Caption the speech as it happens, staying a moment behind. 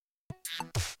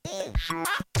Hello.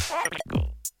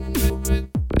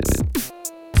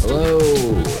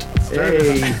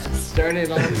 Hey. Started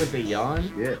off with a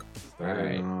yawn. Yeah.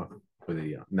 Alright. Off with a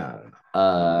yawn. No.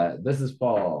 This is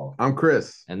Paul, I'm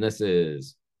Chris. and this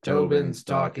is Tobin's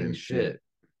Talking Shit.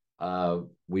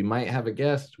 We might have a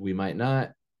guest, we might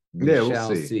not. We We'll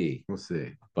shall see. We'll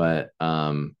see. But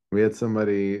We had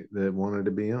somebody that wanted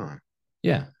to be on.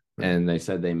 yeah, and they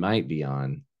said they might be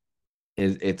on.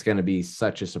 It's going to be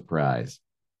such a surprise.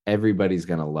 Everybody's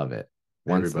going to love it.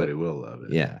 Everybody will love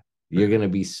it. Yeah, you're going to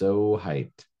be so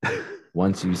hyped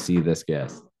once you see this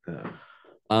guest.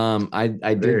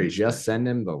 I did just send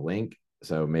him the link,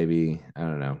 so maybe I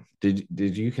don't know.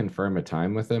 Did you confirm a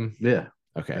time with him? Yeah.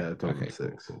 Okay. Yeah, I told him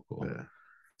 6. Cool. Yeah.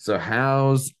 So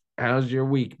how's your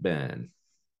week been?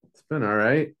 It's been all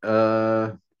right.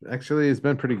 Actually, it's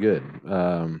been pretty good.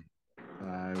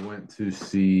 I went to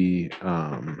see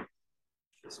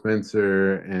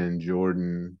Spencer and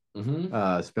Jordan,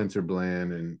 Spencer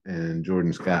Bland and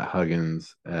Jordan Scott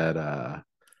Huggins at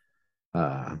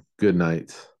Good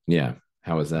Nights. Yeah.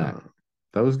 How was that?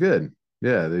 That was good.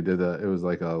 Yeah, they did it was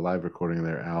like a live recording of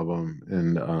their album,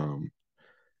 and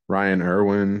Ryan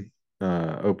Irwin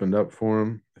opened up for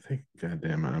him. I think,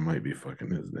 goddamn it, I might be fucking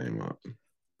his name up.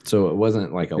 So it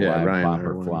wasn't like a live Ryan bop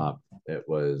or Irwin. flop. It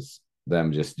was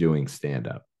them just doing stand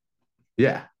up.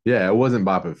 Yeah, it wasn't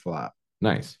bop and flop.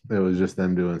 Nice. It was just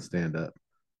them doing stand up.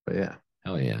 But yeah.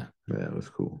 Hell yeah. Yeah, it was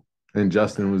cool. And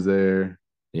Justin was there.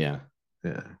 Yeah.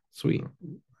 Yeah. Sweet.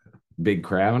 Big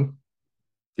crowd.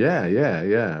 Yeah.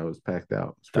 It was packed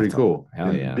out. It's pretty cool.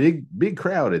 Hell yeah. Big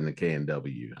crowd in the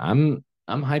KNW. I'm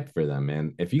hyped for them,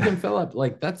 man. If you can fill up,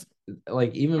 like, that's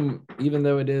like, even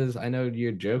though it is, I know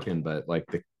you're joking, but like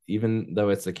even though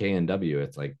it's the KNW,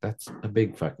 it's like that's a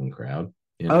big fucking crowd.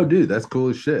 You know? Oh, dude, that's cool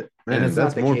as shit. Man, and it's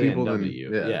that's not more KNW. People than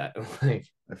yeah. Like,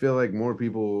 I feel like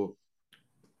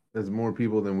there's more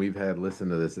people than we've had listen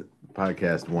to this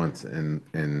podcast once and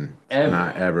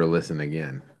not ever listen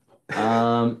again.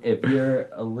 If you're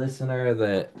a listener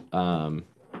that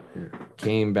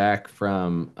came back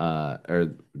from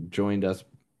or joined us,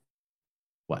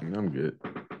 what? I'm good.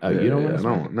 Oh, you don't want to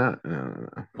smoke? No.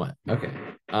 What? Okay.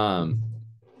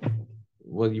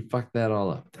 Well, you fucked that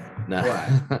all up then.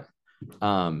 No.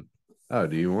 Oh,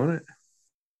 do you want it?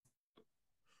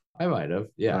 I might have.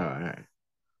 Yeah. All right.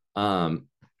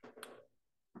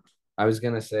 I was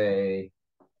gonna say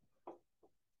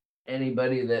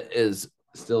anybody that is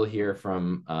still here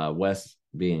from Wes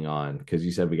being on, because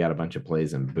you said we got a bunch of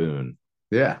plays in Boone.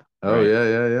 Yeah. Oh, right?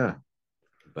 Yeah.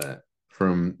 But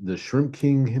from the Shrimp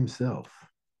King himself.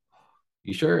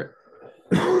 You sure?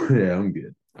 Yeah, I'm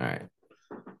good. All right.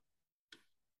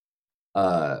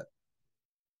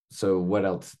 So what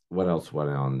else went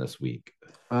on this week?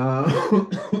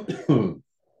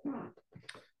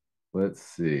 Let's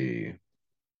see.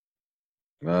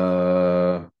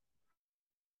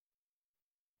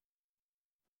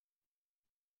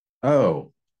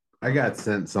 Oh, I got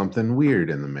sent something weird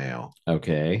in the mail.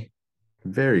 Okay.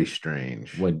 Very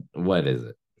strange. What is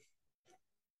it?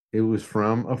 It was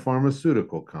from a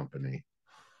pharmaceutical company.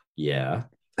 Yeah.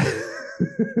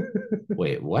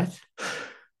 Wait, what?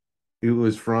 It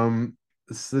was from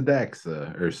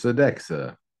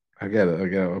Sodexo. I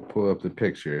gotta pull up the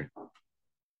picture.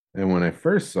 And when I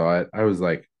first saw it, I was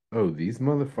like, oh, these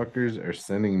motherfuckers are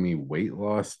sending me weight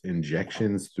loss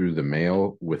injections through the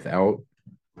mail without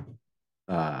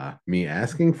me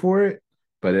asking for it.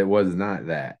 But it was not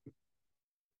that.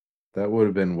 That would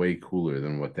have been way cooler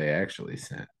than what they actually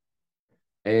sent.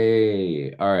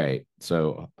 Hey, all right.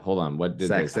 So hold on. What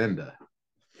did Saxenda?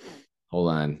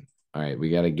 Hold on. All right, we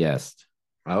got a guest.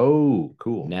 Oh,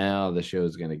 cool. Now the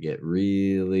show's gonna get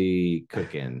really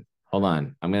cooking. Hold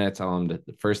on. I'm gonna tell him the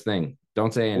first thing.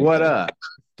 Don't say anything. What up?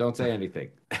 Don't say anything.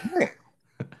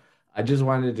 I just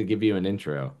wanted to give you an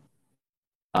intro.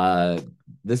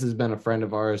 This has been a friend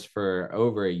of ours for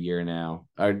over a year now.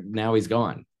 Or now he's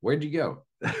gone. Where'd you go?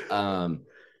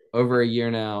 Over a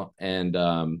year now,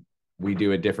 and we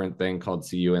do a different thing called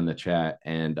See You in the Chat,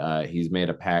 and he's made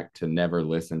a pact to never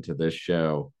listen to this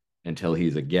show until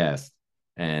he's a guest.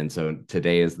 And so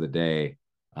today is the day.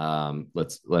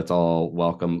 Let's all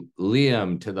welcome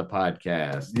Liam to the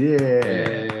podcast. Yeah.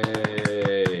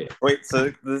 Hey. Wait, so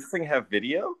does this thing have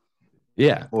video?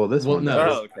 Yeah. Well, one. No.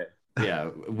 Oh, okay. Yeah,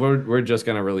 we're just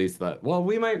gonna release that. Well,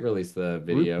 we might release the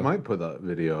video. We might put that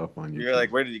video up on YouTube. You're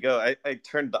like, where did you go? I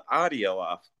turned the audio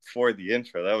off for the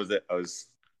intro. That was it. I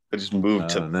just moved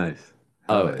to. Nice.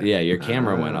 Yeah, your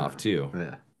camera went off too.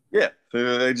 Yeah.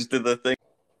 So I just did the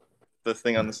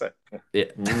thing on the side. Yeah.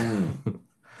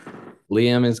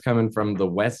 Liam is coming from the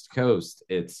West Coast.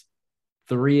 It's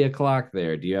 3:00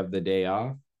 there. Do you have the day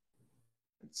off?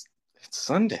 It's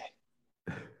Sunday.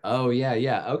 Oh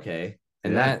yeah, okay.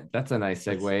 And Yeah. that's a nice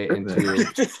segue into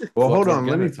Well, what hold we're on.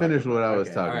 Let gonna me talk finish what about. I was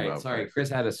Okay, all talking right. about Sorry, first. Chris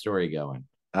had a story going.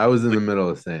 I was in the middle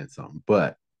of saying something,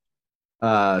 but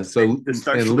so This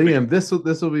starts and with me. Liam, this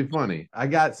will be funny. I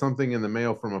got something in the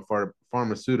mail from a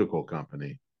pharmaceutical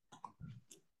company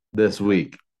this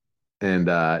week, and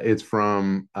it's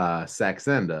from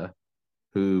Saxenda,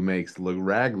 who makes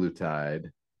liraglutide,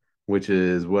 which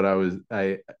is what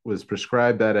I was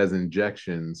prescribed that as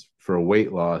injections for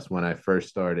weight loss when I first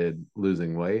started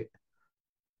losing weight.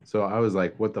 So I was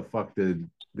like, what the fuck did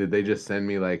they just send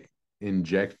me like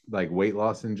inject like weight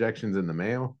loss injections in the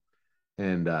mail?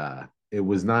 And it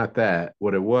was not that.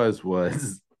 What it was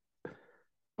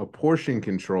a portion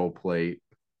control plate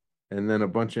and then a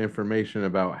bunch of information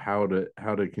about how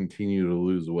to continue to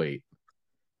lose weight.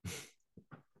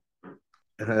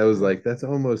 And I was like, that's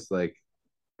almost like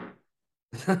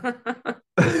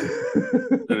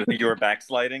You were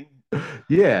backsliding.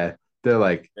 yeah. They're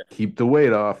like, Yeah, keep the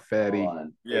weight off, fatty. Hold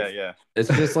on. yeah, yeah. It's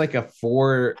just like a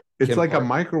four It's like a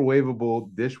compart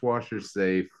microwavable, dishwasher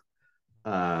safe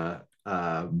uh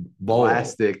bowl.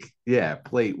 plastic, yeah,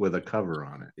 plate with a cover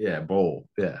on it. Yeah, bowl.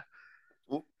 Yeah.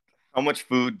 How much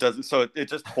food does it? So it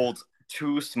just holds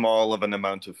too small of an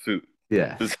amount of food.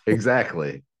 Yeah.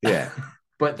 Exactly. Yeah.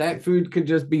 But that food could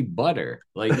just be butter.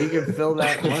 Like you can fill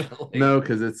that one. Like, No,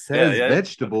 because it Yeah, says yeah.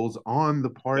 vegetables on the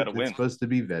You part gotta that's win. supposed to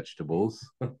be vegetables.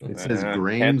 It says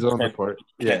grains Can't, on the can't part.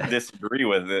 can't Yeah. disagree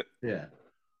with it. Yeah.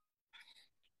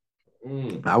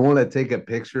 mm. I want to take a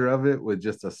picture of it with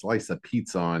just a slice of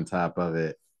pizza on top of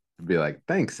it and be like,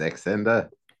 thanks, Exenda.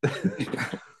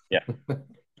 Yeah.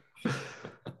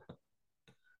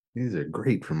 These are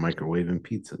great for microwaving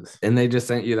pizzas. And they just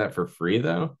sent you that for free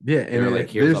though? Yeah, They were and like,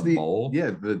 here's there's a bowl.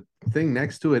 the thing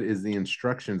next to it is the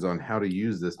instructions on how to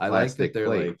use this I like that plastic they're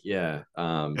plate. like, yeah.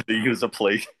 They use a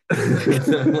plate.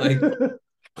 Like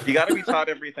You got to be taught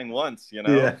everything once, you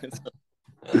know. Yeah.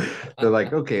 They're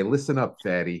like, okay, listen up,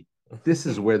 fatty. This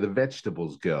is where the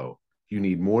vegetables go. You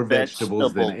need more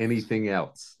vegetables than anything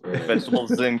else.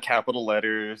 Vegetables in capital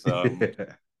letters. Yeah.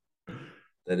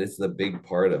 that is the big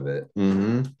part of it.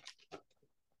 Mm-hmm.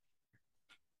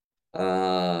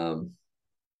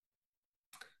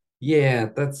 Yeah,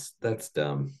 that's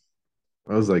dumb.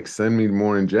 I was like, send me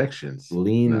more injections.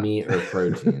 Lean No. meat or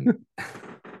protein.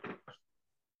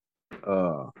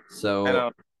 So I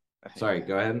don't. sorry,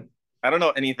 go ahead. I don't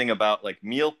know anything about like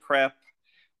meal prep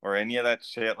or any of that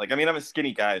shit. Like, I mean, I'm a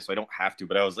skinny guy, so I don't have to.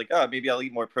 But I was like, oh, maybe I'll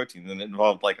eat more protein. And it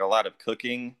involved like a lot of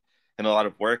cooking and a lot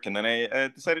of work, and then I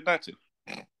decided not to.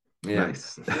 Yeah.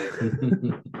 Nice.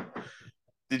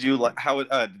 Did you like how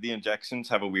did the injections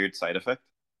have a weird side effect?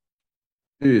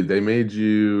 Dude, it made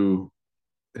you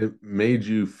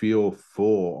feel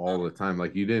full all the time.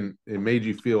 Like it made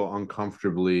you feel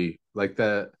uncomfortably like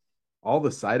that. All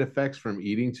the side effects from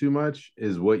eating too much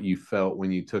is what you felt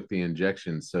when you took the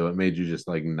injection. So it made you just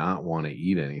like not want to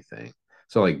eat anything.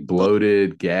 So like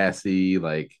bloated, gassy,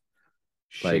 like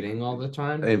Shitting all the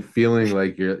time. and feeling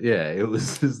like it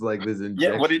was just like this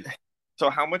injection. Yeah. So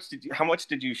how much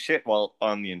did you shit while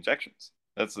on the injections?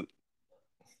 That's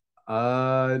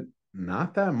Not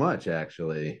that much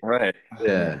actually. right.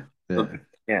 Yeah. Yeah.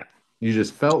 Yeah. You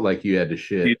just felt like you had to You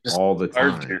shit just all the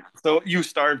time. So you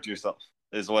starved yourself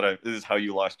is how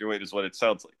you lost your weight is what it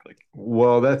sounds like. Like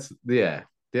Well, that's yeah,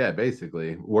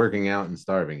 basically working out and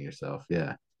starving yourself.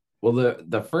 Yeah. Well,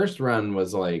 the first run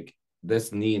was like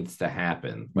this needs to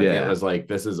happen. Like Yeah. it was like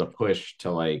this is a push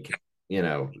to like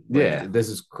Yeah. this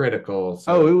is critical.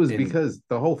 So it was because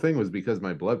the whole thing was because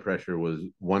my blood pressure was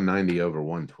 190 over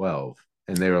 112.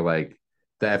 And they were like,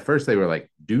 at first they were like,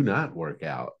 do not work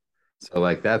out. So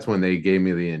like that's when they gave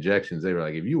me the injections. They were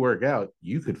like, if you work out,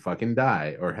 you could fucking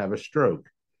die or have a stroke.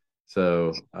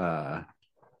 So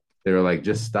they were like,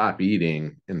 just stop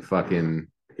eating and fucking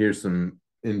here's some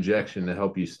injection to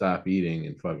help you stop eating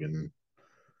and fucking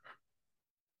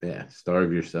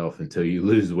starve yourself until you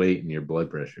lose weight and your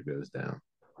blood pressure goes down.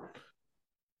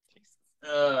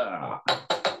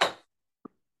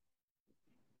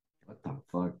 What the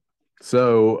fuck?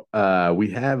 So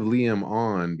we have Liam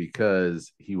on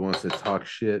because he wants to talk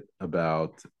shit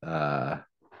about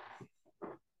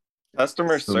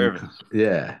customer service.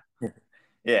 Yeah.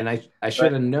 Yeah. And I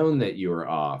should have known that you were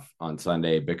off on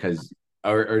Sunday because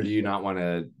or do you not want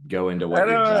to go into what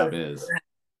your job is?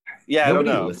 Yeah, Nobody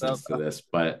I don't know. listens to this,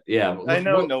 but yeah, I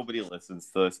know nobody listens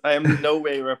to this. I am no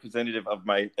way representative of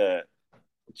my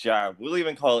job. We'll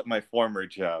even call it my former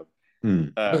job.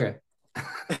 Okay.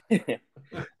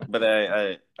 But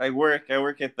I work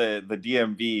at the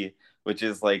DMV, which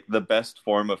is like the best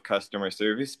form of customer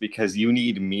service because you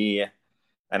need me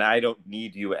and I don't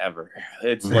need you ever.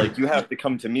 It's like you have to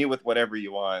come to me with whatever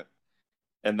you want,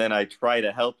 and then I try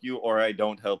to help you or I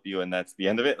don't help you, and that's the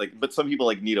end of it. Like, but some people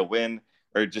like need a win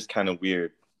or just kind of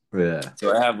weird. Yeah.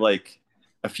 So I have like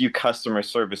a few customer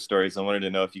service stories. I wanted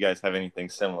to know if you guys have anything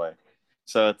similar.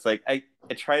 So it's like I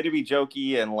try to be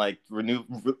jokey and like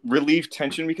relieve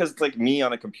tension because it's like me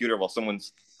on a computer while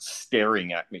someone's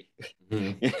staring at me,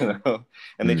 you know,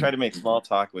 and they try to make small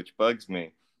talk, which bugs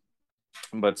me.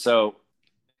 But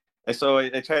I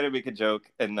try to make a joke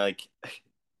and like,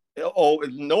 oh,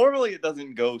 normally it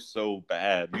doesn't go so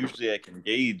bad. Usually I can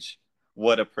gauge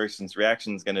what a person's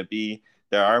reaction is going to be.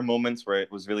 There are moments where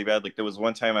it was really bad. Like there was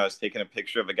one time I was taking a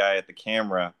picture of a guy at the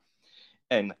camera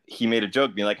and he made a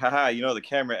joke being like, haha, you know, the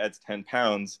camera adds 10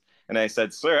 pounds. And I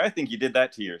said, sir, I think you did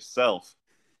that to yourself.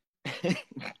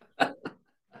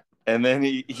 And then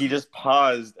he just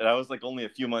paused and I was like only a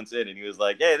few months in and he was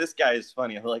like, hey, this guy is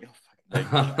funny. I'm like, oh,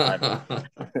 fucking God.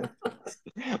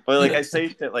 But like I say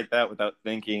shit like that without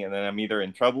thinking and then I'm either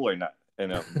in trouble or not, you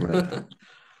know.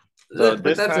 So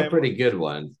but that's a pretty good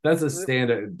one. That's a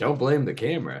standard. Don't blame the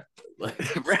camera.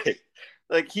 Right.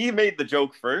 Like he made the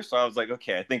joke first, so I was like,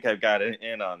 okay, I think I've got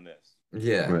in on this.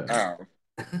 Yeah.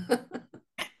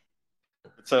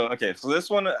 So this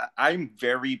one I'm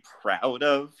very proud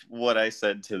of what I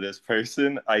said to this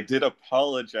person. I did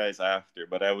apologize after,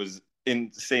 but I was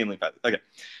insanely proud. Okay.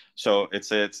 So it's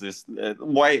this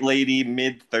white lady,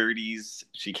 mid-30s.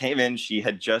 She came in. She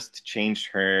had just changed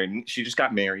she just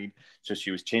got married. So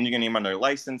she was changing her name on her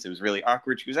license. It was really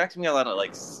awkward. She was asking me a lot of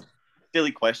like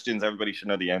silly questions everybody should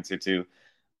know the answer to.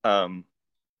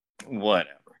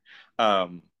 Whatever.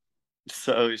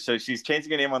 So she's changing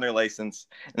her name on her license.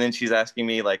 And then she's asking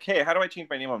me like, hey, how do I change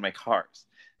my name on my cars?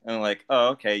 And I'm like, oh,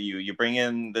 okay. You bring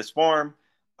in this form.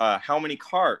 How many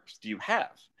cars do you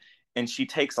have? And she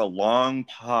takes a long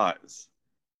pause.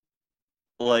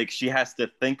 Like she has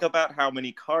to think about how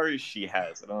many cars she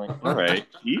has. And I'm like, all right,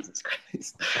 Jesus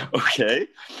Christ. Okay.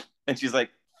 And she's like,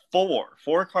 four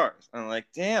cars. And I'm like,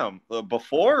 damn,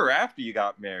 before or after you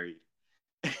got married?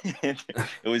 It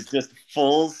was just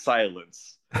full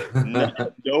silence.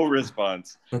 No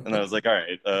response. And I was like, all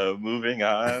right, moving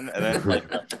on. And then like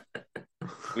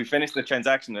we finished the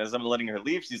transaction. As I'm letting her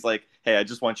leave, she's like, hey, I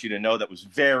just want you to know that was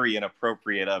very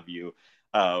inappropriate of you.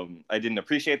 I didn't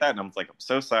appreciate that. And I'm like, I'm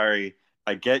so sorry.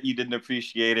 I get you didn't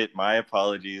appreciate it. My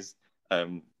apologies.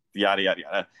 Yada, yada,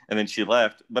 yada. And then she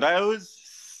left. But I was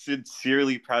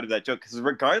sincerely proud of that joke because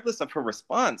regardless of her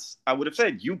response, I would have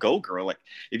said, you go, girl. Like,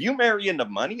 if you marry into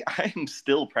money, I am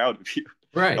still proud of you.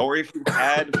 Right. Or if you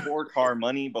had 4-car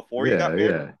money before you got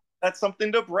married, that's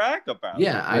something to brag about.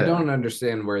 Yeah, I don't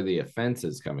understand where the offense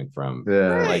is coming from. Yeah.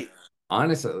 Right. Like,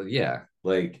 honestly, yeah.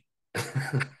 Like,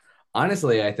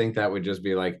 honestly, I think that would just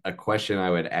be like a question I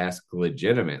would ask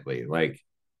legitimately. Like,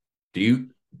 do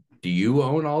you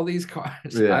own all these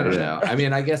cars? Yeah, I don't know. I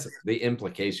mean, I guess the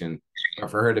implication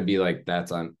for her to be like,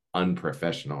 that's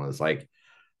unprofessional is like,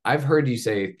 I've heard you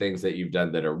say things that you've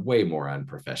done that are way more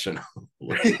unprofessional.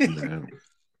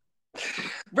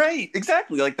 Right,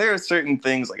 exactly. Like there are certain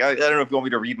things like I don't know if you want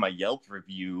me to read my Yelp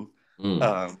review.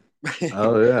 Oh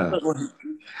yeah.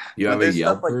 You have a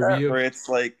Yelp like review where it's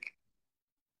like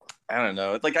I don't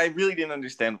know. Like I really didn't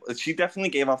understand. She definitely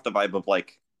gave off the vibe of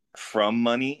like from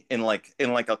money in like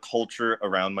a culture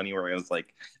around money where I was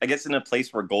like, I guess in a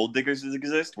place where gold diggers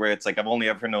exist, where it's like I've only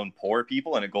ever known poor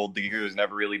people and a gold digger has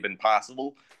never really been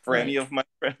possible for any of my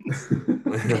friends.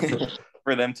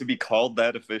 For them to be called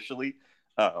that officially.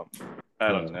 I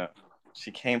don't know.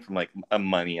 She came from like a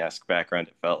money-esque background,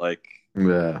 it felt like.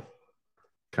 Yeah.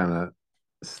 Kind of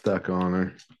stuck on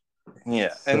her.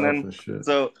 Yeah. And then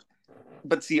so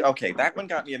but see, okay, that one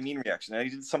got me a mean reaction. I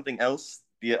did something else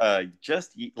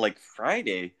just like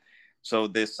Friday. So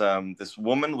this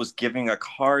woman was giving a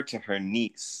car to her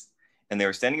niece and they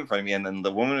were standing in front of me and then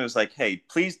the woman was like, hey,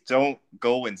 please don't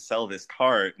go and sell this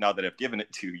car now that I've given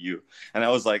it to you. And I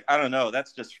was like, I don't know,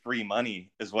 that's just free money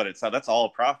is what it's that's all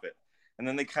profit. And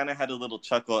then they kind of had a little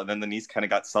chuckle and then the niece kind of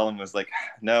got sullen and was like,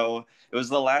 no, it was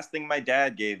the last thing my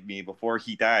dad gave me before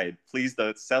he died. Please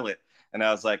don't sell it. And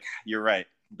I was like, you're right.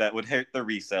 That would hurt the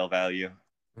resale value.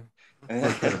 And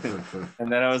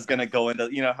then I was gonna go into,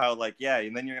 you know how like, yeah,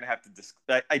 and then you're gonna have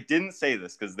to I didn't say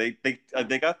this because they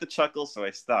got the chuckle, so I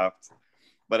stopped.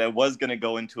 But I was gonna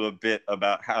go into a bit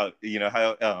about how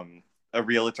a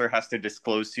realtor has to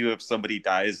disclose to you if somebody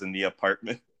dies in the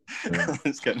apartment. I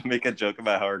was gonna make a joke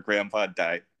about how her grandpa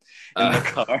died in the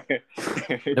car.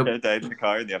 Died in the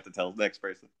car, and you have to tell the next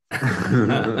person.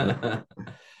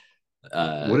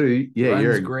 What are you? Yeah,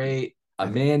 you're great. A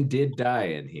man did die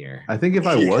in here. I think if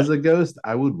I was a ghost,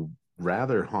 I would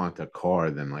rather haunt a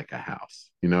car than like a house.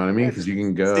 You know what I mean? Yeah, Because just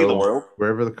you can see the go world.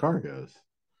 wherever the car goes.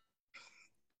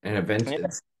 And eventually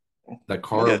Yes. the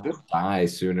car Yeah, will die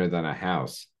sooner than a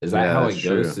house. Is that Yeah, how a that's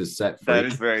ghost true. is set that free?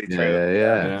 is very Yeah, true. yeah,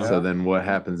 Yeah. You yeah. know? So then what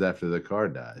happens after the car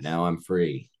dies? Now I'm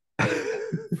free.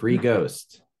 Free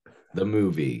Ghost, the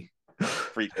movie.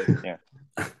 Freaking,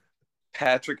 yeah.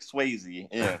 Patrick Swayze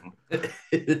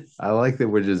in. I like that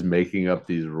we're just making up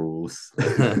these rules.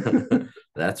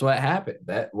 That's what happened.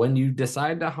 That when you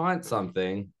decide to haunt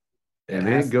something, And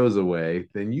it goes away,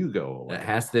 then you go it away.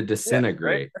 has to Yeah, right?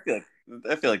 disintegrate.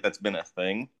 I feel like that's been a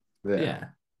thing. Yeah.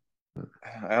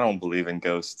 I don't believe in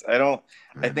ghosts. I don't.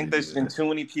 I Me think there's been neither. too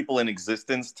many people in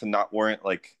existence to not warrant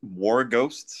like war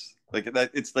ghosts. Like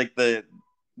that, it's like the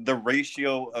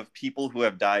ratio of people who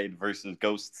have died versus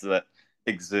ghosts that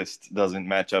exist doesn't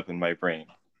match up in my brain.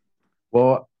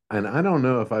 Well, and I don't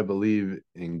know if I believe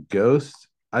in ghosts.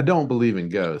 I don't believe in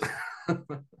ghosts.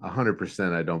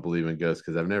 100% I don't believe in ghosts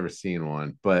because I've never seen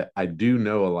one, but I do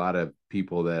know a lot of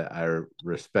people that I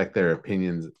respect their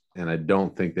opinions, and I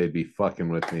don't think they'd be fucking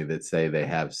with me that say they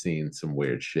have seen some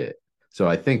weird shit. So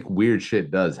I think weird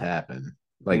shit does happen, And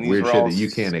like these weird were shit that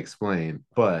you can't explain.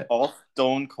 But all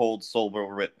stone cold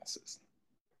sober witnesses.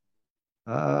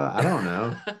 I don't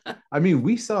know. I mean,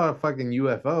 we saw a fucking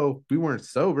UFO. We weren't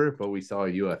sober, but we saw a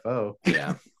UFO.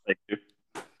 Yeah. Like,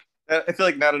 I feel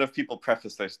like not enough people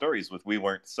preface their stories with "we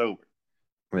weren't sober."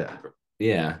 Yeah,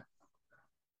 Yeah.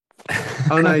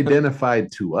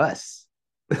 unidentified to us.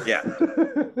 Yeah,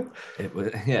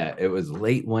 It was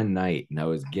late one night and I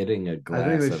was getting a I think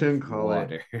glass they of shouldn't call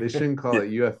water. it. They shouldn't call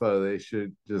it UFO. They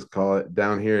should just call it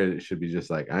down here. It should be just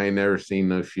like I ain't never seen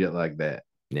no shit like that.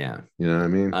 Yeah. You know what I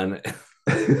mean?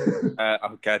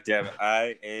 oh god damn it!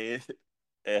 I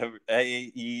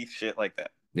shit like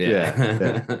that.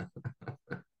 Yeah.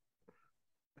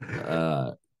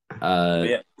 uh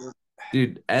Yeah,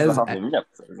 dude, this is the Halloween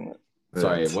episode, isn't it?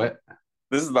 sorry, Yeah. what?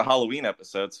 This is the Halloween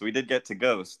episode, so we did get to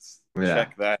ghosts. Yeah,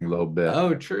 Check that. a little bit.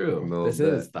 Oh, true. little This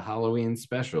bit. is the Halloween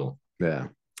special. Yeah.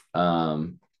 I'll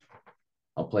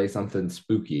play something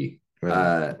spooky.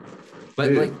 Yeah. But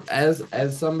Dude. like as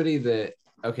somebody that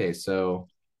okay, so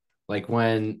like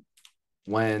when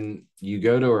you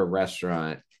go to a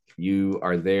restaurant, you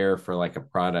are there for like a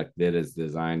product that is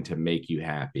designed to make you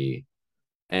happy.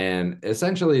 And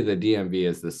essentially the DMV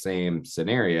is the same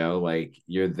scenario. Like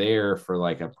you're there for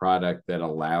like a product that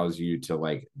allows you to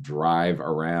like drive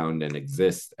around and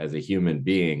exist as a human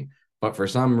being. But for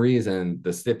some reason,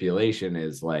 the stipulation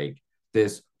is like,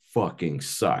 this fucking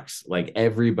sucks. Like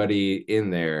everybody in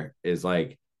there is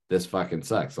like, this fucking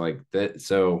sucks. Like that.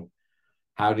 So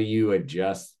how do you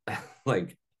adjust?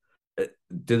 Like,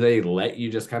 do they let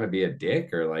you just kind of be a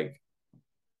dick or like,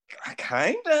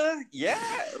 Kinda, yeah.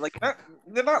 Like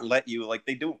they're not let you. Like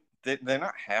they do. They're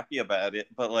not happy about it.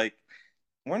 But like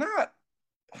we're not.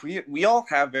 We all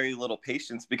have very little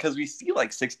patience because we see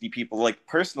like 60 people. Like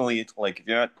personally, it's like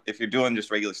if you're doing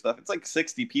just regular stuff, it's like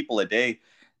 60 people a day,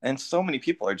 and so many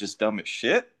people are just dumb as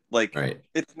shit. Like right?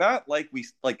 it's not like we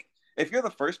like if you're the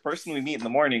first person we meet in the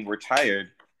morning, we're tired.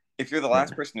 If you're the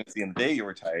last person to see in the day,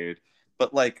 you're tired.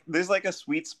 But like there's like a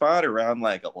sweet spot around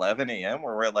like 11 a.m.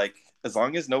 where we're like, as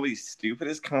long as nobody stupid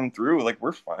has come through, like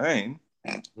we're fine.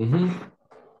 Mm-hmm.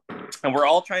 And we're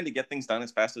all trying to get things done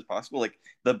as fast as possible. Like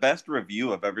the best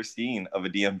review I've ever seen of a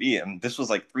DMV, and this was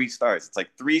like 3 stars. It's like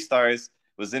 3 stars,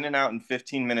 was in and out in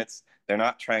 15 minutes. They're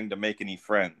not trying to make any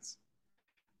friends.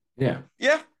 Yeah.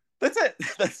 Yeah, that's it.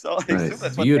 That's all. I assume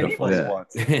that's what Beautiful. anybody Yeah.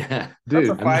 wants. Yeah. That's Dude,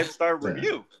 a 5-star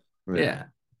review. Yeah.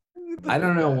 I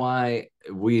don't know why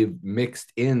we've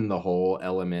mixed in the whole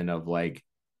element of like,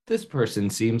 this person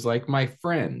seems like my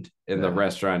friend in the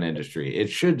restaurant industry. It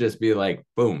should just be like,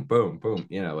 boom, boom, boom,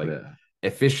 you know, like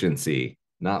efficiency,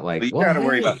 not like, But you well, gotta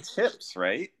worry hey. about tips,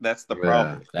 right? That's the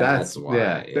problem. That's why.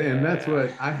 And that's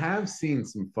what I have seen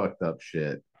some fucked up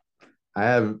shit.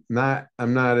 I'm not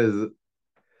as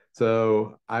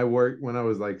so I worked when I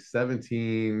was like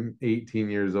 17, 18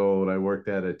 years old. I worked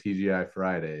at a TGI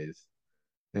Fridays,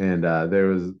 and there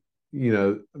was,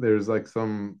 there's like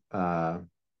some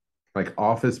like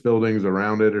office buildings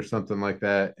around it or something like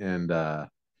that, and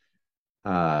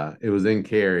it was in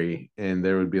Cary, and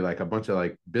there would be like a bunch of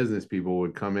like business people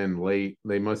would come in late.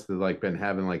 They must have like been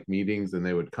having like meetings, and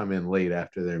they would come in late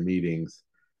after their meetings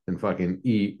and fucking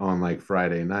eat on like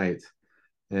Friday nights.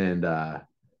 And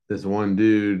this one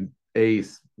dude,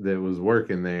 Ace, that was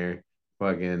working there,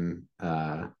 fucking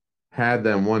had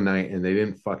them one night, and they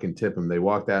didn't fucking tip him. They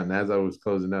walked out, and as I was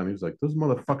closing down, he was like, "Those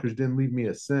motherfuckers didn't leave me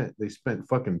a cent. They spent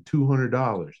fucking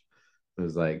 $200." I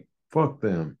was like, "Fuck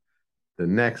them." The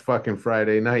next fucking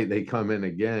Friday night, they come in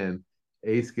again,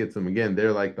 Ace gets them again.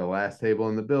 They're like the last table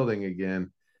in the building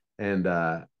again. And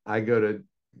I go to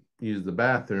use the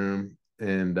bathroom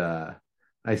and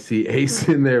I see Ace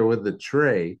in there with a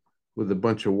tray with a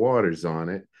bunch of waters on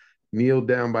it, kneel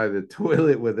down by the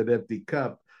toilet with an empty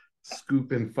cup,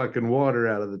 scooping fucking water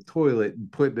out of the toilet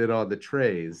and putting it on the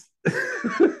trays.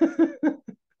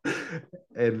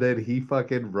 And then he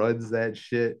fucking runs that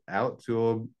shit out to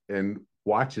him and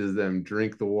watches them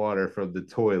drink the water from the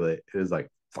toilet. It is like,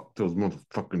 fuck those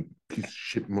motherfucking piece of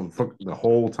shit motherfucker the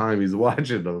whole time he's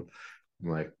watching them. I'm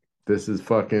like, this is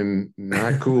fucking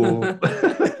not cool.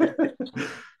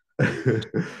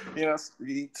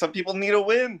 Some people need a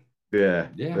win. Yeah.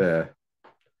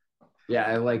 Yeah,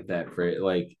 I like that. For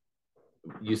like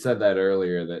you said that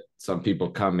earlier, that some people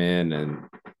come in and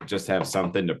just have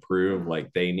something to prove,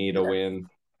 like they need a win.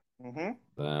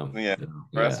 Yeah.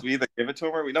 For us, we either give it to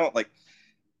them or we don't. Like,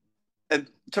 and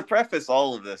to preface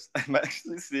all of this,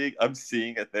 I'm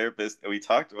seeing a therapist, and we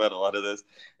talked about a lot of this,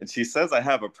 and she says I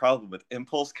have a problem with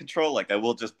impulse control. Like, I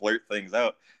will just blurt things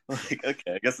out. Like,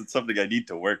 okay, I guess it's something I need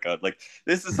to work on. Like,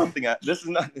 this is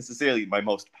not necessarily my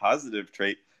most positive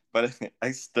trait, but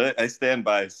I stand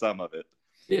by some of it.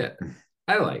 Yeah,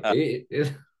 I like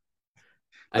it.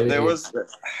 There was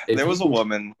a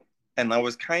woman, and I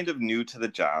was kind of new to the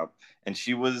job, and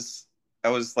I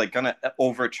was like gonna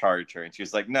overcharge her, and she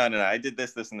was like, no, I did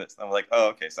this, and this. And I'm like, oh,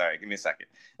 okay, sorry, give me a second.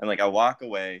 And like I walk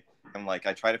away, and like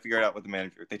I try to figure it out with the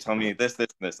manager. They tell me this, and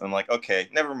this. And I'm like, okay,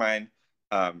 never mind.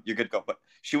 You're good to go. But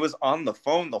she was on the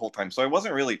phone the whole time, so I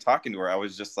wasn't really talking to her. I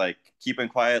was just like keeping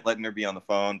quiet, letting her be on the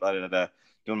phone,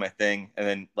 doing my thing.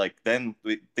 And then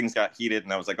things got heated,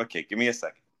 and I was like, okay, give me a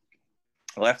second.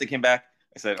 I left. I came back.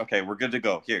 I said, okay, we're good to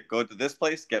go. Here, go to this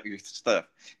place, get your stuff.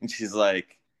 And she's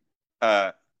like,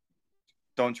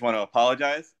 don't you want to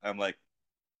apologize? I'm like,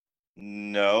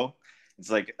 no.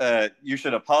 It's like, you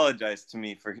should apologize to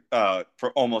me for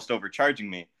almost overcharging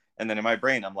me. And then in my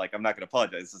brain, I'm like, I'm not going to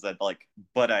apologize. It's like,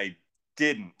 but I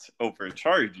didn't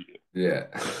overcharge you. Yeah.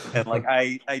 And like,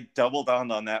 I doubled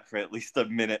down on that for at least a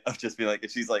minute of just being like,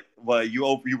 and she's like, well,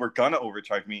 you were going to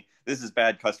overcharge me. This is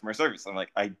bad customer service. I'm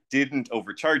like, I didn't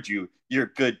overcharge you.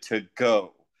 You're good to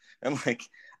go. And like,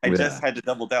 I just had to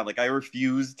double down. Like, I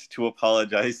refused to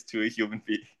apologize to a human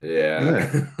being.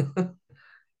 Yeah.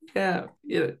 Yeah.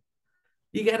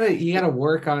 You gotta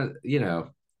work on,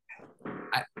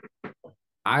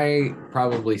 I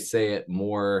probably say it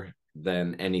more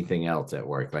than anything else at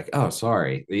work. Like, oh,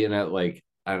 sorry. Like,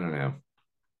 I don't know.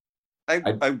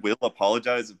 I will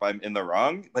apologize if I'm in the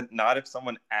wrong, but not if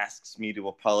someone asks me to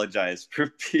apologize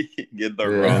for being in the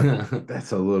wrong.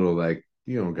 That's a little like,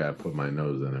 you don't gotta put my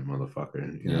nose in it,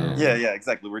 motherfucker. You know? Yeah,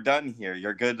 exactly. We're done here.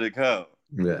 You're good to go.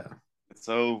 Yeah. It's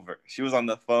over. She was on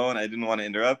the phone. I didn't want to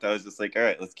interrupt. I was just like, all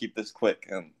right, let's keep this quick.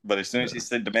 But as soon as she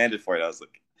said demanded for it, I was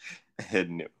like,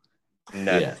 no.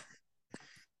 Yeah.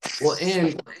 Well,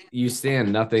 and you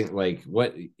stand nothing like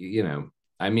what,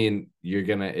 I mean, you're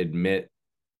going to admit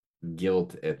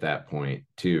guilt at that point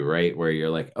too, right? Where you're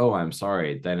like, oh, I'm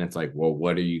sorry. Then it's like, well,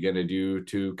 what are you going to do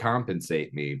to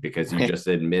compensate me? Because you just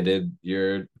admitted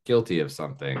you're guilty of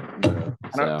something.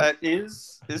 So.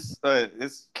 Is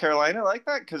Carolina like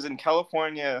that? Because in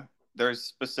California, there's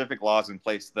specific laws in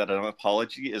place that an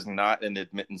apology is not an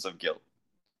admittance of guilt.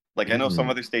 Like, I know some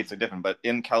other states are different, but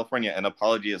in California, an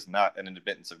apology is not an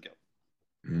admittance of guilt.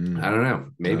 I don't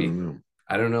know. Maybe.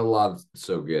 I don't know law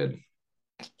so good.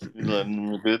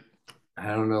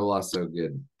 I don't know law so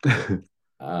good.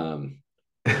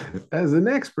 As an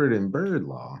expert in bird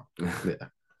law. Yeah.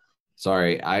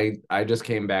 Sorry, I just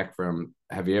came back from.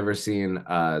 Have you ever seen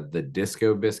the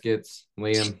Disco Biscuits,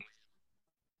 Liam?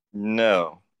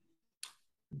 No.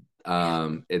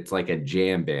 It's like a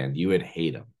jam band. You would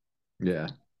hate them. Yeah.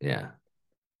 Yeah.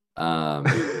 But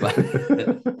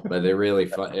they're really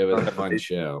fun. It was a fun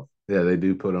show. Yeah, they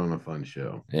do put on a fun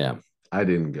show. Yeah. I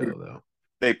didn't go though.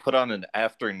 They put on an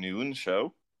afternoon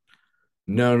show?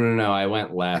 No. I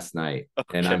went last night,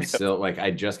 and I'm still like,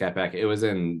 I just got back. It was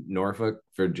in Norfolk,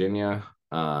 Virginia,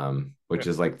 which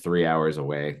is like 3 hours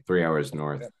away, 3 hours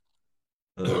north.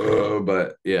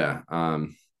 But yeah,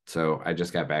 so I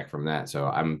just got back from that, so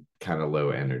I'm kind of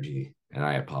low energy, and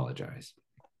I apologize.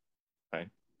 Okay.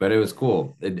 But it was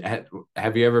cool.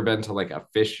 Have you ever been to like a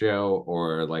fish show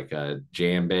or like a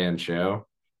jam band show?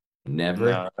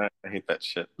 Never. No, I hate that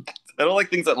shit. I don't like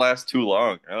things that last too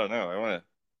long. I don't know. I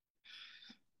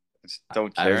just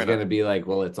don't care. I was gonna be like,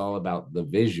 well, it's all about the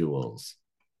visuals.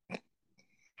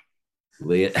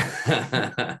 Liam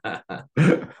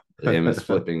is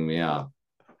flipping me off.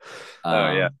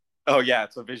 Oh yeah,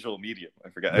 it's a visual medium. I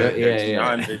forgot. Yeah.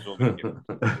 Non-visual medium.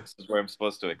 This is where I'm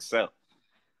supposed to excel.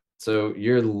 So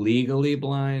you're legally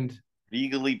blind?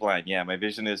 Legally blind. Yeah, my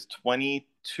vision is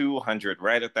 2200,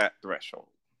 right at that threshold.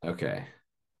 Okay.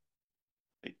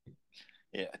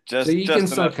 Yeah, So you can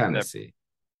just still enough to kind of never. see.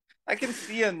 I can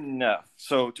see enough.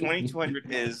 So 2200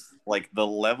 is like the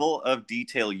level of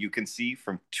detail you can see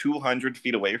from 200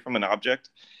 feet away from an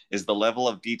object is the level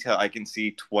of detail I can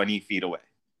see 20 feet away.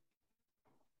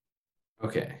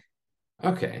 Okay.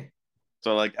 Okay.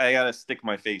 So like I gotta stick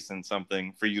my face in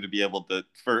something for you to be able to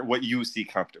for what you see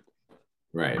comfortably.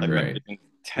 Right, Like my right. vision's Yeah,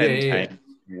 10 yeah, yeah. times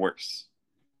worse.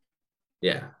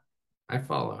 Yeah, I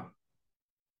follow.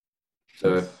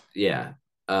 So if, yeah.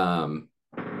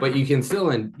 But you can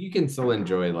still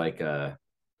enjoy like a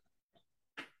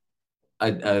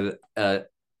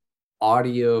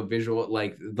audio visual,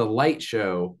 like the light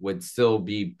show would still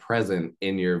be present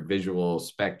in your visual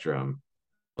spectrum.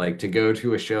 Like to go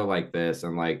to a show like this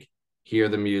and like hear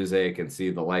the music and see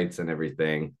the lights and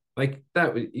everything, like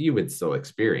that you would still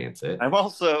experience it. I'm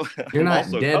also You're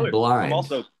not dead I'm blind.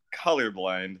 also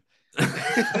colorblind.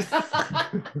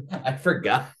 I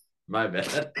forgot. My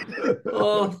bad.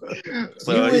 Well, you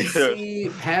So would see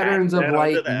patterns of down to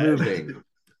light that. moving.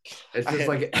 It's just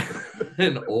like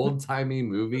an old timey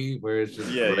movie where it's just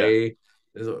Yeah, gray,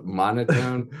 is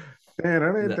monotone. I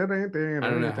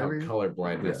don't know how Yeah. color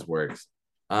blindness works.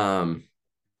 Um,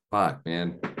 fuck,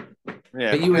 man.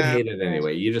 yeah. But you would Nah, hate it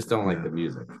anyway. You just don't like the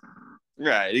music.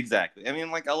 right, exactly. I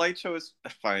mean, like a light show is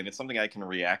fine. It's something I can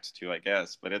react to, I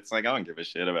guess. But it's like I don't give a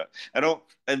shit about. I don't.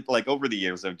 And like over the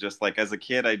years, I've just like as a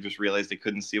kid, I just realized I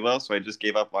couldn't see well, so I just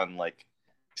gave up on like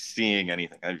seeing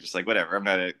anything. I'm just like, whatever. I'm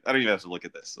not. I don't even have to look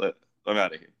at this. I'm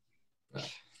out of here.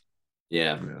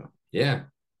 Yeah. Yeah.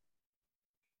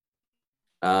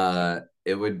 Yeah.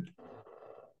 It would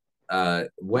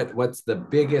what's the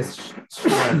biggest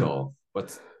struggle?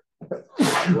 What's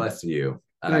bless you.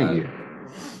 Thank you.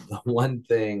 The one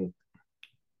thing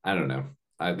I don't know.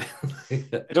 I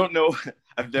I don't know.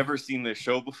 I've never seen this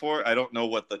show before. I don't know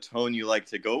what the tone you like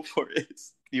to go for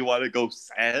is. You want to go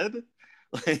sad?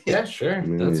 Like, yeah, sure.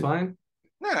 That's fine.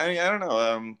 no, I mean, I don't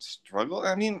know. Struggle.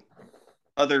 I mean,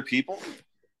 other people.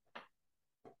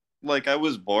 Like I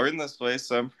was born this way,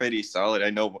 so I'm pretty solid. I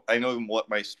know what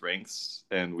my strengths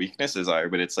and weaknesses are,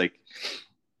 but it's like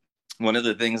one of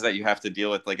the things that you have to deal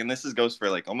with. Like, and this is goes for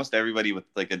like almost everybody with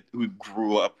like a who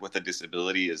grew up with a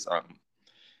disability is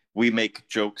we make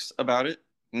jokes about it,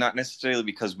 not necessarily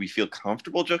because we feel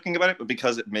comfortable joking about it, but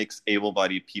because it makes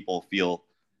able-bodied people feel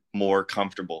more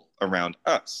comfortable around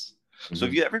us. Mm-hmm. So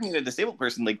if you ever meet a disabled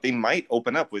person, like they might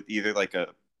open up with either like a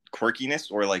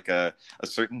quirkiness or like a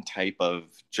certain type of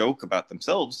joke about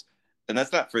themselves. And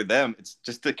that's not for them. It's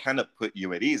just to kind of put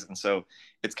you at ease. And so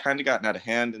it's kind of gotten out of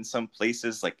hand in some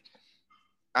places. Like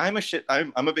I'm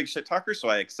a big shit talker, so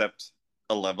I accept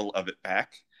a level of it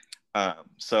back.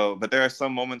 But there are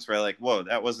some moments where like, whoa,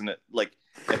 that wasn't it. Like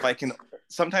if I can,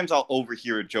 sometimes I'll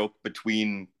overhear a joke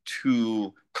between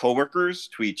two coworkers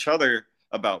to each other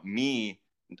about me,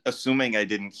 assuming I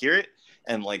didn't hear it.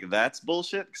 And like, that's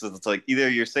bullshit. Cause it's like, either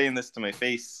you're saying this to my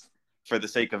face for the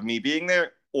sake of me being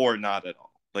there or not at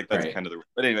all. Like that's right. Kind of the,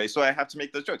 but anyway, so I have to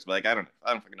make those jokes, but like, I don't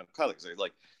fucking know the colors.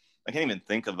 Like, I can't even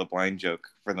think of a blind joke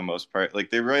for the most part.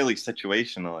 Like they're really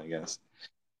situational, I guess.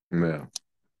 Yeah.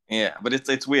 Yeah, but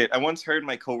it's weird. I once heard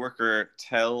my coworker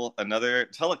tell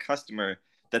a customer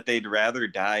that they'd rather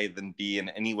die than be in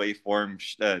any way, form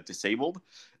disabled.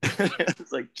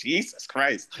 It's like Jesus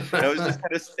Christ. And I was just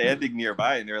kind of standing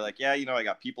nearby, and they're like, "Yeah, you know, I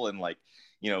got people in like,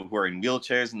 you know, who are in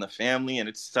wheelchairs in the family, and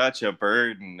it's such a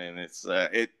burden, and it's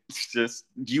just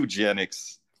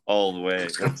eugenics all the way.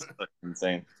 That's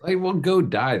insane. Like, well, go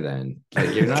die then.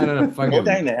 Like, you're not in a fucking. Go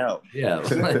die now. Yeah.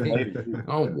 Like,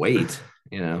 oh, wait.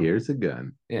 You know, here's a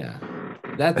gun. Yeah,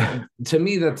 that's to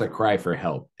me. That's a cry for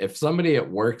help. If somebody at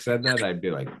work said that, I'd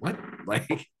be like, "What?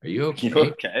 Like, are you okay? You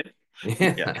okay?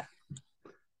 Yeah.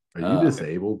 Are you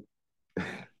disabled?"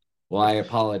 Well, I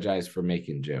apologize for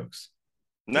making jokes.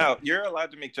 No, you're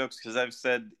allowed to make jokes because I've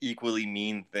said equally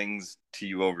mean things to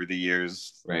you over the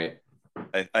years. Right.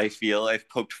 I feel I've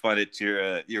poked fun at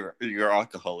your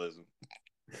alcoholism.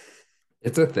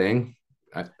 It's a thing.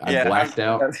 I blacked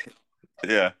out.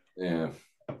 Yeah. Yeah.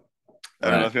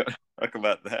 I don't know if you want to talk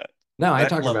about that. No, I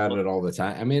talk about it all the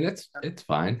time. I mean, it's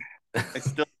fine. I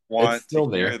still want to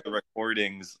hear the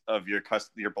recordings of your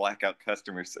blackout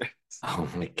customer service. Oh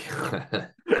my God.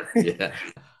 Yeah.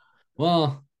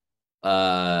 Well,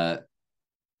 I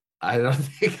don't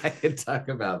think I can talk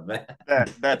about that.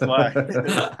 That's why.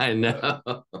 I know.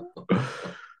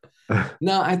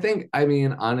 No, I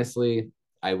mean, honestly,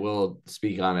 I will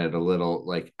speak on it a little.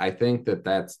 Like, I think that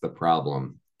that's the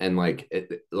problem. and like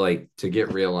like to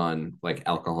get real on like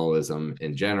alcoholism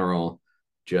in general,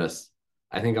 just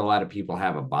I think a lot of people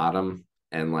have a bottom,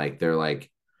 and like they're like,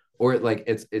 or like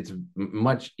it's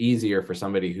much easier for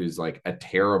somebody who's like a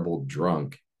terrible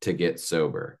drunk to get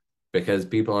sober, because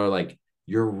people are like,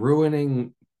 you're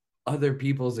ruining other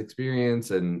people's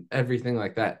experience and everything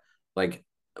like that. Like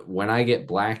when I get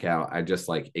blackout, I just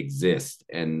like exist,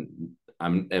 and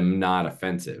am not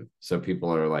offensive. So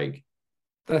people are like,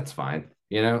 that's fine.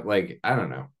 You know, like I don't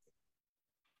know.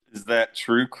 Is that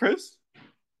true, Chris?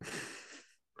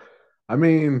 I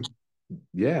mean,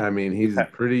 yeah, I mean, he's Do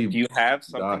pretty you have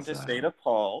something to say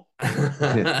docile.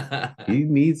 to Paul? He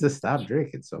needs to stop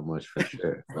drinking so much for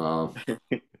sure. Well,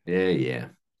 yeah, yeah.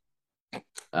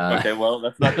 Okay, well,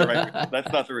 that's not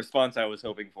the response I was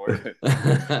hoping for.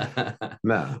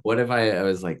 No. What if I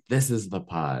was like, this is the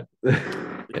pod?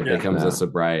 It Yeah. becomes No. a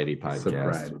sobriety podcast.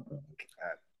 Sobriety.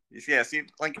 Yeah, see,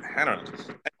 like, I don't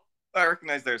know. I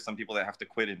recognize there's some people that have to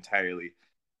quit entirely.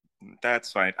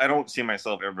 That's fine. I don't see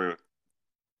myself ever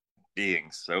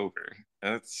being sober.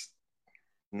 That's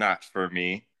not for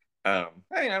me. I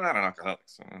mean, I'm not an alcoholic,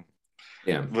 so.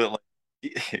 Yeah. But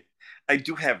like, I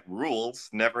do have rules.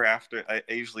 Never after. I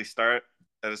usually start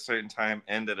at a certain time,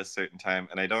 end at a certain time,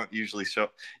 and I don't usually show.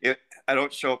 I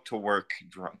don't show up to work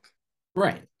drunk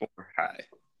Right. or high.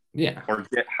 Yeah. Or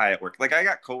get high at work. Like I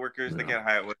got coworkers that No. get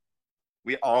high at work.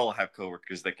 We all have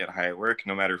coworkers that get high at work,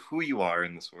 no matter who you are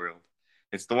in this world.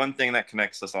 It's the one thing that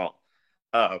connects us all.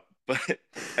 But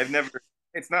I've never.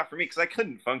 It's not for me because I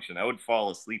couldn't function. I would fall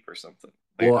asleep or something.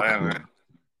 Like, Well,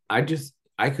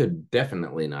 I could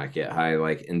definitely not get high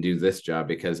like and do this job,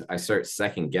 because I start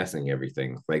second guessing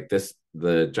everything. Like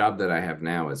the job that I have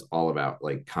now is all about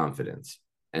like confidence.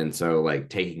 And so like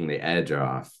taking the edge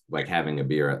off, like having a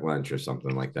beer at lunch or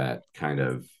something like that kind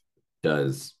of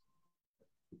does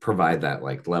provide that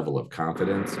like level of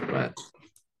confidence, but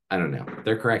I don't know.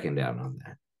 They're cracking down on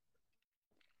that.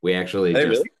 We actually hey,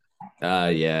 just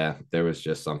really? yeah, there was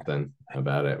just something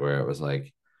about it where it was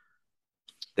like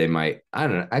they might, I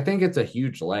don't know, I think it's a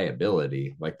huge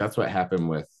liability. Like that's what happened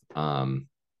with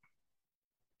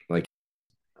like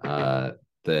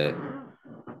the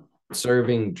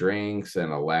serving drinks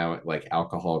and allowing like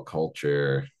alcohol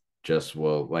culture just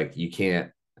will like you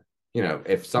can't, you know,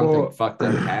 if something Well, fucked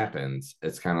up happens,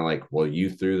 it's kind of like, well, you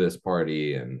threw this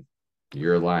party and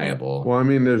you're liable. well, I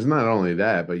mean, there's not only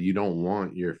that, but you don't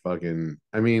want your fucking.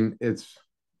 I mean, it's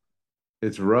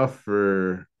rough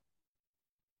for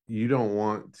you don't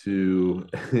want to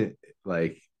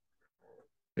like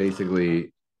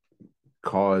basically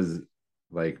cause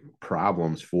like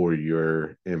problems for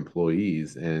your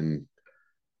employees, and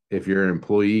if your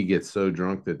employee gets so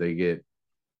drunk that they get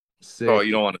Oh, sick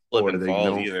you don't want to slip or and they fall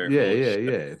don't, either. yeah, Holy yeah,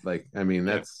 shit. yeah, like I mean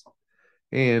Yeah. that's,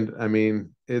 and I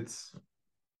mean it's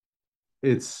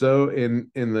so in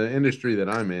the industry that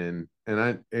I'm in, and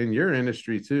I in your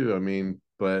industry too, I mean,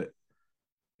 but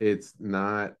it's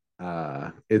not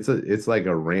it's like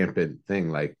a rampant thing.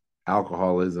 Like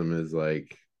alcoholism is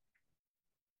like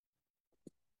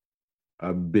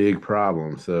a big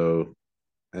problem. So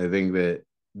I think that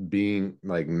being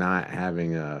like not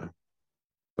having a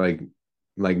like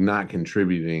not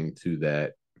contributing to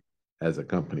that as a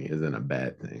company isn't a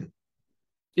bad thing.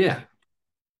 Yeah.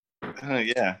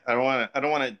 Yeah. I don't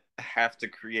want to have to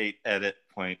create edit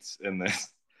points in this.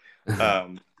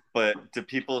 But do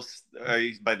people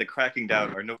by the cracking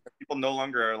down are people no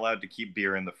longer are allowed to keep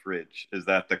beer in the fridge? Is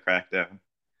that the crackdown?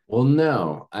 Well,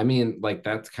 no, I mean, like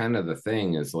that's kind of the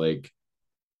thing is like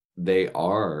they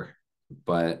are,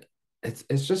 but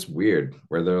it's just weird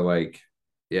where they're like,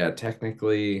 yeah,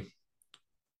 technically,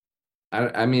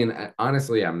 I mean,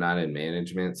 honestly, I'm not in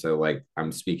management, so like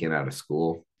I'm speaking out of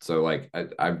school. So like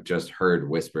I've just heard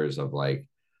whispers of like,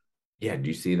 yeah, do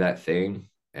you see that thing?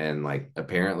 And like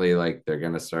apparently like they're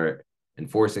gonna start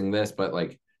enforcing this, but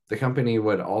like the company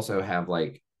would also have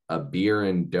like a beer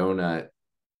and donut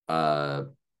uh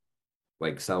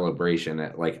like celebration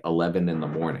at like 11 in the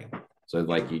morning. So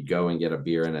like you go and get a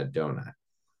beer and a donut.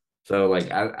 So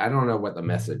like I don't know what the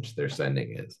message they're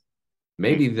sending is.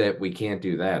 Maybe that we can't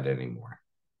do that anymore.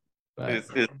 But Is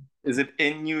is it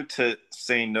in you to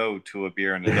say no to a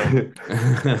beer and a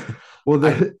donut?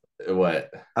 Well,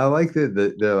 what? I like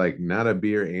that they're like not a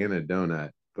beer and a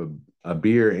donut, but a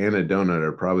beer and a donut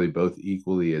are probably both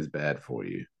equally as bad for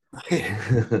you.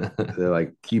 They're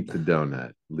like keep the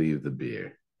donut, leave the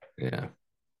beer. Yeah.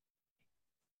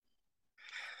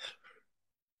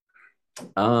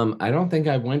 I don't think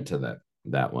I went to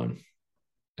that one.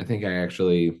 I think I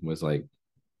actually was like,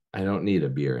 I don't need a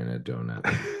beer and a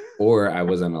donut. Or I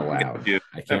wasn't allowed. I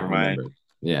can't Never mind. remember.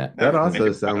 Yeah. That Maybe also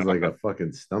I sounds don't like know. a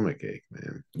fucking stomach ache,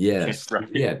 man. Yes. Right.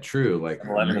 Yeah, true. Like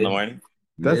 11 in the morning.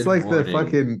 That's like the mid-morning.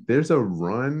 fucking. There's a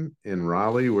run in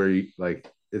Raleigh where you like.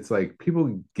 It's like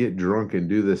people get drunk and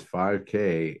do this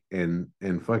 5K and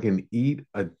fucking eat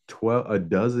a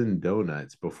dozen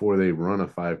donuts before they run a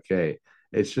 5K.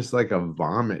 It's just like a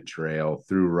vomit trail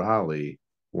through Raleigh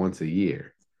once a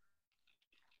year.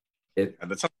 It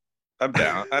Yeah, I'm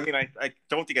down. I mean, I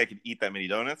don't think I could eat that many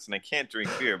donuts, and I can't drink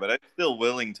beer, but I'm still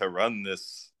willing to run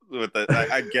this with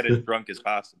I'd get as drunk as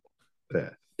possible.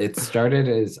 Yeah. it started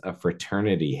as a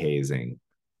fraternity hazing,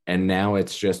 and now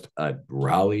it's just a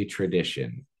Raleigh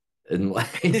tradition. And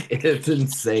like it's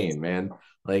insane, man.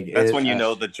 Like That's it when you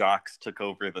know the jocks took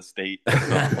over the state.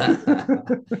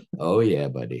 oh yeah,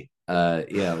 buddy.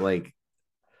 Yeah, like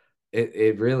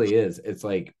it really is. It's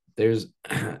like there's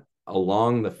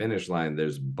along the finish line,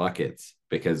 there's buckets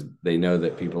because they know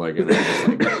that people are gonna just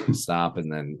like stop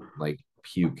and then like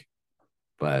puke.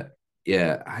 But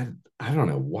yeah, I don't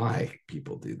know why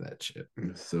people do that shit.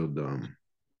 It's so dumb.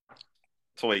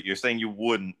 So wait, you're saying you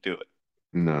wouldn't do it?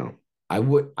 No. I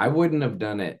wouldn't have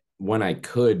done it when I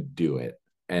could do it.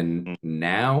 And Mm.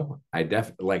 now I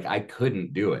definitely like I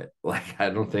couldn't do it. Like I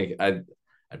don't think I'd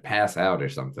pass out or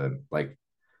something. Like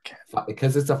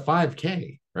because it's a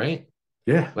 5K, right?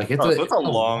 Yeah. Like Oh, so it's it's a a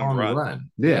long long run.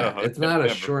 run. Yeah. It's not a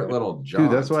Never short mind. little jaunt.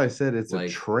 Dude, that's why I said it's a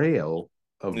Like trail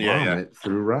of Yeah, vomit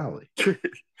through Raleigh.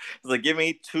 It's like, give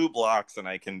me 2 blocks and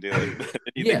I can do it.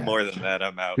 Anything Yeah. more than that,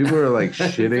 I'm out. People are like If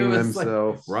it shitting was like,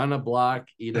 themselves. run a block,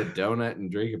 eat a donut,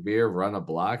 and drink a beer, run a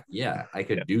block. Yeah, I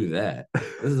could do that.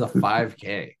 This is a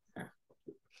 5K.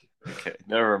 Okay,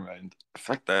 never mind.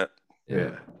 Fuck that.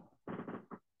 Yeah.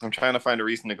 I'm trying to find a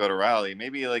reason to go to Raleigh.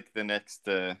 Maybe like the next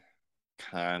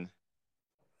con,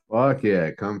 Fuck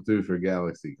yeah. Come through for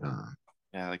GalaxyCon.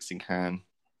 Galaxy Con.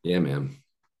 Yeah, man.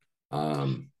 It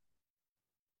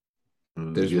was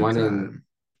a There's good one in. time.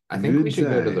 I think we Good should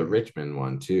go to the time. Richmond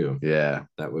one too. Yeah.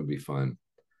 That would be fun.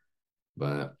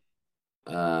 But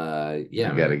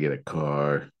yeah, I gotta get a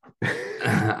car.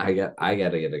 I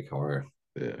gotta get a car.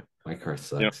 Yeah. My car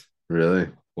sucks. Yep. Really?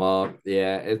 Well,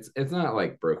 yeah, it's not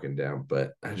like broken down,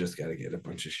 but I just gotta get a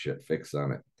bunch of shit fixed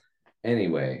on it.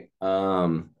 Anyway,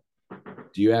 do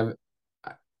you have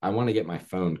I want to get my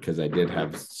phone because I did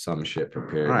have some shit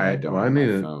prepared. All And I right. don't Well, have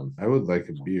my phone. I would like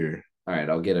a beer. All right,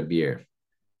 I'll get a beer.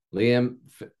 Liam,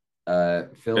 fill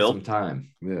Phil? some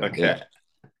time. Yeah. Okay. Yeah.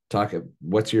 Talk.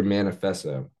 What's your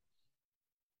manifesto?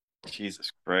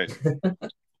 Jesus Christ.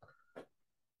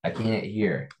 I can't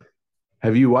hear.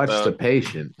 Have you watched The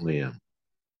Patient, Liam?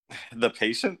 The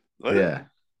Patient? What? Yeah.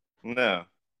 No.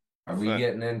 Are we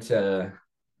getting into?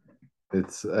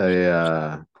 It's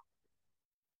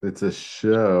a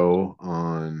show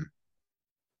on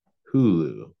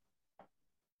Hulu.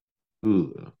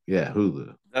 Hulu. Yeah, Hulu.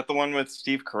 Is that the one with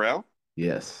Steve Carell?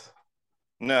 Yes.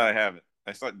 No, I haven't.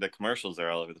 I saw the commercials are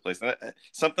all over the place.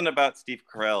 Something about Steve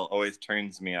Carell always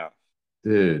turns me off.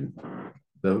 Dude,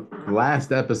 the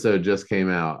last episode just came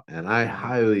out, and I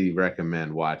highly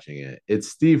recommend watching it. It's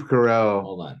Steve Carell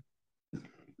Hold on.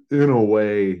 in a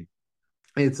way.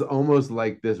 It's almost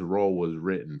like this role was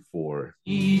written for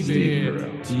Steve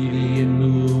Carell. TV and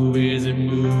movies and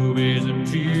movies and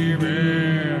TV.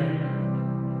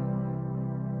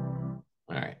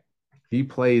 All right. He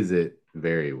plays it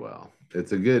very well.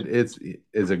 It's a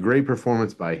great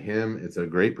performance by him. It's a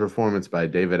great performance by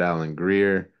David Alan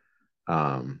Grier.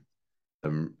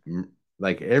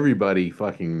 Like everybody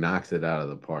fucking knocks it out of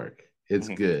the park. It's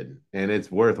good and it's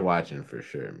worth watching for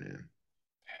sure, man.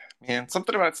 Man,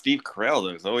 something about Steve Carell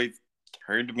though has always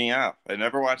turned me off. I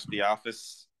never watched The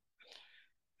Office.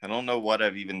 I don't know what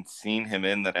I've even seen him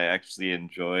in that I actually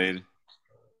enjoyed.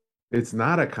 It's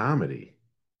not a comedy.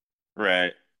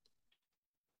 Right.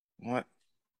 What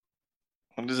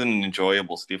is an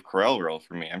enjoyable Steve Carell role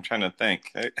for me? I'm trying to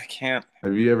think. I can't.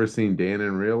 Have you ever seen Dan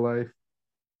in Real Life?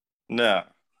 No.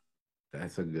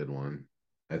 That's a good one.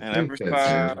 I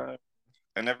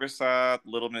never saw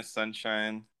Little Miss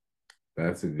Sunshine.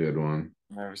 That's a good one.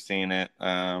 Never seen it.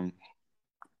 Was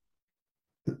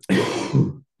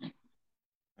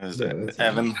it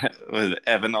Evan? Was it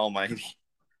Evan Almighty?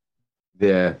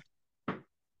 Yeah.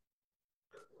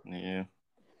 Yeah.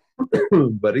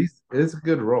 But it's a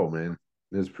good role, man.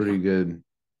 It's pretty good.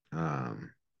 And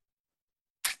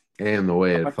the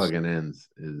way it fucking ends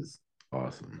is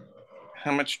awesome.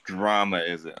 How much drama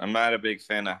is it? I'm not a big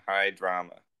fan of high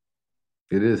drama.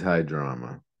 It is high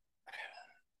drama.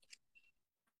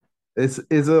 It's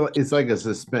like a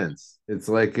suspense. It's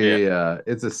like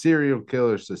it's a serial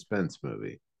killer suspense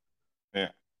movie. Yeah.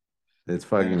 It's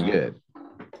fucking good.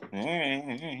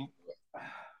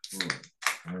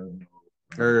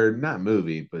 or not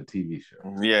movie, but TV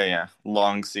show. Yeah.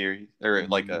 Long series or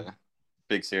like Mhm. a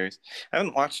big series. I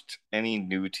haven't watched any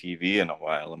new TV in a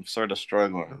while. I'm sort of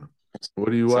struggling. What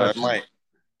are you So I watching? might.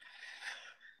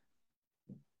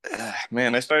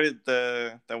 Man, I started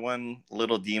the one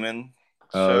Little Demon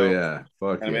Oh show yeah,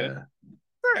 fuck animated. yeah,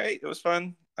 All right, it was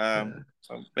fun. yeah,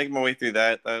 So I'm making my way through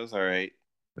that. That was all right.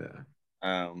 yeah.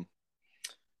 Um,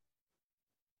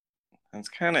 that's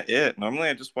kind of it. Normally,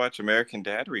 I just watch American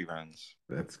Dad reruns.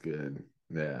 That's good.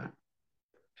 Yeah,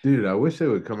 dude, I wish they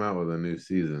would come out with a new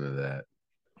season of that.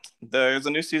 There's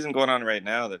a new season going on right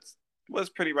now that's was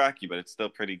pretty rocky, but it's still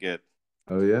pretty good.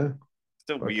 Oh yeah,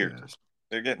 Still fuck weird. yeah.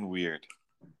 They're getting weird.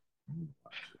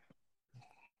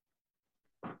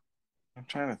 I'm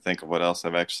trying to think of what else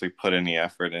I've actually put any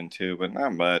effort into, but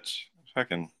not much.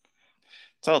 Fucking,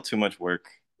 it's all too much work.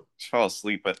 Just fall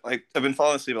asleep, but like I've been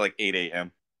falling asleep at like 8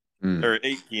 a.m. Mm, or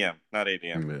 8 p.m., not 8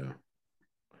 a.m.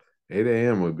 yeah, 8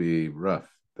 a.m. would be rough.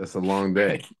 That's a long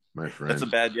day, my That's a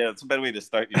friend. bad, yeah, that's a bad way to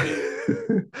start your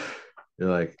day. You're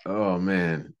like, oh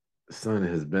man, the sun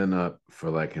has been up for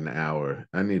like an hour.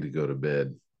 I need to go to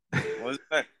bed. What is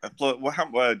that?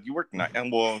 Well, you work night,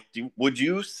 and well, would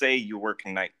you say you work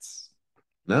nights?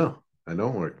 No, I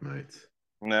don't work nights.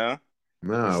 No,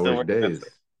 No, you I still work work days.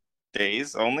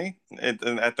 days only at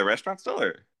the restaurant still,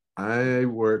 or I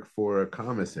work for a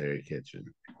commissary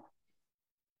kitchen.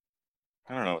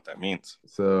 I don't know what that means.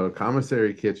 So,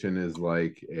 commissary kitchen is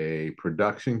like a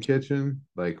production kitchen.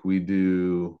 Like we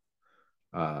do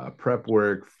prep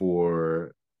work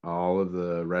for all of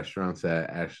the restaurants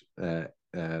at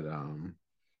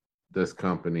this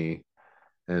company,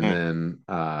 and Hmm.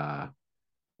 then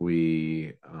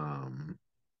we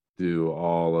do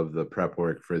all of the prep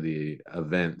work for the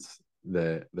events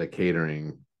that the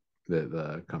catering that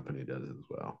the company does as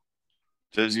well.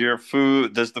 Does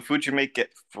the food you make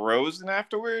get frozen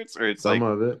afterwards, or it's Some like,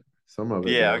 of it, some of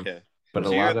it yeah, does. okay. But a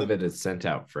So you're lot the, of it is sent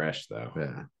out fresh though.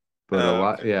 Yeah. But a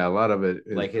lot, okay. yeah, a lot of it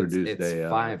is Like it's produced it's day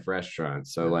of. 5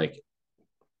 restaurants. So Yeah. like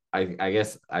I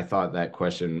guess I thought that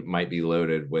question might be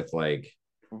loaded with like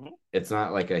Mhm. it's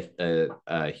not like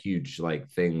a huge like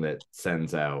thing that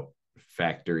sends out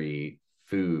factory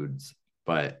foods,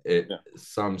 but it Yeah,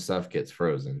 some stuff gets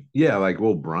frozen. Yeah, like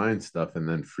we'll brine stuff and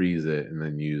then freeze it and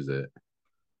then use it.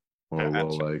 Or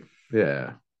we'll gotcha. like,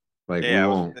 yeah, like we Yeah,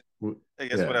 won't, I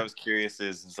guess what I yeah. was curious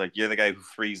is, it's like you're the guy who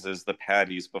freezes the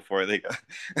patties before they go.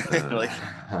 Like,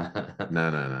 No,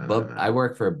 no, no, no, Bub, no. I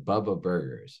work for Bubba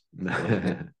Burgers.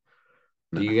 No.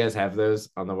 Do you guys have those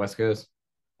on the West Coast?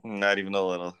 not even a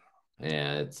little.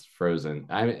 Yeah, it's frozen.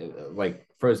 I like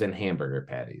frozen hamburger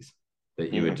patties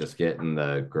that you would Mhm. just get in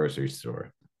the grocery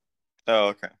store. Oh,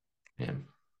 okay. Yeah.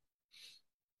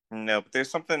 No, but there's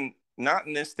something not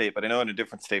in this state, but I know in a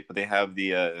different state. But they have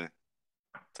the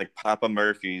it's like Papa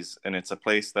Murphy's, and it's a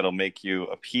place that'll make you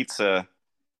a pizza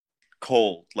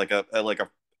cold, like a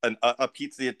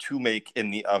pizza to make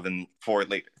in the oven for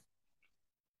later.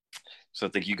 So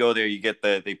it's like you go there, you get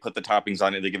they put the toppings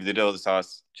on it, they give you the dough, the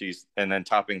sauce, cheese, and then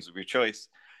toppings of your choice.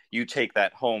 You take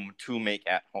that home to make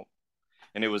at home,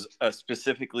 and it was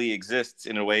specifically exists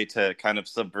in a way to kind of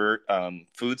subvert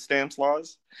food stamps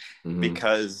laws, Mhm.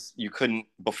 because you couldn't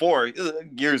before,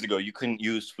 years ago, you couldn't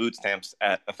use food stamps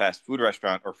at a fast food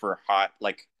restaurant or for hot,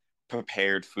 like,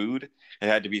 prepared food. It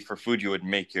had to be for food you would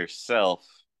make yourself.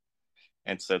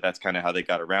 And so that's kind of how they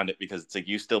got around it, because it's like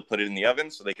you still put it in the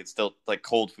oven, so they could still, like,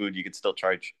 cold food you could still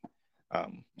charge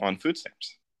on food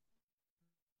stamps.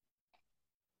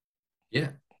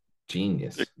 Yeah.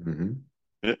 Genius. Mhm.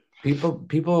 Yeah.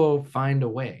 People find a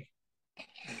way.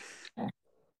 All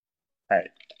right.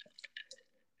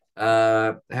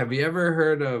 Have you ever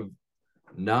heard of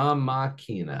Na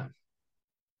Machina?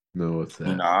 No, what's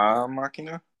that? Nah,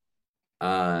 Machina.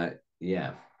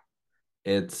 Yeah.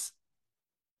 It's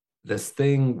this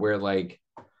thing where like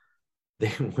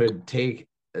they would take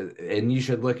and you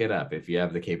should look it up if you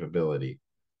have the capability.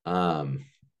 Um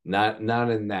not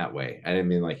in that way. I didn't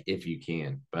mean like if you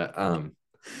can, but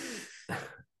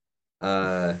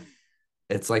uh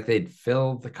it's like they'd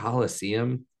fill the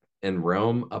Colosseum in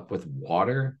Rome up with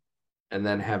water and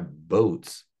then have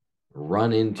boats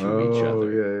run into each Oh,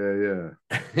 other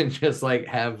yeah, yeah, and just like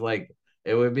have like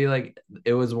it would be like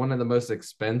it was one of the most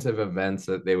expensive events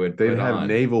that they would yeah. They'd put have on,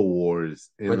 naval wars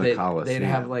in but the they'd have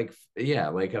Coliseum. like yeah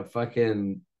like a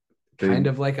fucking kind They,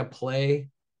 of like a play,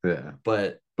 yeah.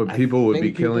 but But I people would be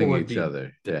think people killing would each be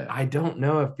other. Yeah. I don't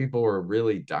know if people were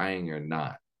really dying or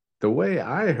not. The way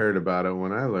I heard about it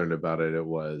when I learned about it, it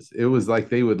was like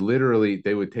they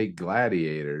would take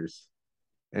gladiators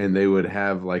and they would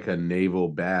have like a naval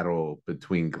battle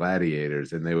between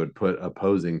gladiators and they would put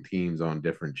opposing teams on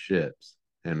different ships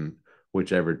and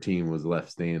whichever team was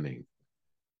left standing.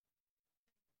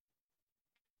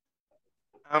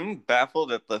 I'm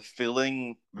baffled at the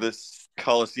filling this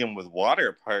Coliseum with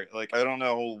water part. Like, I don't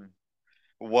know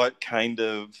what kind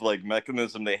of like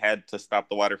mechanism they had to stop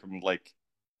the water from like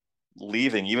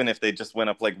leaving, even if they just went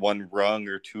up like one rung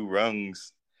or two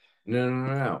rungs.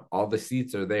 No. All the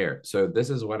seats are there. So this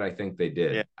is what I think they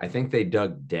did. Yeah. I think they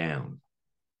dug down.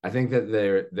 I think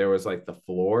that there was like the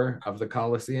floor of the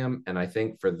Coliseum, and I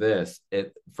think for this,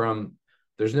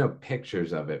 there's no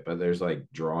pictures of it, but there's like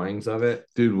drawings of it,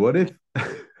 Dude, what if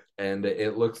and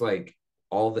it looks like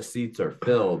all the seats are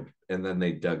filled, and then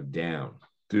they dug down.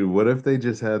 what if they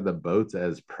just had the boats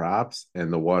as props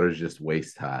and the water's just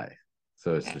waist high?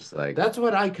 So it's just like That's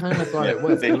what I kind of thought it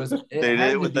was. It was. They did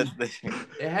it with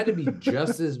It had to be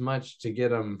just as much to get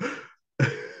them.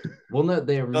 Well, no,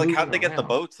 they're like, how'd moving they get the around.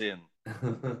 boats in?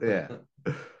 yeah.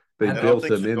 They I I don't built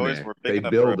think them the in doors there. were They big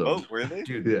enough for a build them. boat, were they?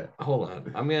 Dude, Yeah. hold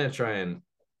on. I'm gonna try and.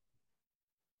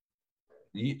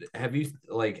 Have you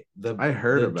like I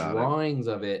heard the about it. drawings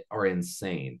of it are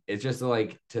insane. It's just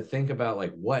like to think about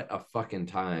like what a fucking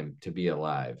time to be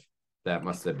alive that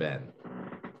must have been.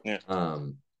 Yeah.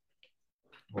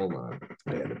 Hold on.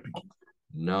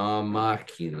 Na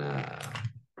Machina.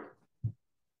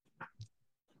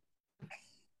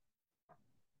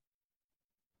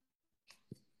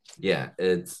 Yeah,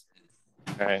 it's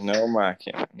All right, no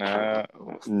Machina.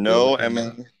 No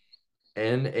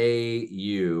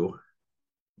NAU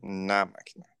Not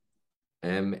Machina.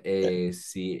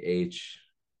 MACH.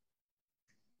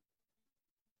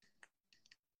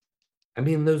 I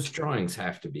mean, those drawings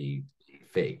have to be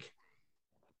fake.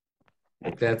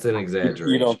 Like, that's an exaggeration.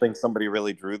 You don't think somebody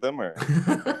really drew them, or?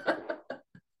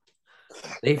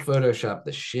 They photoshopped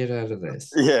the shit out of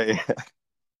this. Yeah.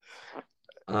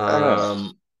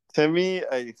 Um, To me,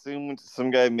 I assumed some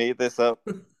guy made this up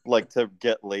like to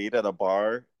get laid at a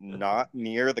bar not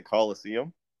near the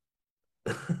Coliseum.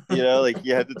 You know, like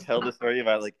you had to tell the story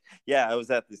about like, yeah, I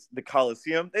was at the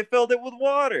Coliseum. They filled it with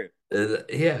water.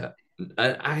 yeah,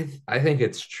 I think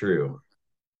it's true.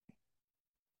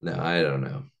 No, I don't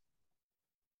know.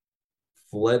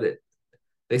 Flooded.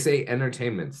 They say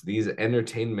entertainments. These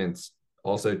entertainments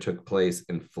also took place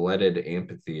in flooded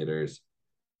amphitheaters,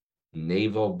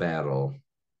 naval battle.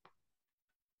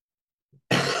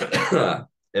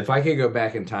 If I could go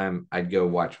back in time, I'd go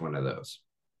watch one of those.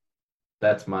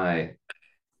 That's my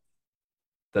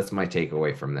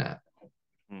takeaway from that.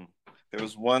 There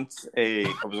was once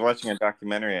I was watching a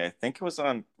documentary. I think it was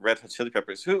on Red Hot Chili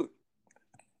Peppers.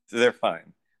 They're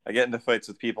fine. I get into fights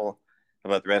with people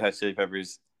about the Red Hot Chili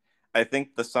Peppers. I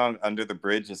think the song Under the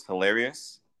Bridge is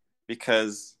hilarious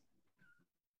because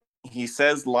he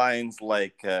says lines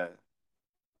like,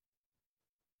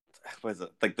 what is it?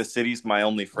 Like, the city's my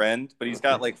only friend, but he's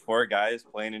got like four guys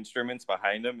playing instruments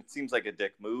behind him. It seems like a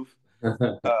dick move.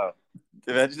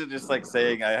 Imagine just like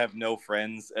saying I have no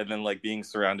friends and then like being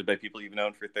surrounded by people you've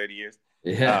known for 30 years.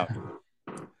 Yeah.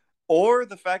 Or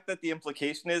the fact that the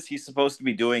implication is he's supposed to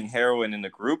be doing heroin in a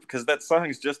group, because that song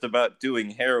is just about doing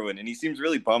heroin, and he seems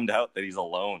really bummed out that he's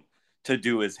alone to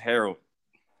do his heroin.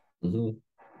 Mm-hmm.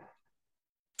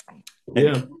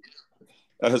 Yeah.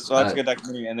 I was watching a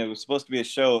documentary, and it was supposed to be a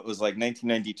show. It was like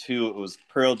 1992. It was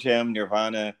Pearl Jam,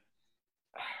 Nirvana,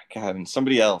 God, and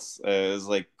somebody else. It was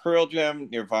like Pearl Jam,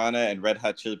 Nirvana, and Red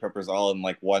Hot Chili Peppers all in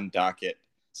like one docket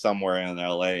somewhere in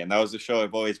LA. And that was a show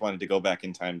I've always wanted to go back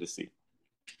in time to see.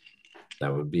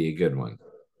 That would be a good one.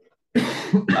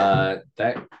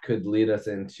 That could lead us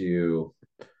into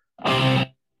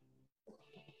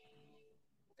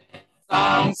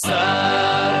Song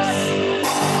sucks.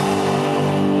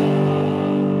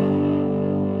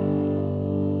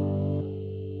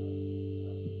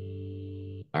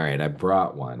 all right, I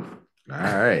brought one. All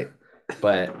right.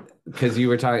 But because you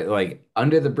were talking like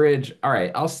Under the Bridge, all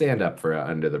right, I'll stand up for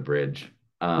Under the Bridge.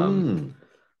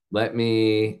 Let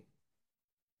me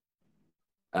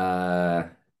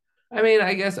I mean,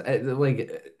 I guess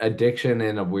like addiction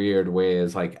in a weird way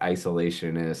is like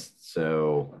isolationist,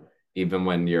 so even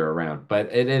when you're around,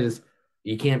 but it is,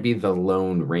 you can't be the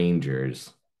Lone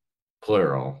Rangers,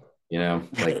 plural, you know,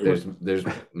 like there's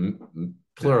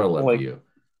plural of Like, you.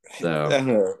 I So don't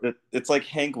know. It's like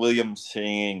Hank Williams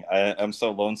singing I'm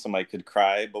so lonesome I could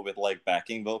cry, but with like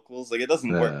backing vocals. Like, it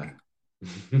doesn't work.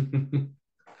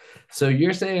 so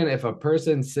you're saying if a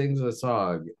person sings a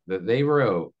song that they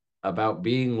wrote about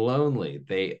being lonely,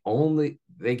 they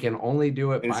can only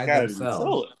do it It's by gotta be themselves.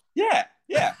 solo. Yeah.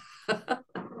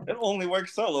 It only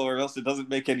works solo, or else it doesn't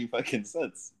make any fucking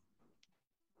sense.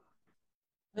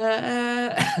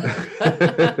 I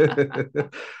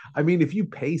mean, if you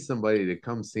pay somebody to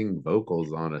come sing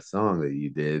vocals on a song that you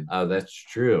did, Oh, that's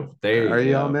true. There are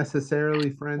you y'all go. necessarily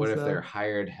friends What if though? they're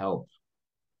hired help?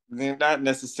 They're not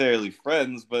necessarily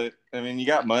friends, but I mean, you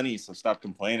got money, so stop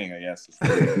complaining, I guess.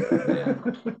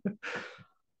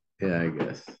 Yeah, I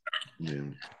guess. Yeah.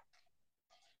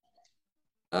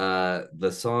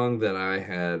 The song that I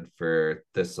had for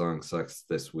This Song Sucks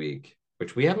this week,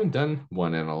 which we haven't done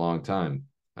one in a long time.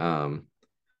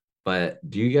 But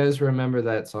do you guys remember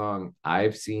that song,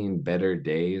 I've Seen Better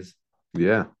Days?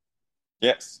 Yeah.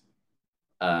 Yes.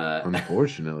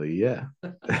 Unfortunately, yeah.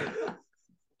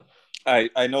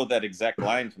 I know that exact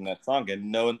line from that song,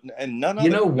 and none of You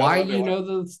know it, no why other you line. know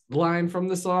the line from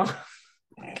the song?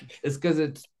 It's because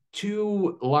it's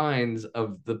two lines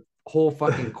of the whole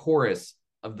fucking chorus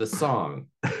of the song.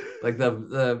 Like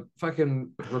the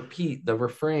fucking repeat, the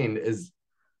refrain is,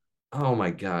 oh my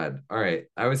God. All right.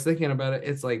 I was thinking about it.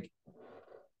 It's like,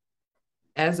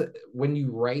 when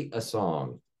you write a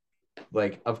song,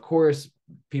 like, of course,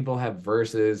 people have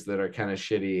verses that are kind of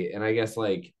shitty. And I guess,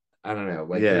 like, I don't know,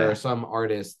 like, there Yeah. are some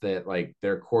artists that, like,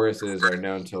 their choruses are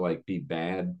known to, like, be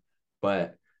bad,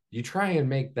 but you try and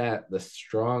make that the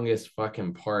strongest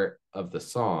fucking part of the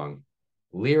song,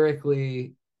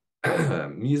 lyrically,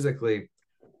 musically.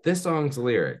 This song's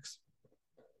lyrics: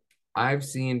 I've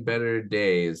seen better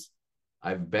days.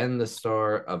 I've been the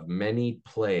star of many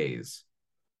plays.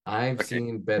 I've Okay.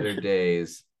 seen better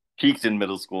days, Peaked in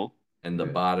middle school. and the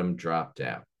Yeah. bottom dropped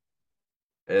out.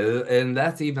 And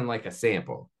that's even like a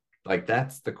sample. Like,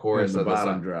 that's the chorus And the of the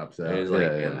bottom song. drops out. And it's Yeah,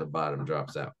 like, yeah. and the bottom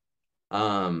drops out.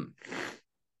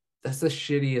 That's the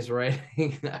shittiest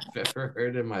writing I've ever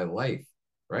heard in my life,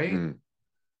 right? Mm.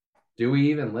 Do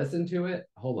we even listen to it?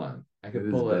 Hold on, I It could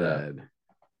is pull it up. bad.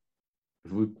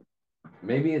 If we-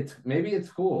 Maybe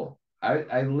it's cool.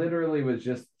 I literally was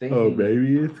just thinking. Oh,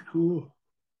 maybe it's cool.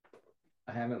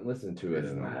 I haven't listened to it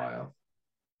It's in a not. while.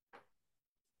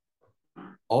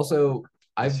 Also,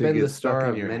 I've shit been the gets stuck star in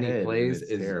of your many head and plays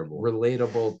it's is terrible.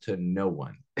 relatable to no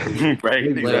one. Right, Like,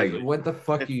 exactly. what the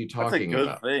fuck are you That's a talking good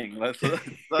about? thing. That's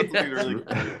really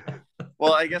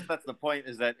well. I guess that's the point.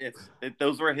 Is that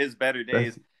those were his better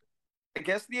days. I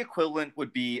guess the equivalent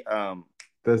would be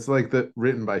That's like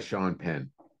written by Sean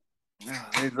Penn.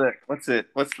 what's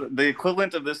the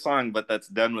equivalent of this song, but that's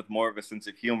done with more of a sense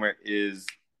of humor, is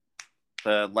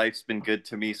Life's Been Good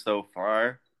to Me So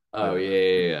Far. Oh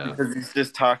yeah. Because he's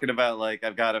just talking about, like,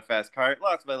 I've got a fast car,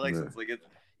 lost my license.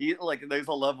 Yeah. Like there's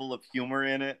a level of humor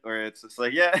in it where it's just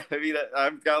like, yeah, I mean,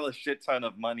 I've got a shit ton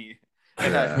of money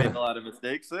and I've made a lot of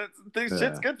mistakes. So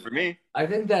shit's good for me. I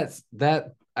think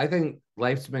I think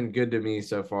Life's Been Good to Me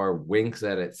So Far winks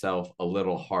at itself a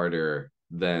little harder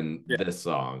than this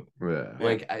song. Yeah.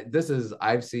 Like,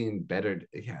 I've seen better.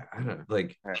 Yeah, I don't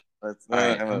like. That's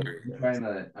right,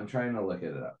 I'm trying to look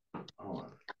it up. Hold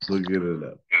on. Look it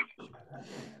up.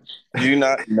 Do you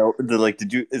not know?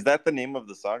 Is that the name of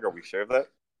the song? Are we sure of that?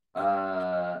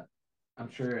 I'm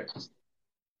sure.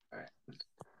 All right.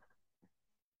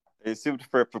 I assumed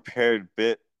for a prepared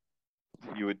bit,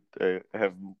 you would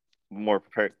have more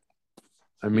prepared.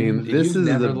 I mean, this You've is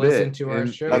never the listened bit. to our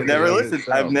show. I've never listened.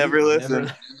 I've never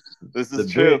listened. This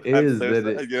is true. Bit is that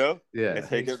it, you know? Yeah. I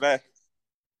take it back.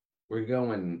 We're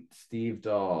going Steve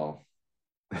Dahl.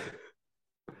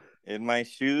 In my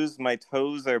shoes, my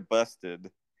toes are busted.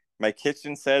 My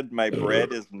kitchen said my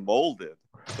bread is molded.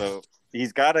 So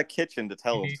he's got a kitchen to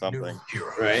tell him something.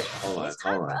 Right? Hold on. It's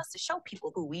time for us to show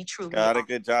people who we truly Got are. a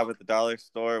good job at the dollar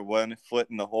store. 1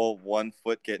 foot in the hole, 1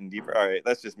 foot getting deeper. All right,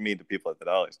 that's just mean to people at the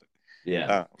dollar store.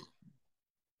 Yeah.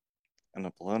 And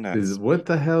a blown out. What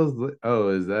the hell's?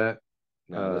 Is that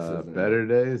No, this isn't Better it.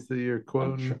 Days that you're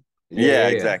quoting? Yeah,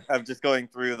 exactly. I'm just going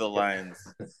through the lines.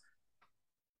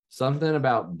 Something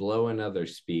about blow another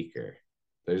speaker.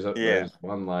 There's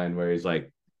one line where he's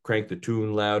like, crank the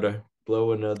tune louder,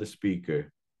 blow another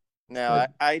speaker. Now,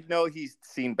 I know he's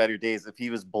seen better days if he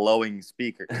was blowing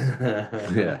speakers.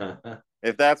 Yeah.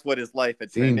 If that's what his life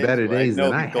had Seen turned better into, days I know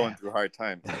than I he's going have. through hard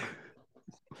times.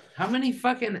 How many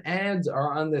fucking ads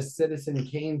are on this Citizen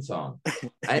Kane song?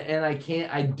 I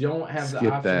don't have the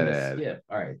Skip option that to ad. skip.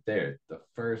 All right, there. The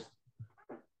first.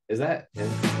 Is that?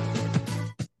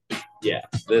 Yeah,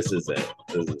 this is it.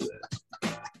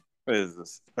 What is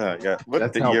this? Yeah. What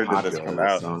That's how year did popular this come this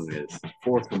out? song is.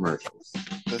 4 commercials.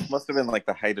 This must have been like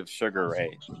the height of Sugar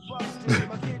Ray.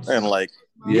 And like,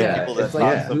 Yeah, people that it's thought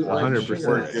like Sublime 100%.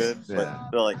 were good, Yeah.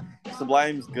 but they're like,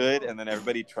 Sublime's good, and then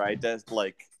everybody tried to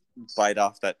like bite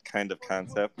off that kind of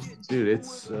concept. Dude,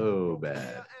 it's so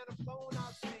bad.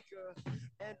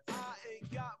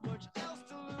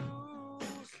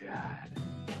 God.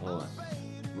 Hold on.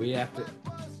 we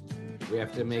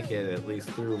have to make it at least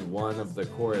through one of the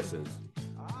choruses.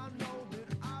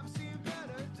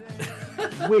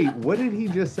 Wait, what did he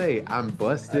just say? I'm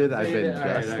busted. I've been All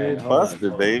right, dusted. hold on, Busted,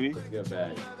 hold on. baby. Let's go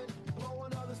back.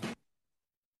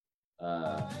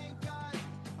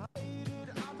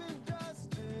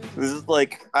 This is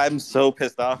like, I'm so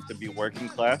pissed off to be working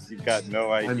class. You've got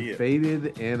no I'm idea.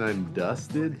 faded and I'm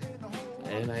dusted.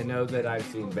 And I know that I've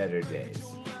seen better days.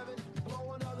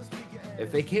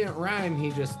 If they can't rhyme,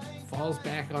 he just falls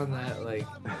back on that, like.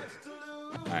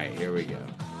 All right, here we go.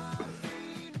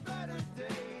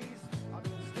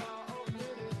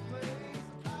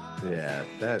 Yeah,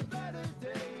 that.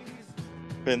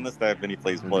 Ben the Star Benny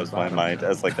Plays blows my mind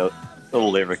as like a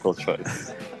lyrical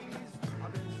choice.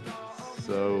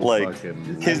 So Like,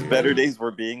 fucking his weird. better days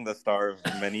were being the star of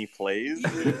many plays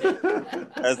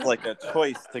as like a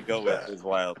choice to go with is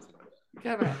wild. What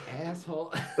kind of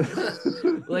asshole?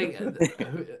 Like,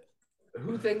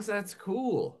 who thinks that's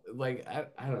cool? Like,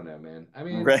 I don't know, man. I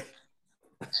mean, Right.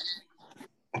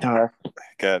 God.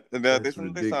 No, That's this is the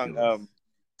ridiculous. song.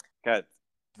 God,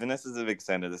 Vanessa's a big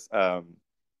fan of this.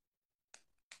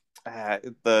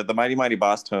 The Mighty Mighty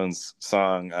Boss Tones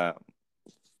song.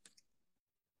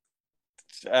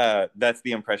 That's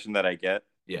the impression that I get.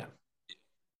 yeah.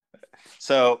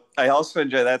 So I also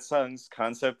enjoy that song's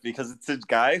concept because it's a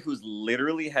guy who's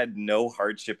literally had no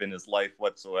hardship in his life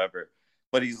whatsoever,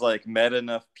 but he's like met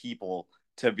enough people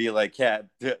to be like, yeah,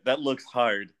 that looks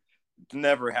hard. It's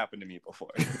never happened to me before.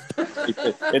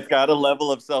 It's got a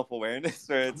level of self-awareness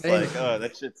where it's Thank- like, oh,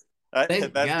 that shit's Thank that's the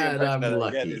God impression I'm that I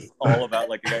lucky. get. It's all about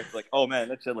like a guy's like, oh man,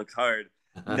 that shit looks hard.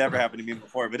 Never happened to me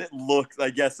before, but it looks. I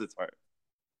guess it's hard.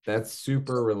 That's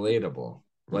super relatable.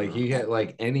 Like, he had,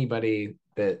 like, anybody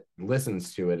that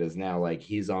listens to it is now like,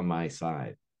 he's on my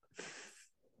side.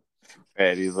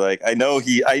 Right? He's like, I know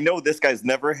this guy's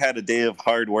never had a day of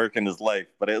hard work in his life,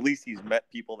 but at least he's met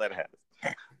people that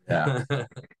have. Yeah.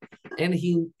 And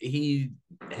he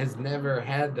has never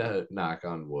had to knock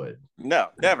on wood, No,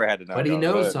 never had to knock but he on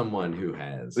knows wood. someone who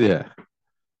has. Yeah.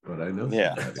 But I know.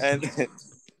 Yeah, somebody. and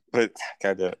but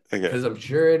God damn it. Okay. Because I'm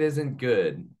sure it isn't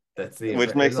good. That's the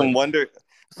Which makes like, him wonder.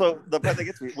 So the part that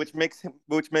gets me, which makes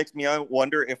me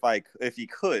wonder if he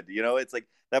could. You know, it's like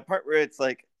that part where it's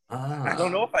like, I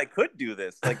don't know if I could do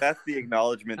this. Like, that's the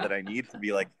acknowledgement that I need to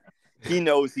be like, he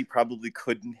knows he probably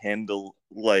couldn't handle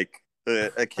like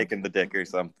a kick in the dick or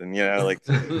something. You know, like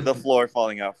the floor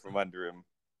falling out from under him.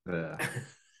 Yeah.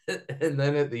 And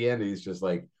then at the end, he's just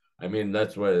like, I mean,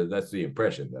 that's the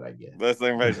impression that I get. That's the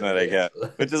impression that I get,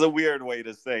 which is a weird way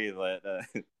to say that.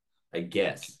 I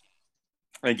guess.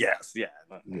 I guess, yeah.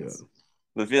 Yeah.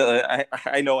 The feel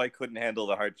I know I couldn't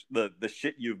handle the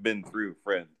shit you've been through,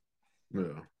 friend.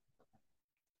 Yeah.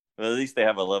 But at least they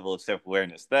have a level of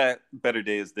self-awareness that Better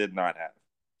Days did not have.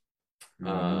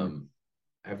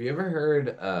 Have you ever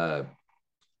heard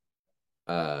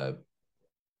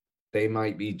They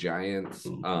Might Be Giants,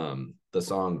 the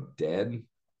song Dead?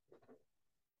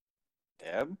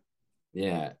 Deb?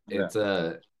 Yeah, it's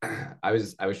I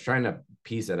was trying to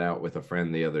piece it out with a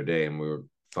friend the other day, and we were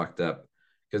fucked up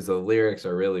because the lyrics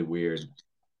are really weird,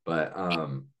 but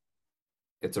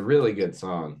it's a really good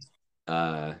song.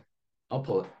 I'll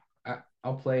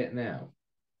play it now.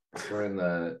 We're in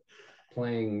the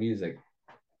playing music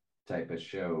type of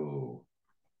show.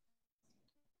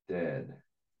 Dead.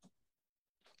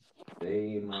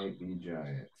 They Might Be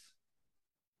Giants.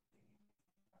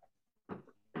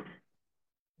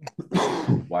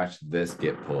 Watch this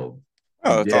get pulled.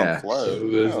 Oh, it's Yeah. on flow. So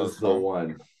this Oh, is the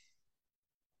one.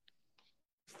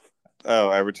 Oh,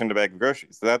 I returned a bag of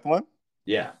groceries. Is that the one?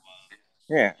 Yeah.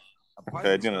 Yeah.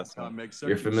 Okay, I do know this one.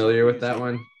 You're familiar with that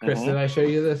one? Chris, Mhm. did I show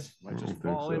you this? I Just don't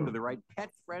think fall so. into the right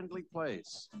pet-friendly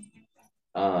place.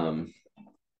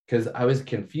 Because I was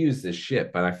confused as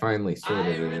shit, but I finally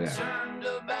sorted it out. returned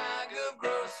a bag of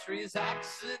groceries,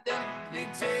 accidentally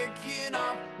taken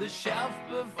off the shelf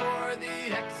before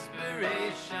the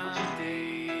expiration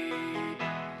date.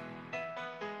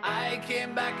 I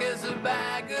came back as a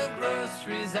bag of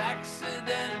groceries,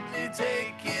 accidentally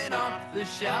taken off the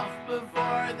shelf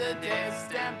before the day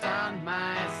stamped on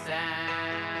myself.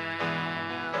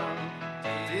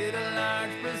 Did a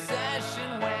large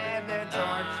procession wave their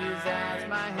torches as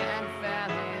my hand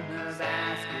fell in the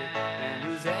basket, and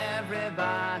who's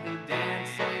everybody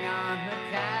dancing on the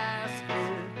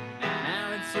casket.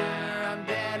 Now it's sooner I'm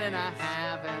dead and I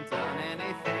haven't done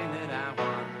anything that I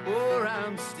want, or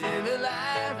I'm still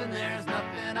alive and there's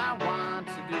nothing I want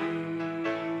to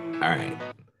do. All right.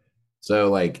 So,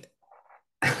 like,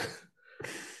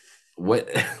 what,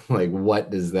 like, what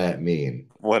does that mean?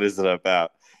 What is it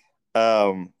about?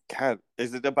 God,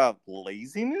 is it about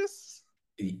laziness?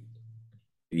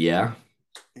 Yeah.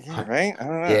 Yeah, right. I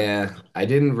don't know. Yeah, I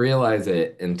didn't realize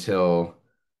it until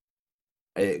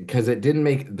because it didn't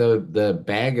make the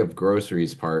bag of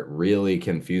groceries part really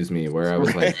confused me where I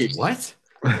was like, Right. what?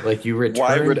 Like you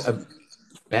Why returned a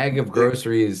bag of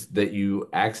groceries that you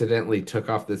accidentally took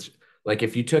off this like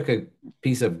if you took a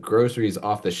piece of groceries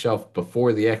off the shelf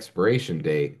before the expiration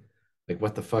date, like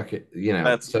what the fuck, you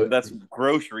know? So that's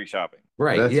grocery shopping.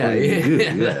 right, That's yeah, what you do,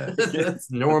 yeah. yeah.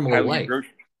 That's normal How you life. grocery.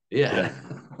 Yeah.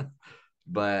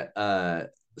 But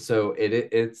so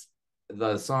it's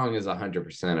the song is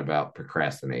 100% about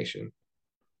procrastination.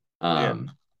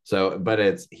 So but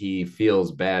it's he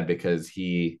feels bad because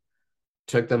he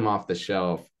took them off the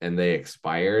shelf and they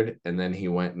expired and then he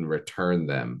went and returned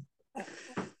them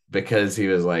because he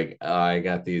was like, oh, I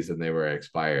got these and they were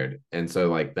expired. And so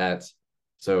like that's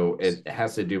so it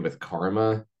has to do with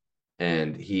karma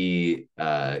and he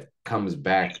comes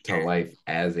back to life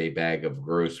as a bag of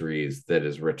groceries that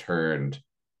is returned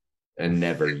and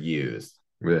never used.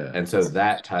 Yeah. And so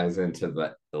that ties into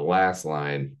the last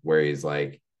line where he's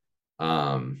like,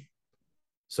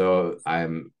 so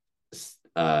I'm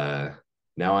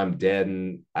now I'm dead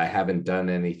and I haven't done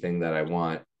anything that I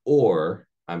want, or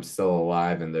I'm still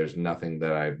alive and there's nothing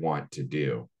that I want to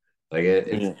do. Like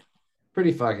it's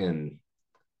pretty fucking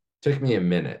took me a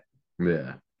minute.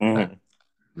 Yeah.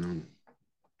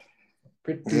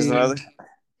 Pretty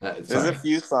There's a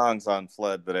few songs on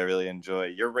Flood that I really enjoy.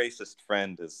 Your Racist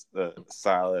Friend is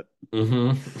solid.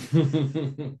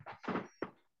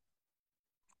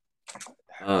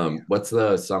 What's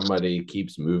the Somebody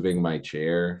Keeps Moving My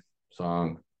Chair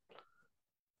song?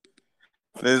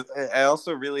 I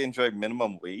also really enjoy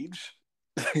Minimum Wage.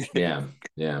 Yeah.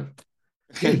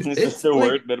 It's just the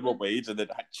word minimum wage and then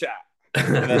cha.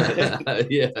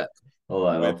 Yeah. Hold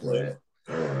on, I'll play it.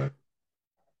 Hold on.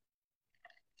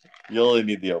 You only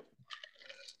need the open.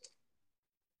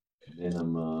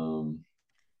 Minimum.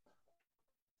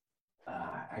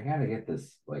 I gotta get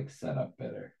this like set up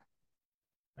better.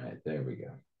 All right, there we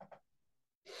go.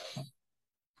 All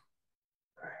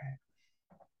right.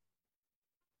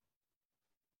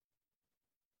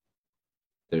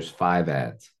 There's 5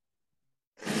 ads.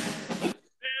 What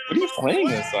are you playing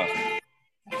this on?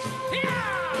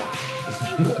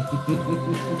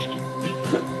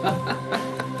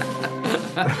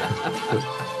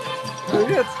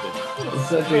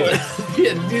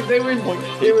 Yeah, dude, they were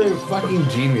fucking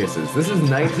geniuses. This is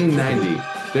 1990.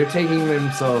 They're taking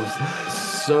themselves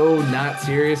so not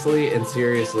seriously and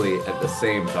seriously at the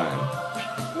same time.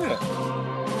 Yeah.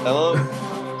 So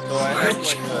I have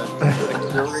like a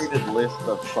curated list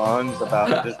of songs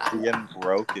about just being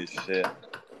broke as shit,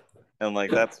 and like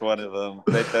that's one of them.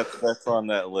 That's on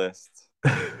that list.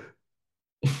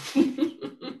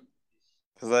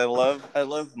 Because I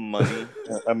love money.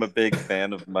 I'm a big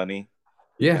fan of money.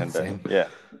 Yeah, and, same. Yeah.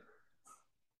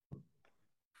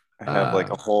 I have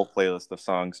like a whole playlist of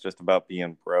songs just about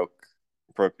being broke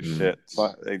as shit.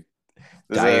 So,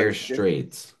 Dire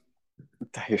Straits.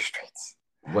 Dire Straits.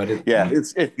 What is? Yeah,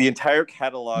 it's the entire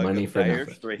catalog Money of for Dire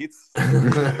nothing. Straits.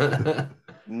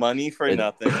 Money for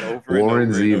nothing. Over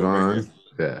Warren and over Zevon. and over.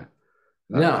 Yeah.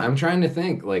 No, I'm trying to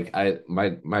think. Like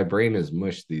my brain is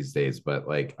mush these days, but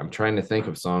like I'm trying to think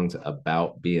of songs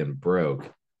about being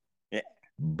broke. Yeah.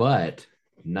 But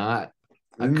not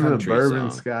a Isn't country the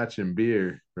bourbon, song. scotch, and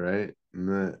beer, right?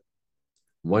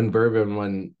 One bourbon,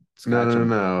 one scotch.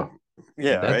 No.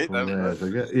 Yeah, That's right.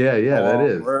 That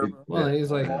is. Well, he's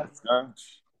like, I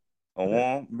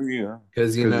want beer.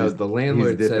 because the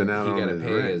landlord said dipping he out on got to his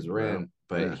pay rent, his rent,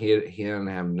 bro. but he didn't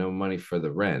have no money for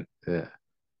the rent. Yeah.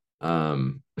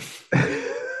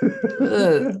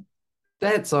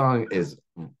 That song is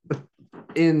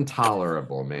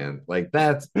intolerable, man. Like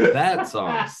that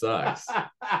song sucks.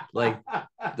 Like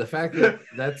the fact that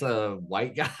that's a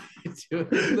white guy doing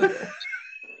that.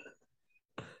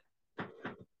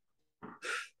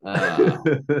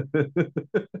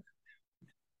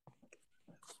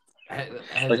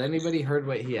 Has anybody heard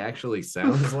what he actually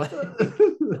sounds like?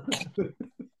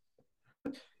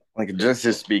 Like just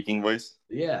his speaking voice?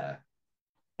 Yeah.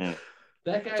 Hmm.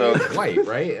 That guy is white,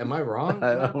 right? Am I wrong?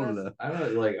 I don't know. I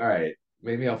don't like, all right.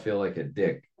 Maybe I'll feel like a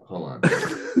dick. Hold on. All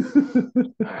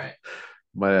right.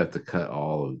 Might have to cut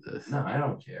all of this. No, I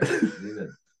don't care.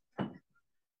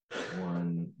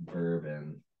 One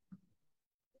bourbon.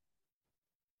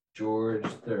 George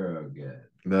Thorogood.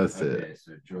 That's it.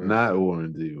 So George Not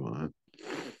Warren Zevon.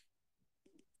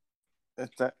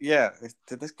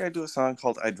 Did this guy do a song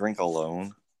called "I Drink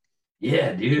Alone"?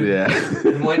 Yeah, dude. Yeah. And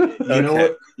you know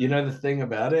what? You know the thing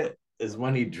about it is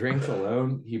when he drinks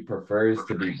alone, he prefers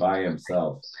to be by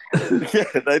himself. Yeah,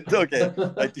 that's okay.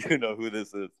 I do know who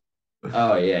this is.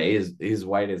 Oh yeah, he's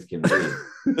white as can be.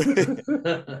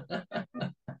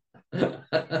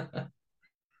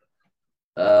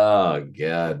 Oh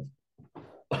God.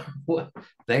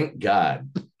 Thank God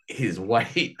he's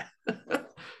white.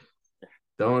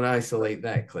 Don't isolate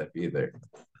that clip either.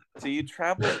 So you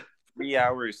traveled 3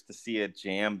 hours to see a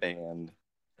jam band.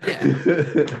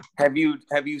 Yeah. Have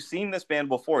you seen this band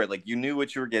before? Like you knew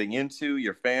what you were getting into?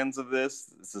 You're fans of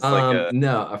this? This is like a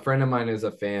No, a friend of mine is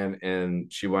a fan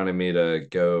and she wanted me to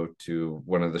go to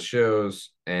one of the shows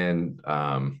and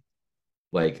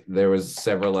like there was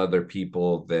several other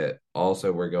people that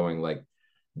also were going like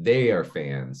they are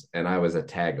fans and I was a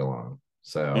tag along.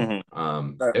 So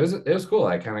it was cool.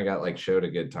 I kind of got like showed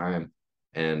a good time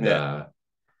and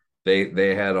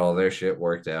they had all their shit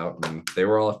worked out and they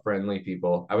were all friendly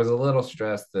people. I was a little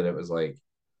stressed that it was like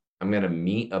I'm gonna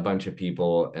meet a bunch of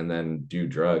people and then do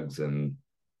drugs and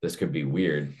this could be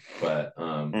weird, but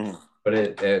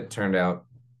it turned out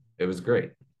it was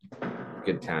great.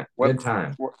 Good time. Good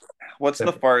time. What's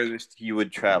the farthest you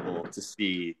would travel to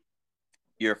see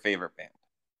your favorite band?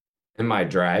 Am I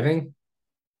driving?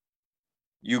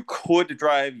 You could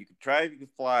drive, you could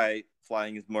fly.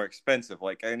 Flying is more expensive.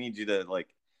 Like I need you to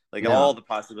like No. all the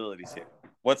possibilities here.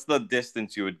 What's the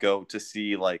distance you would go to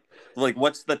see like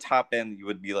what's the top end you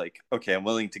would be like, okay, I'm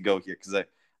willing to go here? Because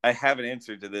I have an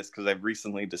answer to this because I've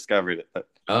recently discovered it. But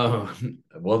Oh,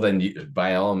 well then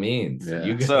by all means,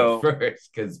 you go So- first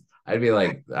because I'd be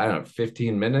like, I don't know,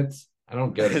 15 minutes. I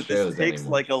don't go to this shows takes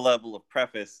anymore. like a level of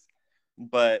preface,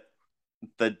 but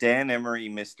the Dan Emery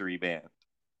Mystery Band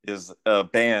is a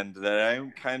band that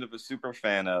I'm kind of a super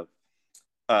fan of.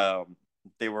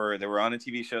 They were on a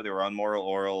TV show. They were on Moral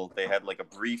Oral. They had like a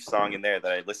brief song in there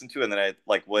that I listened to, and then I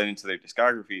like went into their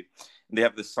discography. And they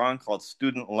have this song called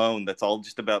 "Student Loan" that's all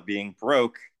just about being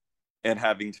broke and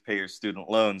having to pay your student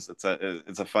loans. It's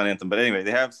a fun anthem. But anyway,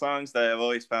 they have songs that I've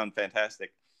always found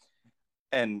fantastic.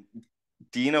 And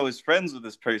Dino is friends with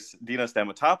this person. Dino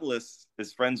Stamatopoulos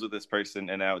is friends with this person,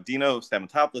 and now Dino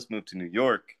Stamatopoulos moved to New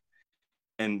York,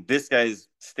 and this guy's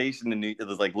stationed in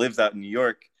lives out in New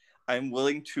York. I'm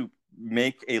willing to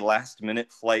make a last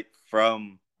minute flight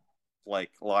from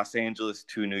like Los Angeles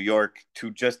to New York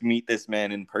to just meet this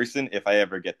man in person if I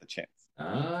ever get the chance.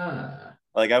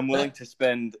 Like I'm willing to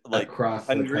spend like across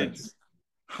the country.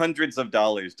 hundreds of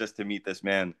dollars just to meet this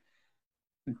man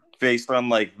based on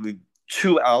like the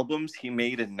 2 albums he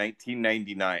made in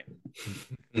 1999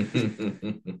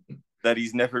 that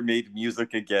he's never made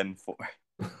music again for.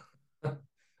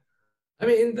 I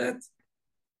mean, that's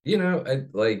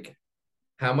like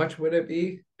how much would it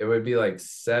be? It would be like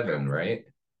 7, right?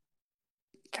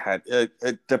 God,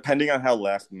 depending on how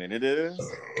last minute it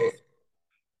is,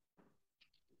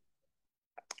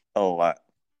 a lot.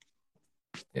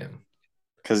 Yeah.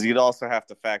 Because you'd also have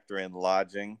to factor in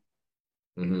lodging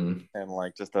Mm-hmm. and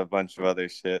like just a bunch of other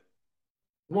shit.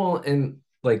 Well, and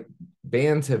like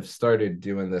bands have started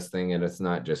doing this thing, and it's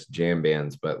not just jam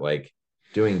bands, but like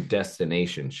doing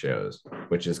destination shows,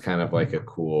 which is kind of like a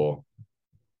cool,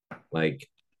 like,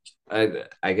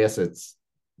 I guess it's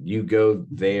you go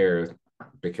there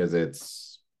because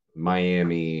it's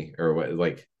Miami or what,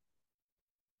 like,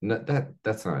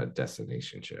 that's not a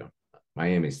destination show.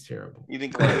 Miami's terrible. You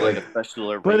think like a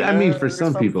special arena? But I mean, for or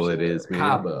some people, shit? it is, man.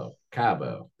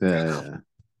 Cabo. Yeah.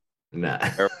 Nah.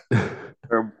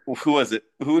 Or who was it?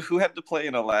 Who had to play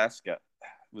in Alaska?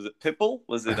 Was it Pitbull?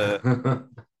 Was it a?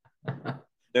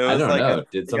 It I was don't like know.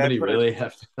 Did somebody really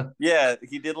have to? Yeah,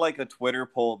 he did like a Twitter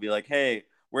poll, be like, "Hey,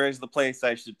 where's the place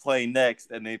I should play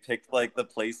next?" And they picked like the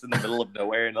place in the middle of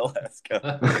nowhere in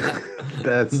Alaska.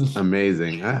 That's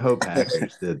amazing. I hope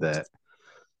hackers did that.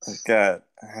 God,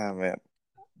 oh man.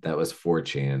 That was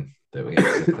 4chan that we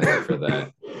had to thank for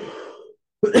that.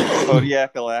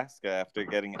 Kodiak, Alaska, after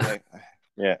getting it.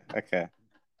 Yeah, okay.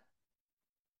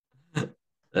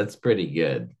 That's pretty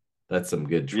good. That's some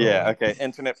good trolling. Yeah, okay.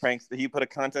 Internet pranks. He put a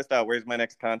contest out. Where's my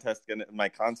next my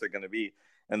concert gonna be?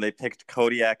 And they picked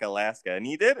Kodiak, Alaska, and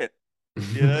he did it.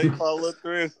 He followed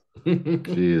through.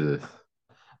 Jesus.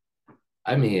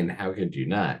 I mean, how could you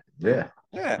not? Yeah.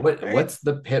 Yeah. What's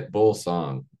the Pitbull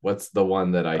song? What's the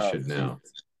one that I should know?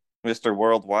 Mr.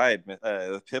 Worldwide,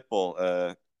 the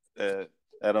Pitbull.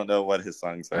 I don't know what his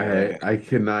songs are. I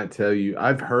cannot tell you.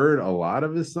 I've heard a lot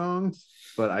of his songs,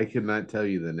 but I could not tell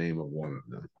you the name of one of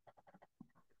them.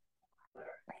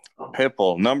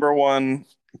 Pitbull, number one.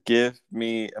 Give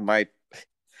me my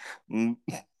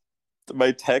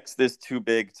text is too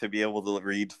big to be able to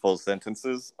read full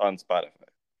sentences on Spotify.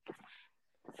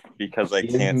 because I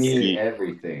Give can't Me see.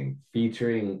 Everything,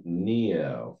 featuring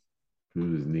Neo.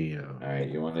 Who's Neo? All right,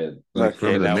 you want to Like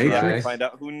Okay, from the now we have to Matrix? find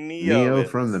out who Neo Neo is.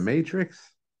 from the Matrix?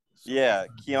 Yeah,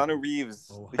 Keanu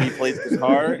Reeves. He plays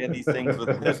guitar and he sings with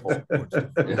Pitbull.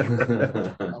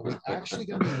 Are we actually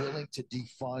going to be willing to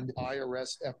defund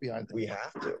IRS, FBI? We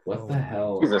have to. What the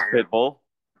hell? He's a Pitbull.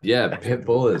 Yeah,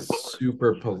 Pitbull is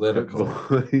super political.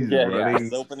 He's Yeah, running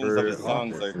his openings of his for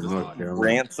songs office are in just North Carolina.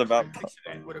 rants about.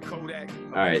 All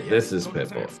right, this is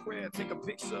Pitbull. Take a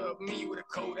picture of me with a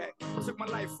Kodak. Took my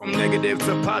life from negative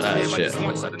to positive. I shit. just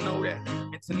want you to know that.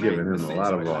 Giving him a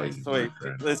lot of volume. So wait,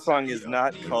 this song is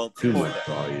not called Too much Kodak.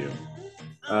 volume.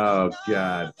 Oh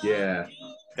God, yeah.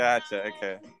 Gotcha.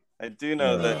 Okay, I do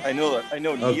know that. I know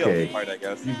Neo's Okay. part. I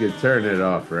guess. You could turn it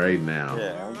off right now.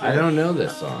 Yeah. I don't know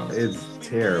this song. It's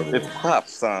terrible. It's pop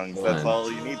songs. That's Fine.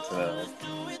 all you need to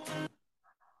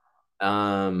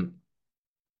know.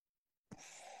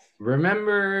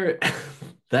 Remember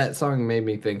that song made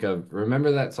me think of.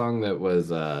 Remember that song that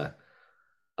was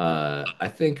I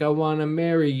think I want to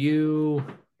marry you.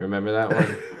 Remember that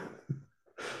one?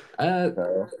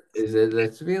 Is it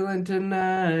Let's Feeling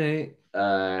Tonight?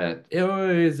 Or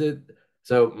is it?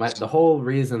 So the whole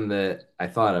reason that I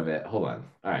thought of it. Hold on.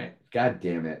 All right. God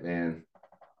damn it, man.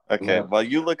 Okay, Yeah. while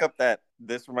you look up that,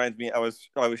 this reminds me. I was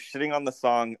shitting on the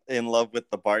song "In Love with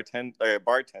the Bartender"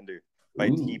 by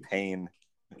Ooh. T-Pain,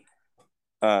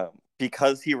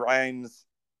 because he rhymes.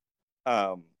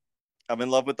 I'm in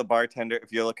love with the bartender.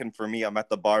 If you're looking for me, I'm at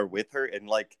the bar with her, and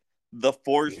like the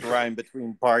forced rhyme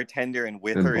between bartender and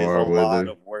with And her is bar a with lot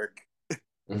her. of work.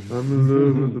 I'm in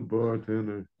love with the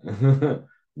bartender.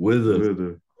 With a With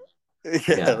her.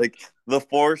 Yeah, like the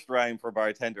forced rhyme for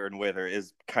bartender and with her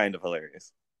is kind of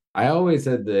hilarious. I always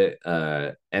said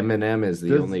that Eminem is the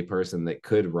Does- only person that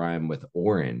could rhyme with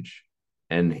orange,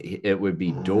 and it would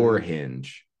be door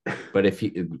hinge. But if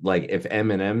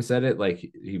Eminem said it, like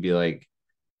he'd be like,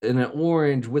 "In an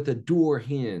orange with a door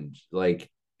hinge," like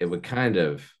it would kind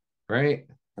of right.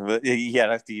 But yeah,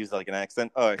 I'd have to use like an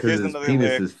accent. Oh, Because here's his another penis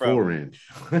lyric is from 4-inch.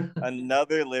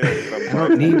 another lyric from I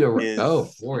don't need to. Bartender is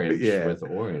 4-inch Yeah. with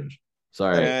orange.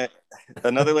 Sorry.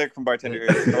 another lyric from Bartender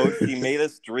is, "Oh, he made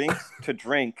us drinks to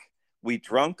drink. We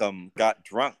drunk 'em, got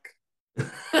drunk."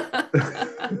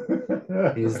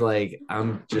 He's like,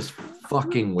 I'm just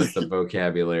fucking with the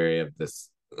vocabulary of this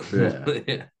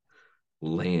Yeah.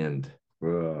 land.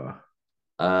 Ugh.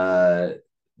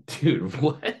 Dude,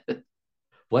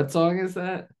 what song is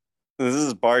that? This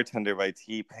is Bartender by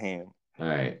T-Pain. All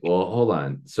right, well, hold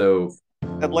on. So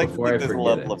I'd like to before I think there's a forget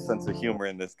level it, of sense of humor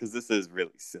in this because this is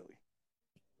really silly.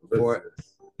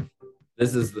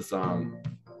 this is the song.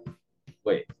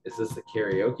 Wait, is this the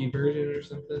karaoke version or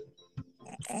something?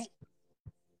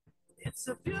 It's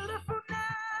a beautiful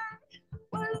night.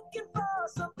 We're looking for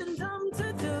something dumb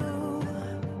to do.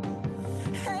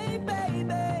 Hey,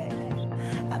 baby,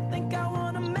 I think I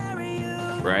want to marry you.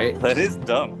 Right? That is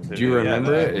dumb. Do you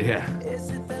remember it? Yeah. Is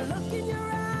it the look in your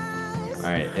eyes? All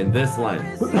right, and this line.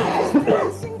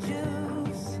 Dancing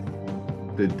juice.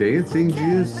 The dancing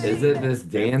juice? Is it this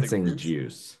dancing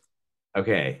juice?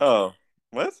 Okay. Oh,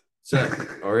 what? So,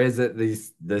 or is it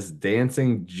this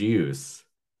dancing juice,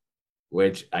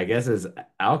 which I guess is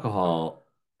alcohol?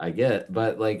 I get,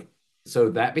 but like, so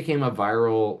that became a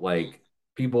viral. Like,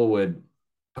 people would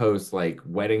post like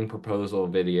wedding proposal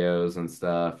videos and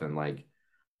stuff, and like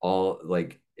all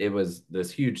like it was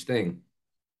this huge thing.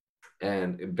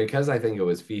 And because I think it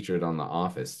was featured on The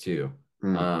Office too.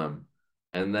 Mm.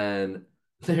 And then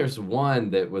there's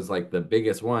one that was like the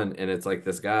biggest one, and it's like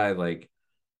this guy like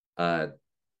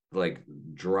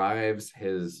drives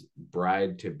his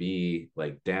bride to be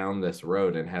like down this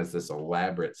road and has this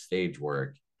elaborate stage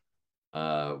work,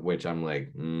 which I'm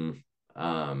like,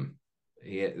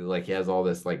 he has all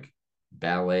this like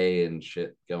ballet and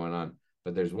shit going on,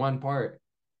 but there's one part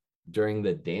during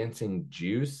the dancing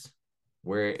juice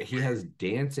where he has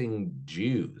dancing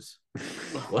Jews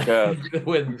like,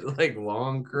 with like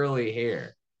long curly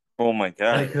hair. Oh my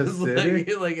god! Like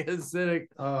Hasidic? like Hasidic.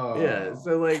 Oh. Yeah,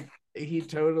 so like he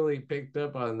totally picked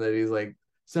up on that. He's like,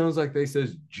 sounds like they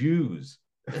says Jews,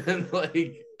 and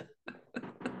like,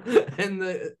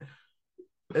 and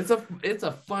it's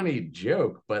a funny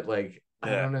joke, but like I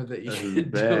don't know that you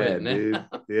should do it now. Dude.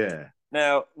 Yeah.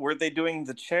 Now, were they doing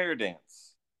the chair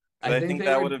dance? I think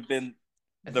that would have been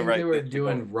I the think right. they were bit to go.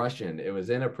 doing Russian. It was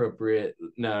inappropriate.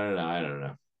 No, I don't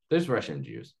know. There's Russian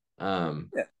Jews. Yeah,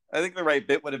 I think the right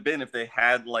bit would have been if they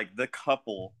had like the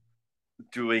couple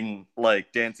doing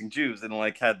like dancing Jews and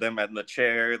like had them in the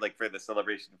chair like for the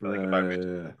celebration for like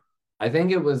a Yeah. I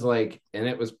think it was like, and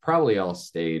it was probably all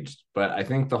staged, but I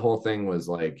think the whole thing was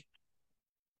like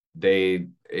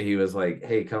he was like,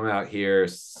 hey, come out here,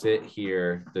 sit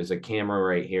here. There's a camera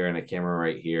right here and a camera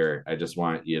right here. I just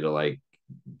want you to like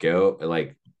go,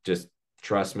 like, just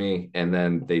trust me. And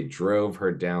then they drove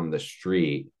her down the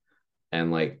street,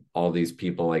 and like all these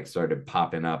people like started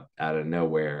popping up out of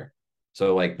nowhere.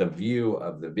 So like the view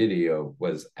of the video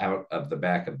was out of the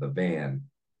back of the van.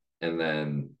 And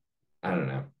then I don't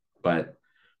know, but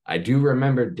I do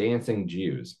remember dancing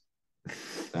Jews.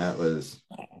 That was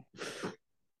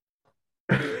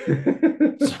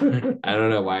I don't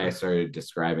know why I started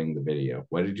describing the video.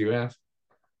 What did you ask?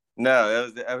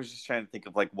 No, I was just trying to think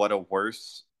of like what a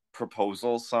worse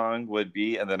proposal song would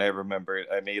be, and then I remembered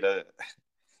I made a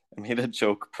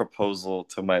joke proposal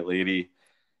to my lady.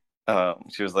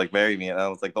 She was like, "Marry me," and I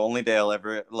was like, "The only day I'll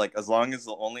ever like, as long as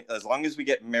we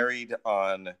get married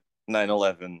on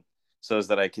 9/11, so as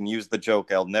that I can use the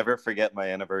joke, I'll never forget my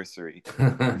anniversary."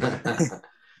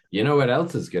 You know what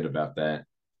else is good about that?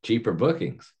 Cheaper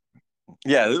bookings.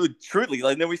 Yeah, it was truly.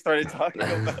 Like then we started talking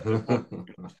about it, and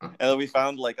then we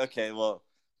found like, okay, well,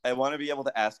 I want to be able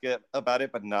to ask it about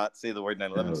it, but not say the word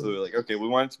 9/11. So we were like, okay, we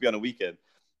want it to be on a weekend.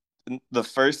 The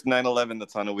first 9/11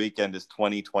 that's on a weekend is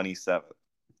 2027.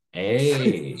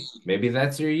 Hey, maybe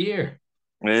that's your year.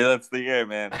 Maybe that's the year,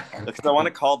 man. Because I want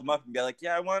to call them up and be like,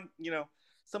 yeah, I want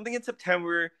something in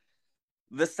September,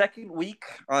 the second week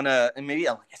on maybe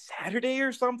like a Saturday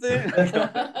or something.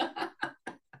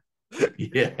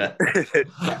 Yeah,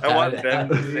 I want them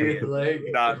to say it, like,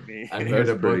 not me. I'm here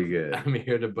to pretty book. good. I'm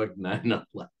here to book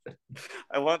 9/11.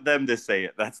 I want them to say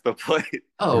it. That's the point.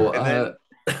 Oh, and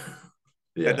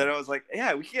yeah. And then I was like,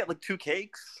 yeah, we can get like 2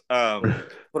 cakes. Put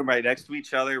them right next to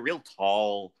each other, real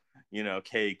tall,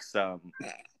 cakes. Just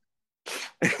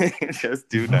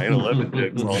do 9/11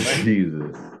 jokes all night.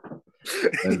 Jesus.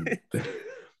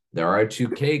 There are 2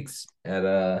 cakes at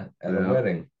a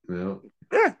wedding. Yeah.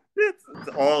 Yeah, it's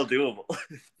all doable.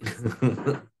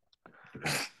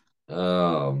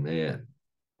 Oh man.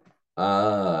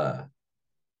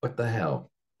 What the hell?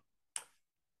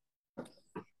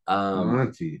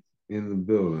 Monty in the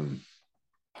building.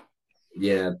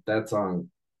 Yeah, that song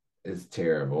is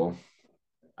terrible.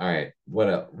 All right, what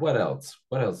else?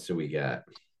 What else do we got?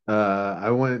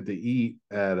 I went to eat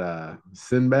at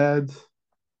Sinbad's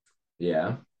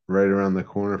Yeah. right around the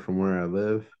corner from where I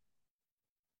live.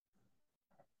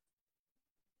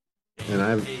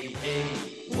 And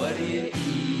What do you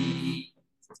eat?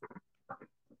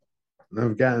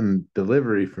 I've gotten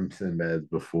delivery from Sinbad's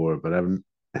before, but I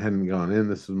hadn't gone in.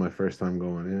 This was my first time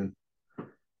going in.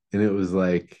 And it was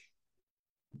like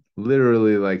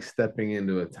literally like stepping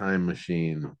into a time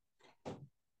machine,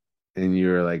 and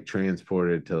you're like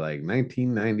transported to like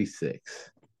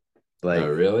 1996. Like,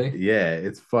 oh, really? Yeah,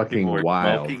 it's fucking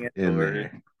wild in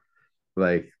there.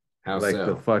 Like, how like so?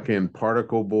 the fucking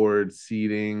particle board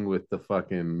seating with the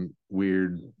fucking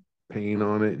weird paint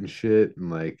on it and shit. And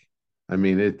like, I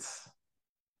mean, it's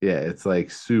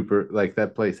like super, like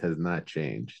that place has not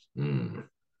changed.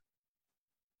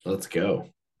 Let's go.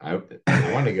 I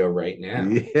want to go right now.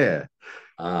 Yeah.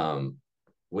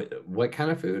 What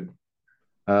kind of food?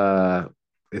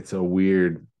 It's a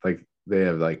weird, like they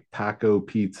have like taco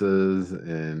pizzas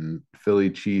and Philly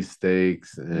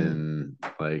cheesesteaks and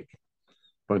like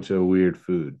a bunch of weird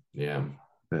food. Yeah.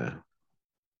 Yeah.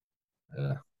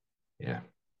 Yeah.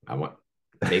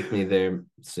 Take me there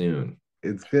soon.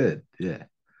 It's good. Yeah.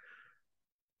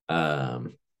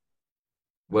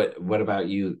 What about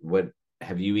you? What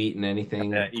have you eaten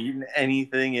anything? Eaten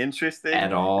anything interesting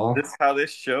at all? This is how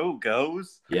this show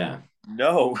goes? Yeah.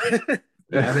 No.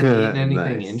 You haven't eaten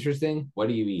anything Nice. interesting? What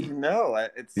do you eat? No,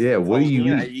 it's what do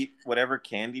you I eat? eat whatever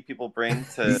candy people bring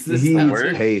to He eats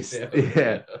work. paste.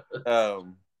 Yeah.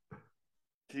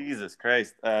 Jesus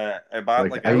Christ. I bought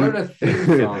Like, I wrote a theme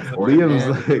song for it, Liam's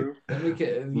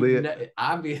man. like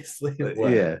Obviously.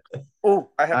 yeah. Oh,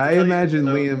 I imagine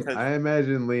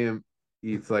Liam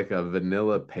eats like a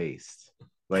vanilla paste,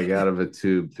 like out of a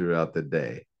tube throughout the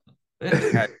day.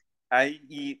 I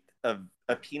eat a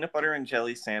peanut butter and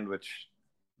jelly sandwich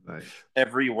Nice.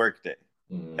 every workday.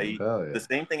 I eat Hell yeah. the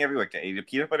same thing every workday. I eat a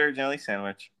peanut butter and jelly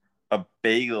sandwich, a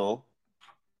bagel,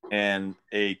 and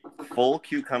a full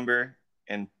cucumber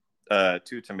and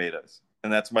 2 tomatoes.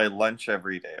 And that's my lunch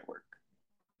every day at work.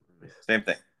 Same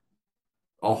thing.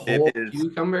 A whole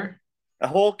cucumber? A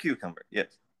whole cucumber,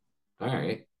 yes. All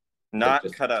right. Not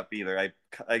cut up either.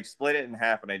 I split it in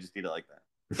half and I just eat it like that.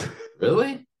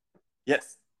 Really?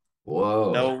 Yes.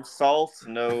 Whoa. No salt,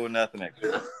 no nothing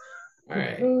extra. All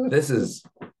right. This is,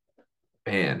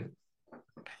 man,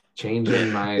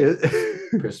 changing my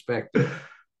perspective.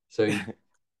 So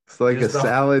It's like Just a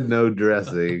salad, no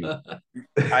dressing.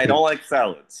 I don't like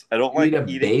salads. I don't You eat like a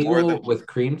eating more bagel than with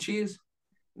cream cheese?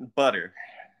 butter.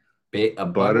 A Butter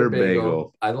butter bagel.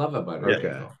 bagel. I love a butter Okay.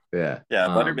 bagel. Yeah. Yeah,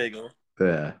 butter Um, bagel.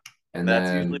 Yeah. And That's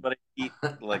then usually what I eat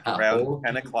like a around whole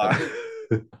 10 o'clock.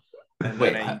 And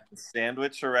Wait, then I eat the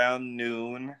sandwich around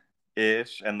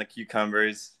noon-ish, and the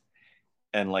cucumbers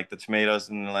and like the tomatoes,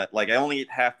 and like I only eat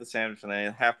half the sandwich, and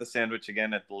then half the sandwich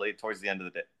again at the late towards the end of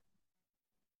the day.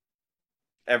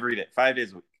 Every day, 5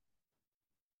 days a week.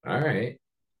 all right.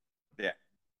 Yeah,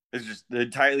 it's just the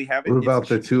entirely habit. What It's about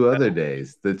the cheap. 2 other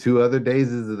days? The 2 other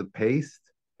days is the paste.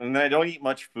 And then I don't eat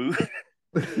much food.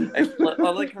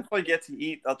 I'll like if I get to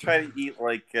eat, I'll try to eat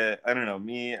like I don't know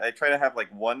me. I try to have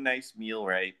like one nice meal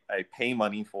where I pay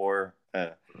money for.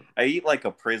 I eat like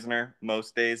a prisoner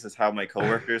most days, is how my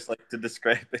coworkers like to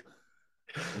describe it.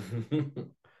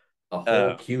 A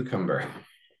whole cucumber.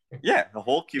 Yeah, the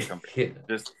whole cucumber.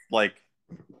 Just like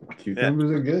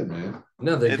Cucumbers are good, man.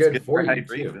 No, they're it's good for you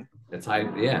hydration. too. It's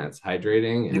it's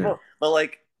hydrating. And People, but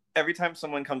like every time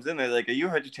someone comes in, they're like, "Are you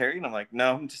a vegetarian?" I'm like,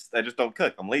 "No, I just don't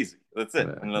cook. I'm lazy. That's it."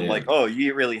 And I'm like, "Oh, you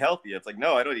eat really healthy?" It's like,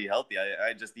 "No, I don't eat healthy.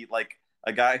 I just eat like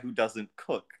a guy who doesn't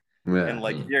cook." Yeah. And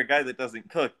like, if you're a guy that doesn't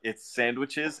cook, it's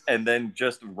sandwiches and then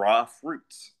just raw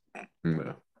fruits.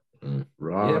 Yeah.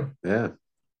 Raw. Yeah.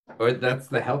 Or that's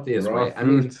the healthiest Raw way. I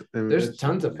mean, fruits and there's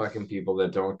tons of vegetables. fucking people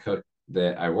that don't cook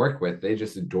that I work with. They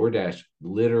just DoorDash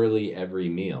literally every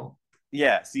meal.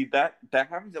 Yeah, see that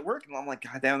happens at work, and I'm like,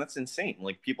 God damn, that's insane.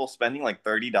 Like people spending like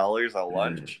 $30 a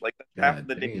lunch, like half of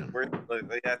the day worth.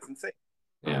 Like, that's insane.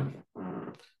 Yeah.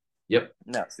 Yep.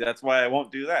 No, see, that's why I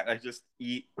won't do that. I just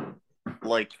eat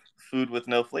like food with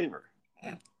no flavor.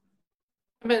 I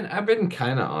mean, I've been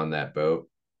kind of on that boat.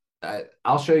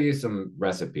 I'll show you some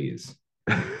recipes.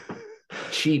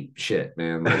 Cheap shit,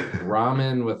 man. Like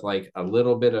ramen with like a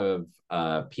little bit of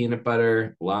peanut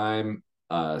butter, lime,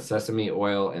 sesame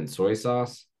oil, and soy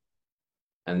sauce.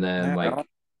 And then like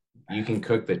you can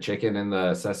cook the chicken in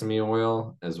the sesame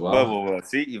oil as well. Whoa.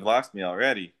 See, you've lost me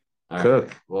already. Cook.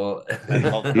 Right. Well,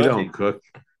 you don't cook.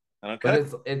 I don't but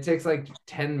cook. it takes like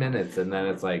 10 minutes, and then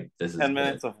it's like this is 10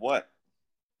 minutes of what?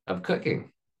 Of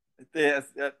cooking. Yes,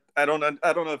 I don't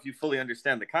know if you fully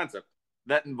understand the concept.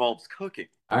 That involves cooking.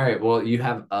 All right. Well, you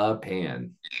have a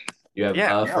pan. You have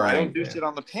a frying I don't do pan. shit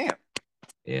on the pan.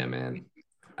 Yeah, man.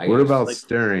 What about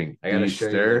stirring? I gotta show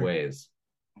you the ways.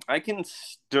 I can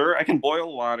stir. I can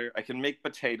boil water. I can make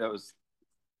potatoes.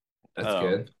 That's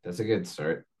good. That's a good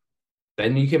start.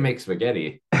 Then you can make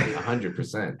spaghetti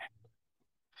 100%.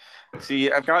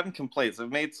 See, I've gotten complaints.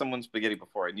 I've made someone's spaghetti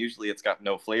before, and usually it's got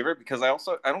no flavor because I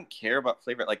don't care about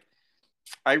flavor. Like,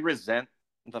 I resent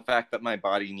the fact that my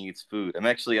body needs food. I'm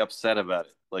actually upset about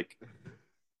it. Like,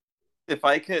 if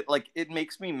I could, like, it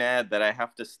makes me mad that I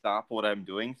have to stop what I'm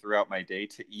doing throughout my day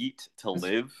to eat, to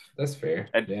live. That's fair.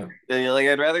 Yeah.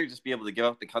 I'd rather just be able to give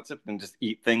up the concept and just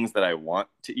eat things that I want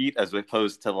to eat as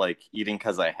opposed to, like, eating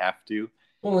because I have to.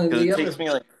 Well, because it takes me,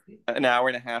 like, an hour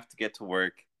and a half to get to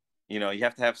work. You know, you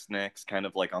have to have snacks kind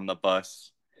of, like, on the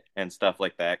bus and stuff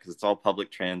like that because it's all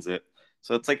public transit.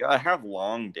 So it's like I have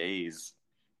long days.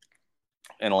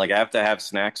 And, like, I have to have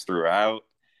snacks throughout.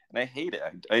 And I hate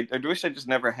it. I wish I just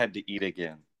never had to eat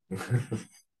again.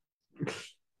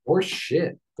 Or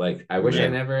shit. Like, I wish I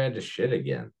never had to shit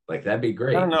again. Like, that'd be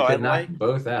great. I don't know. I knock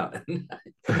both out.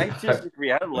 I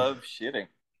disagree. I love shitting.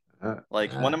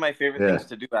 Like, one of my favorite things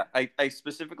to do. I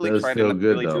specifically try to feel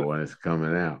good though when it's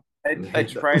coming out. I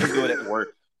try to do it at work.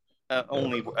 I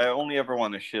only ever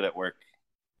want to shit at work.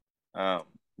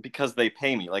 Because they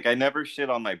pay me. Like, I never shit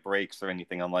on my breaks or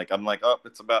anything. I'm like, oh,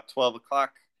 it's about 12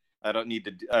 o'clock. I don't need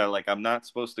to, like, I'm not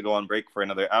supposed to go on break for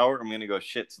another hour. I'm going to go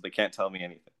shit so they can't tell me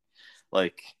anything.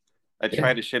 Like, I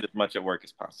try to shit as much at work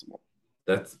as possible.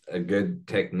 That's a good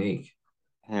technique.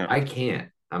 Yeah. I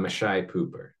can't. I'm a shy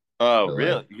pooper. Oh, so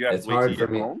really? You have it's hard for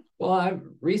me. Home? Well, I've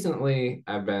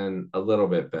been a little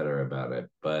bit better about it,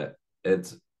 but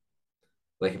it's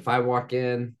like if I walk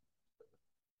in,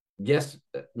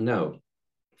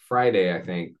 Friday, I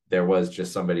think there was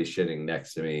just somebody shitting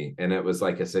next to me, and it was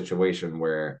like a situation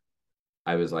where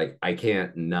I was like, I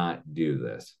can't not do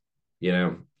this, you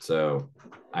know? So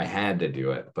I had to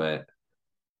do it, but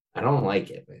I don't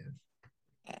like it, man.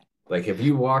 Like if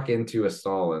you walk into a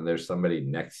stall and there's somebody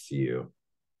next to you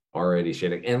already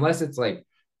shitting, unless it's like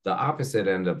the opposite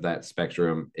end of that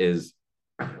spectrum is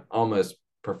almost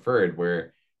preferred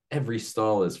where every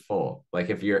stall is full.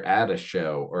 Like if you're at a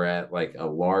show or at like a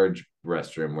large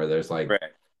restroom where there's like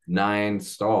 9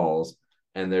 stalls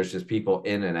and there's just people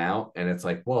in and out, and it's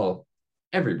like, well,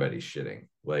 everybody's shitting.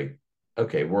 Like,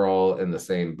 okay, we're all in the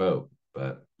same boat,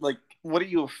 but like, what are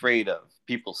you afraid of?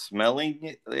 people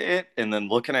smelling it and then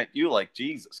looking at you like,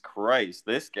 Jesus Christ,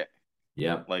 this guy.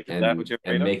 Yep. Like, is that what you're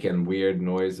afraid and of? making weird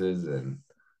noises and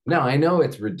no, I know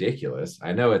it's ridiculous.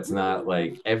 I know it's not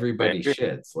like everybody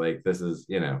shits. Like this is,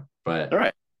 but All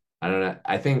right. I don't know.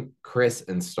 I think Chris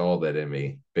installed it in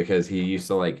me because he used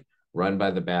to like run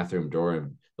by the bathroom door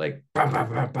and like bam,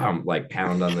 bam, bam, bam, like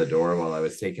pound on the door while I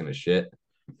was taking a shit.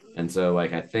 And so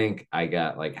like I think I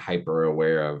got like hyper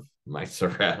aware of my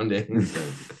surroundings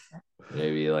and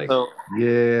maybe like So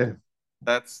Yeah.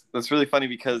 that's really funny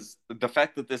because the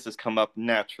fact that this has come up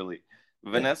naturally.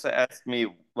 Vanessa asked me,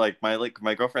 like my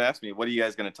girlfriend asked me, what are you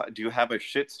guys gonna talk? Do you have a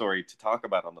shit story to talk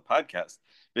about on the podcast?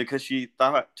 Because she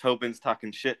thought Tobin's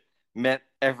talking shit meant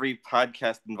every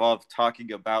podcast involved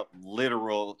talking about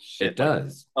literal shit. it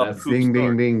does. Like That's Ding,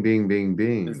 ding, ding, ding, ding,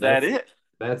 ding. Is that it?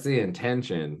 That's the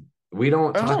intention. We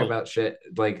don't talk about shit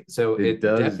like so. It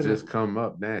does definitely just come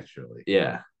up naturally.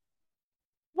 Yeah,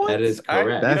 What? that is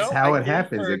correct. That's how it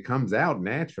happens. It comes out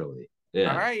naturally.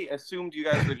 Yeah. I assumed you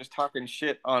guys were just talking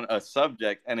shit on a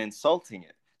subject and insulting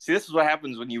it. See, this is what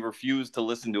happens when you refuse to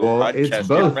listen to a podcast. It's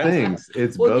both things.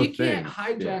 It's both you things. can't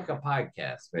hijack a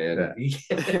podcast, man.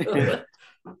 Yeah.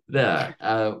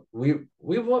 Yeah.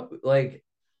 We want like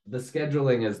the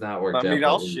scheduling is not worked out. I mean,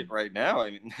 I'll shit right now.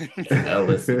 I mean,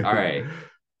 listen. All right,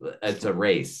 it's a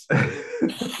race.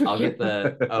 I'll get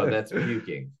that's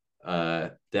puking.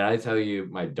 Did I tell you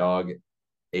my dog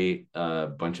ate a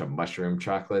bunch of mushroom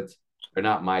chocolates? Or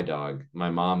not my dog, my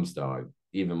mom's dog.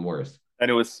 Even worse.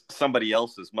 And it was somebody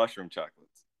else's mushroom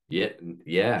chocolates.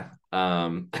 Yeah.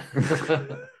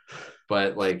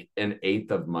 But like an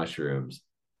eighth of mushrooms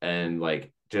and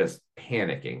like just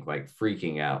panicking, like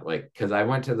freaking out. Like, because I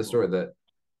went to the store that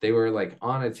they were like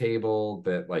on a table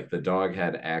that like the dog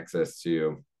had access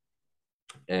to.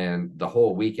 And the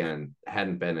whole weekend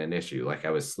hadn't been an issue. Like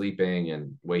I was sleeping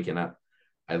and waking up.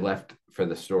 I left for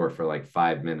the store for like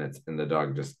 5 minutes and the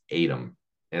dog just ate them.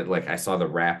 And like I saw the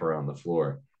wrapper on the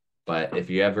floor. But if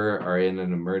you ever are in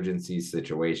an emergency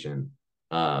situation,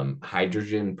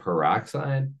 hydrogen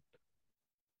peroxide,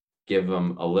 give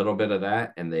them a little bit of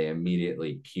that and they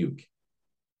immediately puke.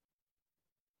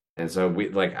 And so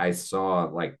I saw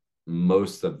like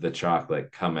most of the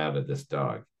chocolate come out of this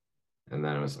dog. And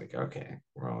then I was like, okay,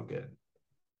 we're all good.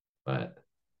 But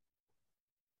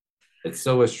it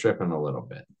still was tripping a little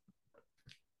bit.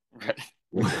 Right.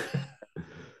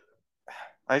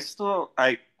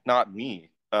 Not me.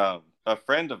 A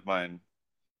friend of mine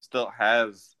still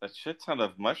has a shit ton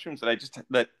of mushrooms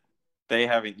that they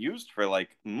haven't used for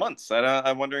like months.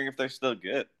 I'm wondering if they're still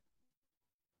good.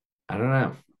 I don't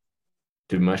know.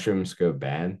 Do mushrooms go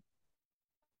bad?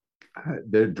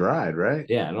 They're dried, right?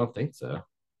 Yeah, I don't think so.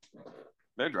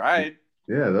 They're dried.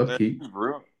 Yeah, they'll keep.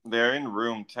 They're in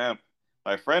room temp.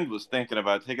 My friend was thinking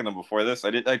about taking them before this.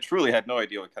 I truly had no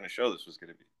idea what kind of show this was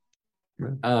going to be.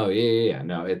 Oh, yeah.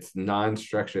 No, it's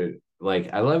non-structured.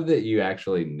 Like, I love that you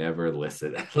actually never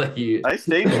listen. Like I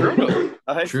stayed true.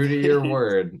 True to your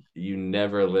word, you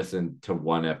never listened to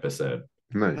one episode.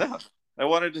 Nice. No, I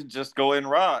wanted to just go in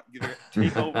raw, either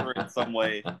take over in some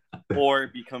way or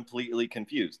be completely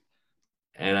confused.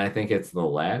 And I think it's the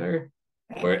latter.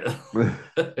 Where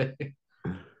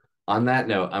on that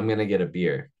note, I'm gonna get a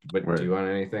beer. But do you want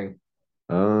anything?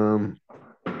 I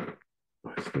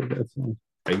still got some.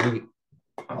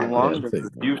 How long does this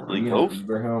usually go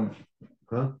for? Home.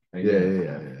 Huh?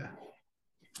 Yeah.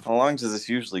 How long does this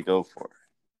usually go for?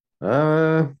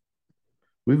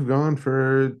 We've gone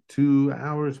for 2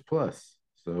 hours plus,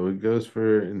 so it goes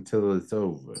for until it's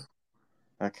over.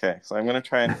 Okay, so I'm gonna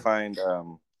try and find.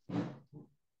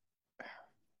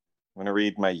 I'm gonna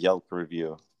read my Yelp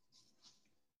review.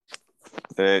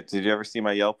 Did you ever see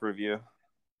my Yelp review?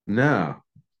 No.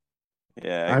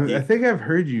 Yeah, I think I've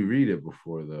heard you read it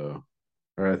before, though,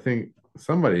 or I think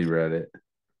somebody read it.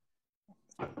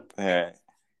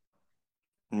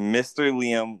 Mr.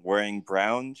 Liam, wearing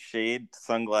brown shade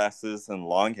sunglasses and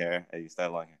long hair. I used to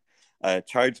have long hair.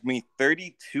 Charged me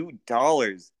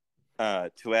 $32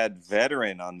 to add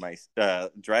veteran on my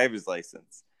driver's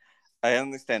license. I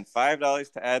understand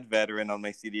 $5 to add veteran on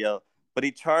my CDL, but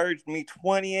he charged me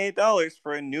 $28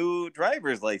 for a new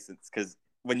driver's license because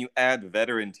when you add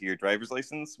veteran to your driver's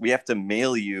license, we have to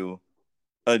mail you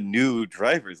a new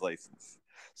driver's license.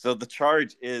 So the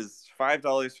charge is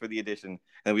 $5 for the addition,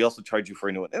 and we also charge you for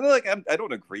a new one. And like, I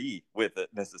don't agree with it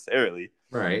necessarily,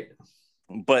 right?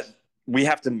 But we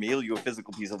have to mail you a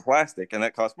physical piece of plastic, and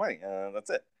that costs money. That's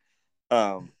it.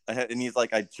 And he's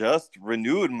like, I just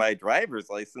renewed my driver's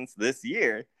license this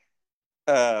year.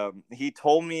 He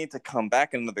told me to come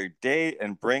back another day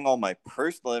and bring all my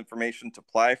personal information to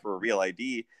apply for a real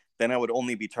ID. then I would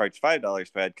only be charged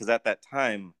 $5 per ad, because at that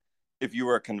time, if you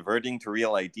were converting to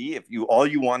Real ID, if you all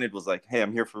you wanted was like, hey,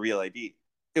 I'm here for Real ID,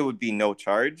 it would be no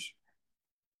charge.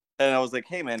 And I was like,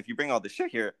 hey man, if you bring all this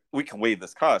shit here, we can waive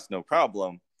this cost, no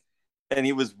problem. And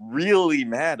he was really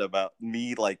mad about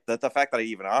me, like the fact that I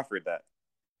even offered that.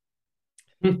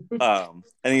 And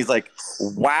he's like,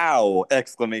 wow,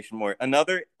 exclamation mark.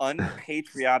 Another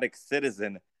unpatriotic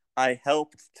citizen I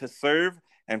helped to serve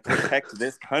and protect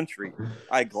this country.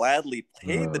 I gladly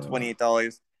paid the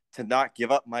 $28 to not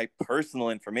give up my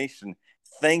personal information.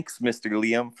 Thanks, Mr.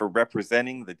 Liam, for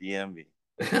representing the DMV.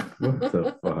 What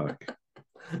the fuck?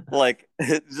 Like,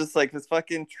 it's just like this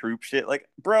fucking troop shit. Like,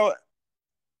 bro,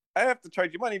 I have to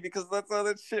charge you money because that's how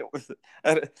that shit was.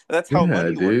 That's how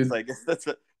money works. I guess that's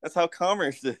how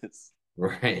commerce is.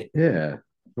 Right. Yeah.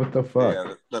 What the fuck?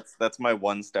 Yeah, that's my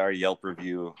 1-star Yelp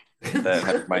review that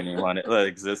has my name on it that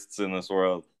exists in this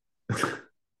world.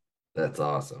 That's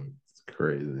awesome. It's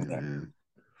crazy, man.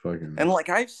 Fucking. And like,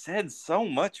 I've said so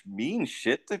much mean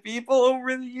shit to people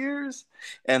over the years,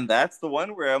 and that's the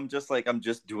one where I'm just like, I'm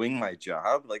just doing my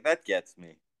job. Like, that gets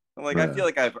me. I'm like, I feel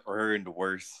like I've earned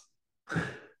worse.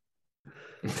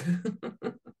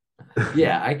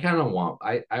 Yeah, I kind of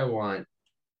want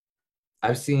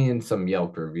I've seen some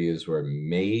Yelp reviews where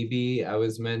maybe I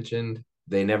was mentioned.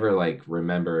 They never like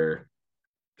remember.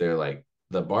 They're like,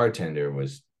 the bartender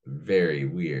was very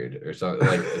weird or something.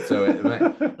 Like, so it might,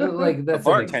 like, that's the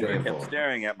bartender an example. kept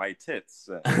staring at my tits.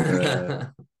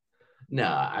 No,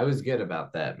 I was good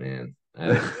about that, man.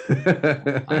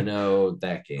 I know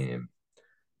that game.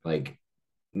 Like,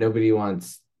 nobody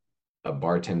wants a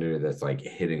bartender that's like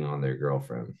hitting on their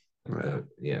girlfriend.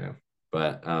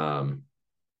 But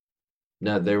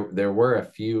no, there were a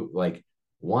few, like,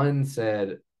 one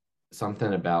said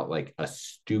something about like a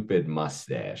stupid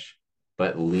mustache,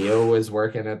 but Leo was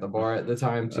working at the bar at the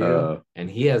time too, and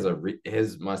he has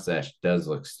his mustache does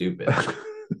look stupid.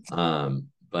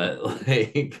 But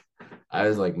like, I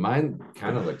was like, mine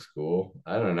kind of looks cool.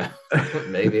 I don't know.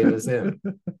 Maybe it was him.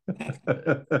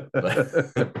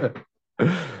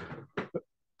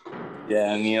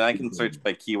 Yeah, I mean, I can search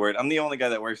by keyword. I'm the only guy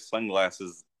that wears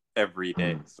sunglasses every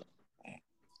day. So.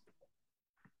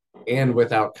 And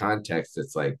without context,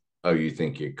 it's like, oh, you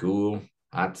think you're cool?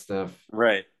 Hot stuff?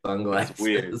 Right. Sunglasses. It's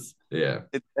weird. Yeah.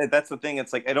 That's the thing.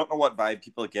 It's like, I don't know what vibe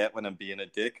people get when I'm being a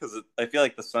dick, because I feel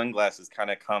like the sunglasses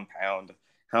kind of compound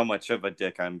how much of a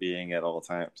dick I'm being at all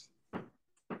times.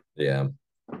 Yeah.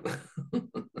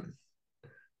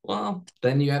 Well,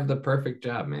 then you have the perfect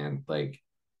job, man. Like,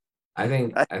 I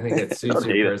think it suits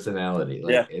your personality.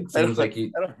 Like, it seems like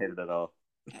you. I don't hate it at all.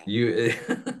 You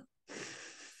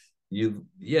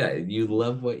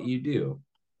love what you do.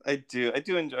 I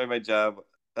do enjoy my job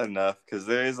enough, because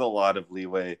there is a lot of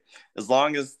leeway. As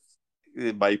long as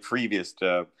my previous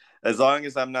job, as long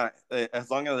as I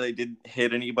didn't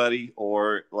hit anybody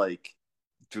or like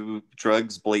do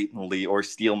drugs blatantly or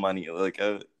steal money, like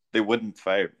they wouldn't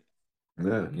fire me.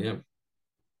 Yeah.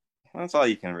 That's all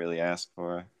you can really ask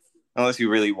for, unless you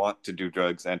really want to do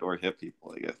drugs and or hit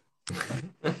people, I guess.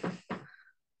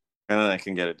 And then I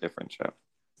can get a different job.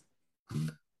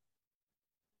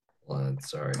 Well, I'm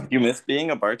sorry. You miss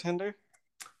being a bartender?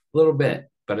 A little bit,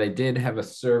 but I did have a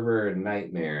server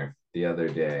nightmare the other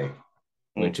day,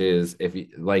 which is, if you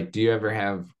like, do you ever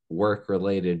have work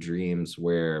related dreams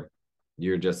where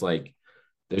you're just like,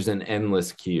 there's an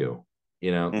endless queue,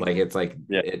 like, it's like,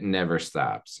 it never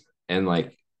stops. And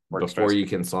like, before you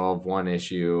can solve one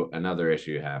issue, another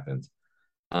issue happens.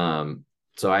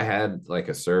 So I had like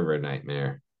a server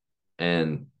nightmare.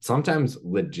 And sometimes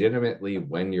legitimately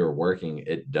when you're working,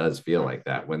 it does feel like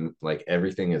that, when like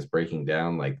everything is breaking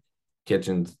down, like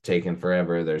kitchen's taking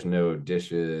forever. There's no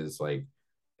dishes. Like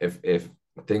if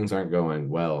things aren't going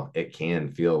well, it can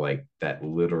feel like that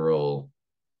literal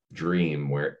dream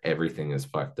where everything is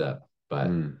fucked up.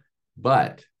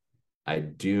 But I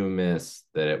do miss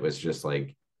that it was just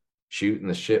like shooting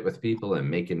the shit with people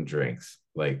and making drinks.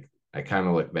 Like, I kind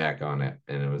of look back on it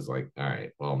and it was like, all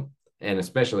right, well, and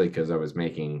especially because I was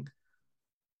making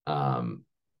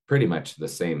pretty much the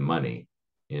same money,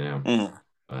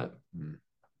 But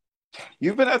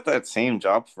you've been at that same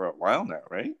job for a while now,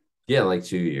 right? Yeah, like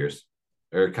 2 years,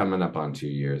 or coming up on 2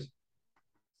 years.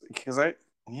 Because I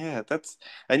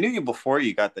knew you before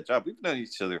you got the job. We've known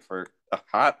each other for a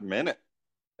hot minute.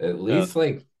 At least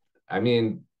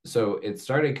so it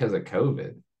started because of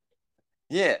COVID.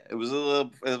 Yeah, it was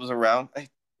around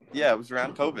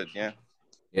COVID. Yeah.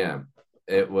 Yeah,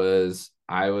 it was.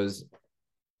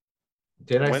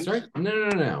 Did I start?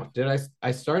 No.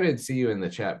 I started See You in the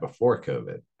Chat before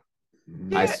COVID.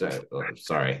 I Yeah. started.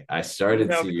 Sorry, I started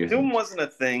No, CU. Zoom wasn't a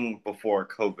thing before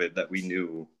COVID that we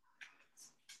knew.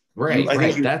 Right, I think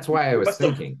right. you- That's why I you was must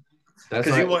have- thinking. That's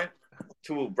Because why. you went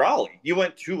to Raleigh. You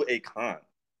went to a con,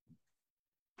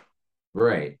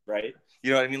 Right. right?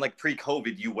 You know what I mean? Like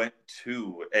pre-COVID, you went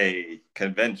to a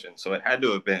convention, so it had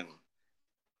to have been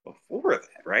before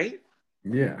that, right?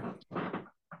 Yeah.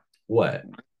 What?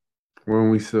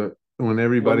 When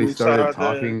everybody When we started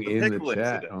saw the talking in the pickle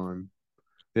chat incident. on.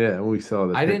 Yeah, when we saw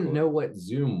the I didn't pickle. know what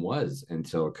Zoom was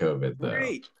until COVID, though.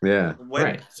 Right. Yeah. When,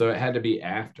 Right. So it had to be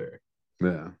after.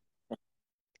 Yeah.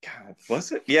 God,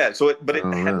 was it? Yeah. So it, but I it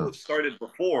don't had to know. have started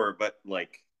before. But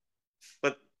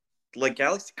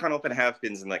GalaxyCon Open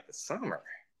happens in like the summer.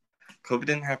 COVID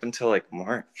didn't happen until like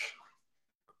March.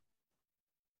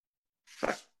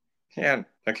 Fuck. Yeah.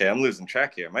 Okay, I'm losing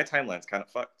track here. My timeline's kind of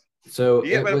fucked. So Do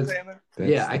you get it what I'm was. saying there?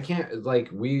 Yeah, I can't like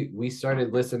we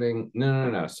started listening.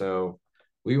 No. So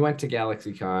we went to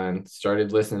GalaxyCon,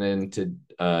 started listening to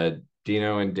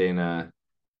Dino and Dana,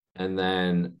 and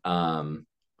then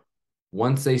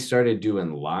once they started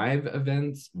doing live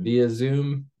events via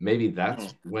Zoom, maybe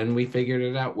that's when we figured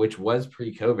it out, which was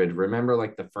pre-COVID. Remember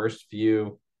like the first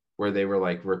few where they were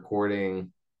like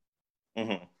recording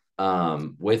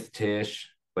with Tish,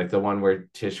 like the one where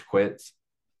Tish quits.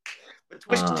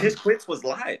 Tish Quits was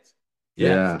live.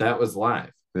 Yeah, that was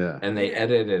live. Yeah. And they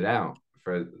edited it out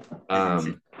for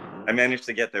I managed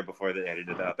to get there before they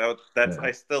edited it out. That's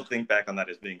I still think back on that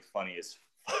as being funny as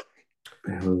fuck.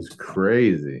 It was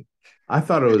crazy. I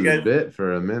thought it was a bit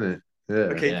for a minute. Yeah.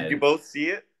 Okay, did you both see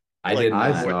it? I did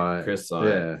not. I saw it. Chris saw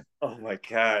it. Oh my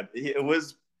god. It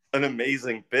was an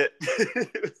amazing bit.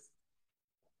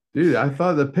 Dude, I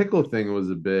thought the pickle thing was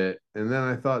a bit, and then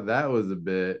I thought that was a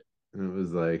bit, and it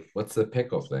was like, what's the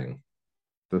pickle thing?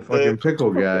 The fucking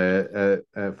pickle guy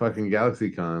at fucking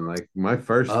GalaxyCon. Like my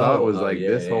first thought was like,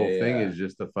 this whole thing is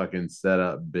just a fucking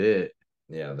setup bit.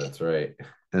 Yeah, that's right.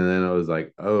 And then I was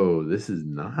like, oh, this is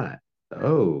not.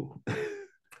 Oh.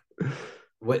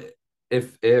 What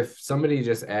if somebody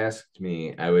just asked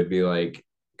me, I would be like,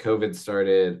 COVID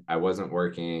started, I wasn't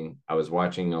working, I was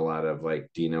watching a lot of like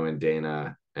Dino and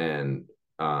Dana, and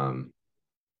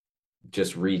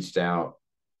just reached out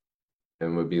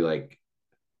and would be like,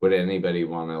 would anybody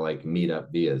want to like meet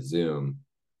up via Zoom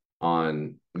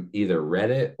on either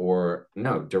Reddit or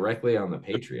directly on the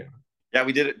Patreon? Yeah,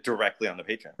 we did it directly on the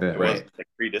Patreon. Yeah, it was like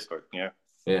free Discord. Yeah.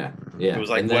 Yeah. It was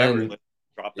like whoever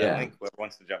dropped that link, whoever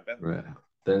wants to jump in. Yeah.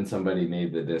 Then somebody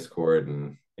made the Discord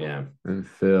and and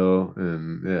Phil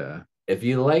and if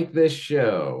you like this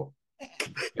show,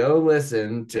 go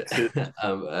listen to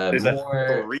there's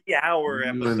more 3-hour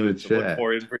episode to look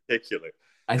for in particular.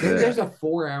 I think there's a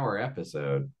 4-hour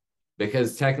episode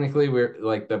because technically we're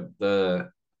like the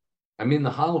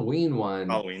Halloween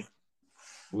one.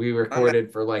 We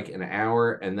recorded for like an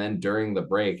hour and then during the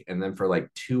break and then for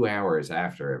like 2 hours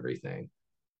after everything.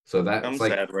 So that's I'm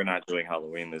like, sad we're not doing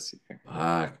Halloween this year.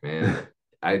 Fuck, man.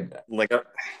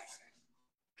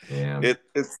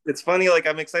 It's funny. Like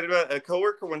I'm excited about. A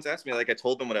coworker once asked me. Like I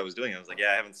told them what I was doing. I was like,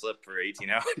 yeah, I haven't slept for 18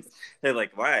 hours. They're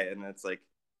like, why? And it's like,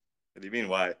 what do you mean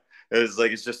why? It was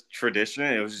like it's just tradition.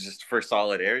 It was just for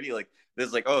solidarity. Like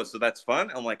this, like, oh, so that's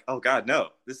fun. I'm like, oh god, no.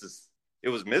 It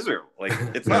was miserable. Like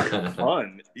it's not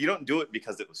fun. You don't do it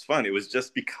because it was fun. It was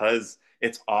just because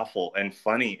it's awful and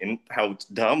funny and how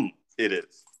dumb it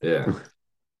is. Yeah.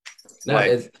 No,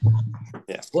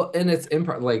 Well, and it's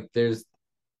like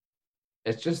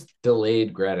it's just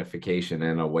delayed gratification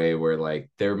in a way where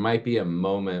like there might be a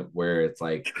moment where it's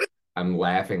like I'm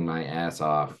laughing my ass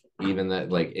off, even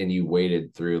that like, and you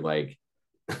waited through like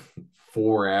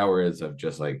 4 hours of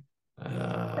just like,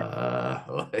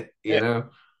 you know.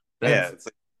 It's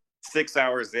like 6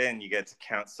 hours in, you get to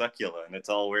Count Succula, and it's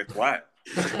all worthwhile.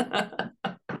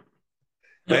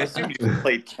 I assume you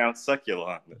played Count Succula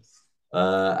on this.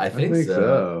 I think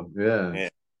so. Yeah.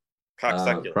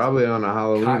 Cocksuckula. Probably on a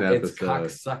Halloween episode.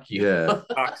 It's Cocksuckula. Yeah.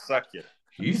 Cocksuckula.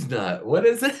 He's not. What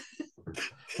is it?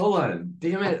 Hold on.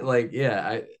 Damn it. Like,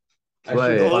 yeah. We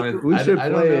should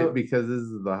play it because this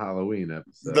is the Halloween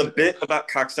episode. The bit about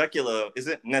Cocksuckula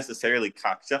isn't necessarily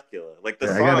Cocksuckula. Like the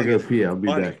song. I gotta go pee. I'll be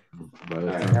funny. back by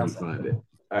the time we find it.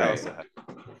 All right.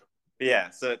 Yeah,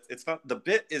 so it's not the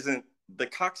bit isn't the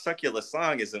Cocksuckula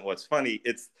song isn't what's funny.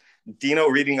 It's Dino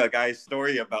reading a guy's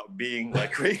story about being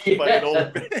like raped by an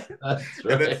old man, That's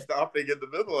and then right. stopping in the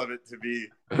middle of it to be.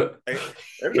 I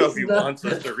don't know if he wants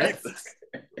us to read this.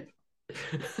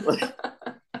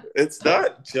 It's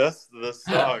not just the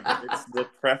song; it's the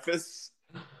preface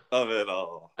of it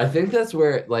all. I think that's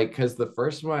where, like, because the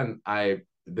first one,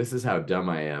 this is how dumb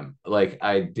I am. Like,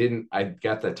 I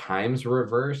got the times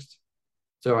reversed.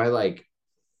 So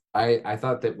I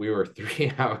thought that we were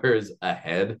 3 hours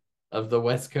ahead of the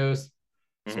West Coast.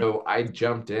 So I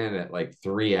jumped in at like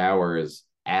 3 hours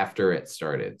after it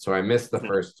started. So I missed the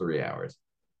first 3 hours.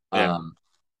 Yeah.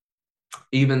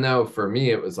 Even though for me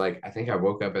it was like I think I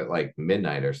woke up at like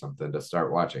midnight or something to start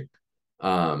watching.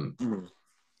 And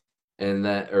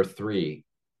then or three.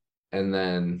 And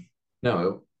then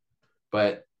no,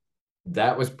 but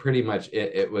that was pretty much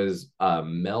it. It was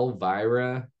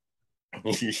Melvira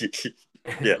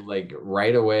Yeah. like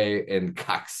right away in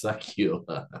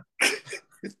Coxsuckula.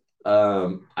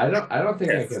 I don't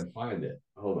think I can find it.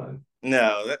 Hold on.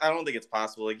 No, I don't think it's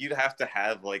possible. Like you'd have to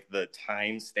have like the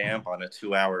timestamp on a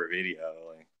 2-hour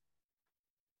video.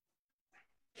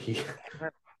 Like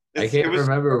I can't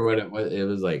remember what it was. It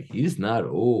was like he's not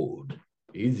old.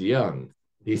 He's young.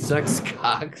 He sucks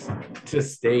cocks to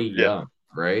stay young,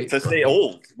 right? To stay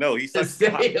old. No, he sucks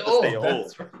cocks to stay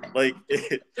old. Right. Like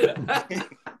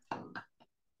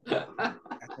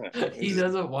he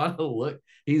doesn't want to look.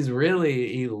 He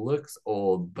looks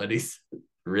old, but he's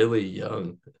really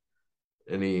young.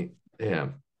 And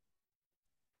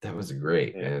that was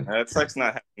great, man. That sucks not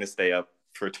having to stay up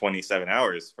for 27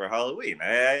 hours for Halloween.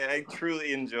 I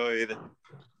truly enjoyed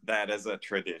that as a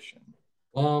tradition.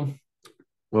 Well,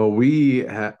 we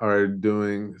are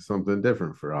doing something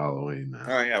different for Halloween now.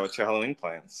 Oh, yeah. What's your Halloween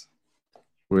plans?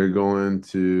 We're going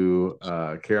to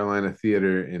Carolina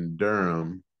Theater in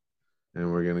Durham,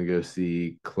 and we're going to go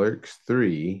see Clerks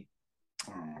 3.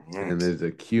 And there's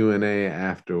a Q&A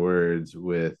afterwards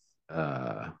with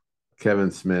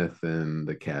Kevin Smith and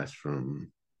the cast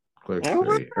from Clerks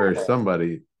 3. Or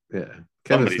somebody. Yeah.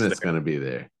 Kevin Smith's going to be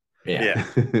there. Yeah.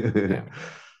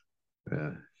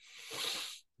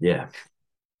 Yeah.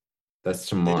 That's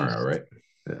tomorrow, right?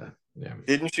 Yeah.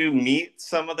 Didn't you meet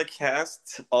some of the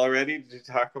cast already? Did you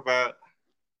talk about?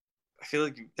 I feel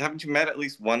like haven't you met at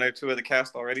least one or two of the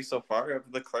cast already so far of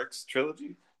the Clerks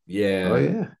trilogy? Yeah. Oh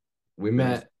yeah. We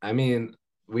met. I mean,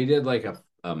 we did like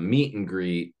a meet and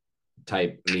greet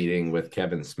type meeting with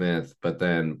Kevin Smith, but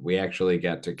then we actually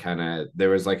got to there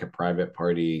was like a private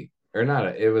party, or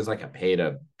not. It was like a pay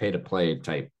to play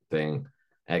type thing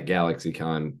at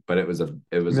GalaxyCon, but it was a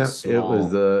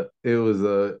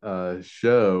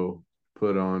show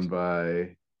put on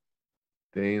by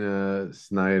Dana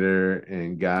Snyder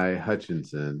and Guy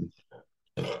Hutchinson,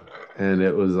 and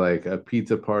it was like a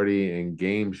pizza party and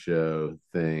game show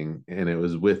thing, and it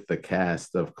was with the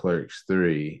cast of Clerks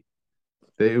 3.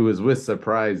 It was with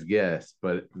surprise guests,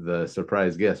 but the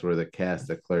surprise guests were the cast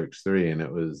of Clerks 3, and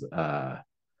it was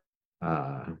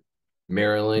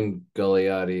Marilyn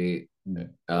Guliotti,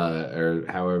 or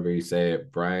however you say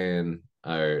it, Brian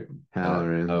or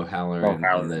Halloran, Halloran,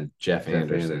 and then Jeff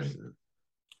Anderson.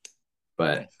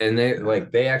 But and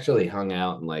they actually hung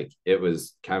out, and like it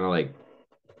was kind of like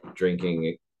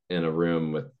drinking in a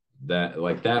room with that.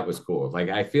 Like that was cool. Like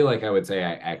I feel like I would say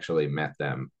I actually met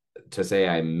them. To say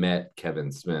I met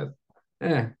Kevin Smith,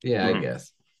 I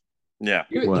guess. Yeah,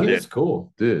 he was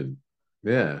cool, dude.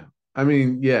 Yeah, I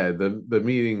mean, yeah, the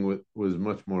meeting was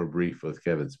much more brief with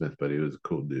Kevin Smith, but he was a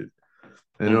cool dude,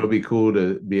 and it'll be cool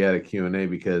to be at a Q&A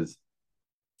because,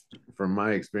 from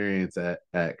my experience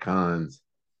at cons,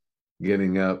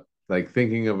 getting up, like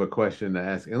thinking of a question to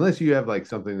ask, unless you have like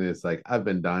something that's like I've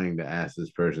been dying to ask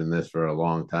this person this for a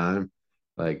long time,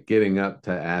 like getting up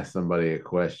to ask somebody a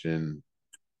question.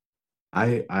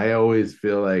 I always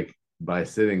feel like by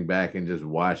sitting back and just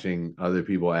watching other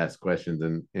people ask questions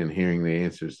and hearing the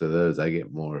answers to those, I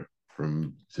get more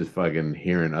from just fucking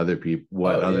hearing other people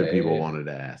other people wanted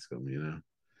to ask them, you know.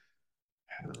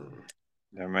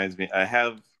 That reminds me, I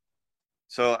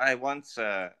once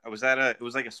I was at it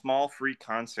was like a small free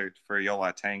concert for Yo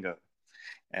La Tengo,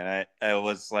 and I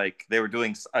was like, they were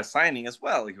doing a signing as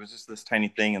well. Like, it was just this tiny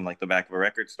thing in like the back of a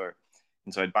record store.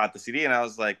 And so I bought the CD, and I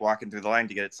was like walking through the line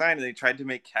to get it signed, and they tried to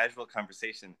make casual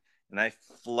conversation, and I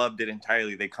flubbed it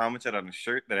entirely. They commented on a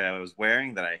shirt that I was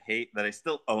wearing that I hate, that I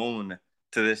still own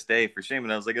to this day, for shame.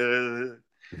 And I was like,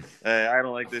 I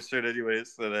don't like this shirt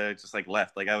anyways. So I just like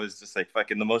left. Like I was just like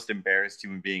fucking the most embarrassed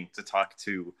human being to talk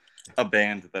to a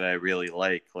band that I really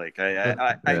like. Like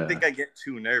I think I get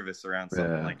too nervous around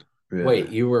something like that. Yeah. Wait,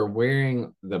 you were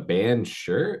wearing the band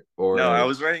shirt, or no? I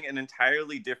was wearing an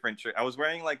entirely different shirt. I was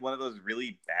wearing like one of those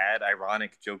really bad,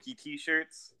 ironic, jokey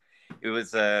T-shirts. It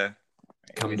was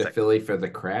come to Philly for the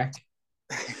crack.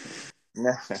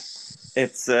 No,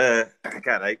 it's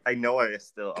God, I know I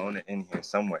still own it in here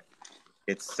somewhere.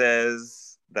 It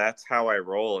says "That's How I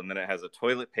Roll," and then it has a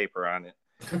toilet paper on it.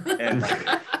 And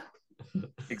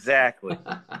Exactly.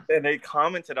 And they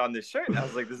commented on this shirt. And I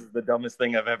was like, this is the dumbest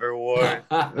thing I've ever worn.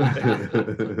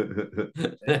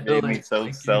 It made me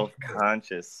so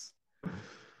self-conscious.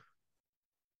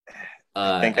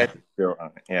 I think I feel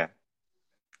on it. Yeah.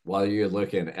 While you're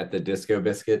looking at the Disco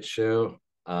Biscuit show,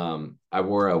 I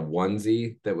wore a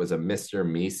onesie that was a Mr.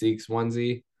 Meeseeks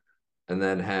onesie, and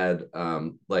then had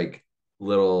like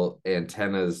little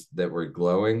antennas that were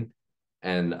glowing.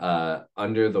 And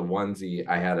under the onesie,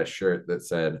 I had a shirt that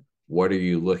said, "What are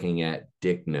you looking at,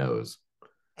 Dick Nose?"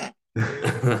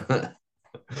 And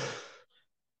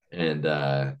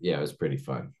yeah, it was pretty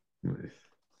fun.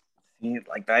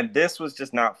 Like that, this was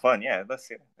just not fun. Yeah, let's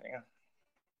see. Yeah.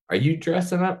 Are you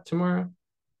dressing up tomorrow?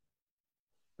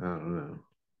 I don't know.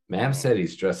 Mav said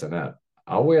he's dressing up.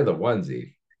 I'll wear the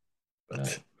onesie.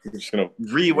 But You're just gonna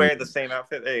re-wear the same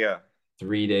outfit. There you go.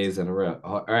 3 days in a row.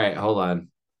 All right, hold on.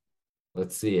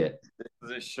 Let's see it. This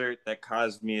is a shirt that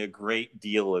caused me a great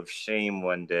deal of shame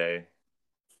one day.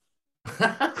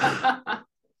 That's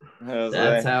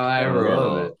how I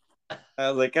roll. I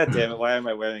was like, God damn it, why am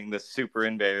I wearing this super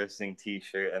embarrassing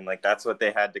t-shirt? And like that's what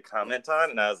they had to comment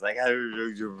on. And I was like,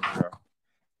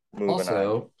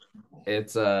 also,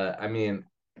 it's I mean,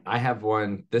 I have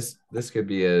one. This could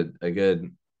be a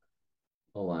good,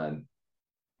 hold on.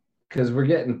 Because we're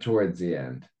getting towards the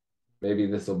end. Maybe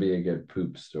this will be a good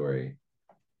poop story.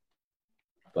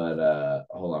 But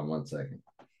hold on one second.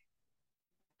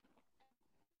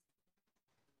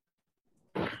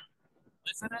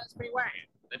 Listeners, beware.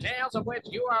 The tales of which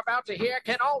you are about to hear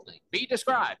can only be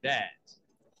described as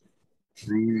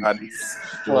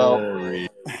well,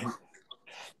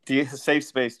 the safe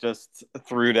space just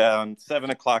threw down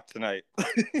 7:00 tonight.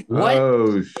 What?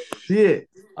 Oh shit!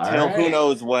 Till who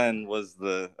knows when was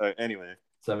the anyway.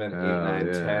 7, 8, 9,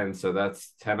 10. So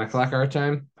that's 10 o'clock our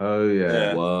time. Oh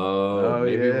yeah. Whoa. Oh,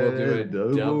 maybe we'll do a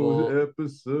double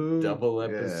episode. Double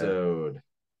episode.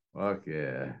 Yeah. Fuck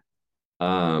yeah.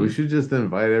 We should just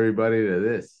invite everybody to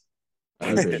this.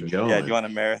 Yeah, do you want a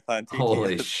marathon?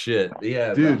 Holy shit.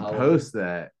 Yeah. Dude, post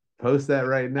that. Post that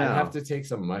right now. I have to take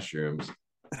some mushrooms.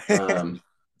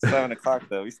 7:00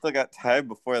 though. We still got time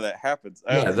before that happens.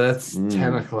 Yeah, that's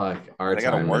 10 o'clock our time. I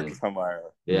gotta work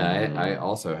tomorrow. Yeah, I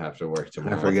also have to work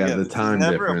tomorrow. I forgot the time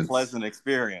difference. Never a pleasant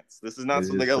experience. This is not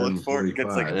something I look forward to.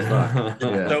 It's like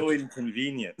so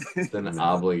inconvenient. It's an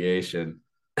obligation.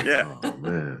 Yeah. Oh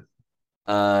man.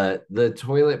 The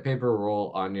toilet paper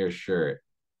roll on your shirt,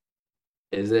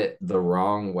 is it the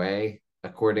wrong way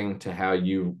according to how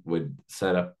you would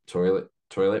set up toilet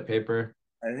paper?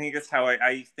 I think it's how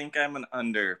I think I'm an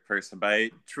under person, but I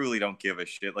truly don't give a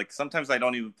shit. Like sometimes I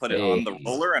don't even put it on the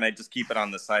roller, and I just keep it on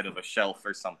the side of a shelf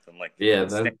or something. Like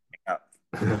standing up.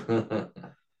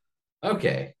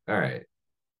 Okay, all right,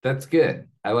 that's good.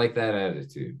 I like that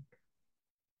attitude.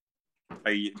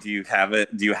 Do you have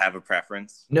it? Do you have a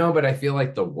preference? No, but I feel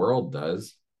like the world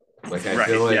does. Like I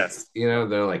feel like you know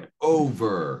they're like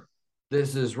over.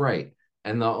 This is right.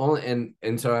 And the only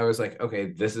and so I was like, okay,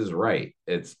 this is right.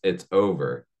 It's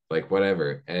over. Like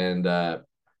whatever. And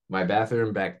my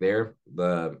bathroom back there,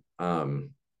 the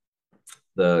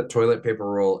toilet paper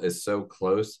roll is so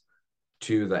close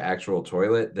to the actual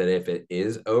toilet that if it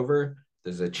is over,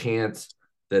 there's a chance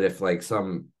that if like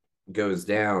some goes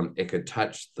down, it could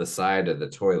touch the side of the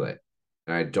toilet.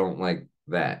 And I don't like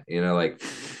that. You know, like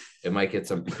it might get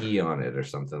some pee on it or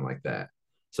something like that.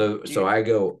 So I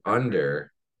go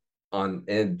under on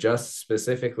and just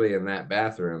specifically in that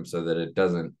bathroom so that it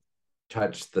doesn't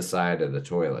touch the side of the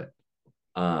toilet.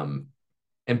 And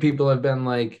people have been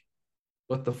like,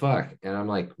 what the fuck? And I'm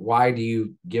like, why do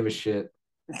you give a shit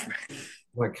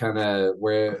what kind of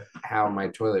how my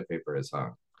toilet paper is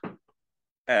hung?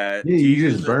 You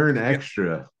just burn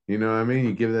extra. You know what I mean?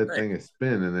 You give that thing a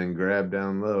spin and then grab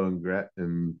down low and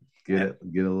get a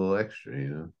little extra,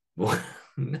 you know?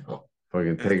 No.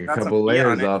 Fucking take a couple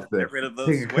layers off there. Take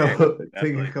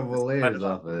a couple layers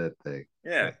off of that thing.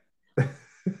 Yeah.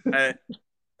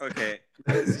 Okay.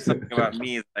 This is something about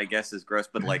me that I guess is gross,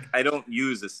 but like I don't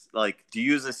use this. Like, do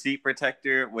you use a seat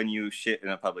protector when you shit in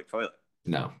a public toilet?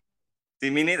 No. See,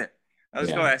 me neither. I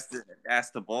was going to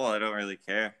ask the bull. I don't really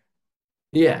care.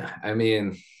 Yeah, I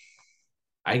mean,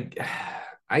 I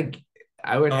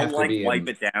would have to wipe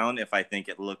it down if I think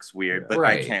it looks weird, but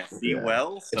I can't see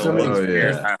well, so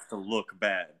it has to look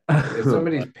bad. If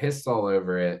somebody's pissed all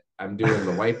over it, I'm doing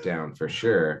the wipe down for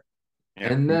sure.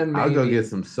 Yeah. And then I'll go get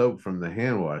some soap from the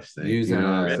hand wash thing. You know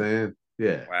what I'm saying?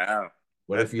 Yeah. Wow.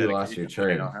 What if you lost your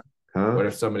turn? Huh? What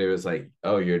if somebody was like,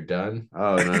 "Oh, you're done"?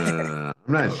 Oh no.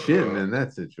 I'm not shitting in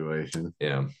that situation.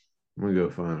 Yeah. I'm gonna go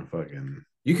find a fucking.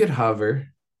 You could hover.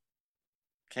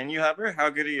 Can you ever? How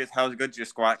good are you? How good's your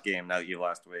squat game now that you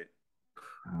lost weight?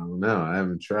 I don't know. I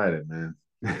haven't tried it, man.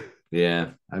 Yeah.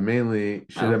 I mainly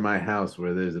shit at my house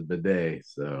where there's a bidet,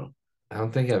 so I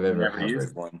don't think I've ever Never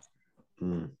used hovered.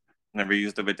 one. Never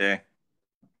used a bidet.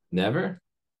 Never?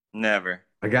 Never.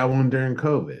 I got one during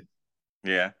COVID.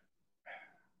 Yeah.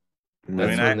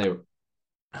 That's I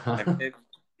when they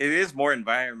it is more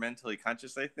environmentally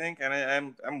conscious, I think,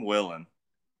 and I'm willing.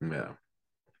 Yeah.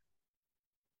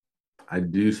 I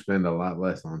do spend a lot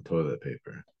less on toilet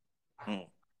paper.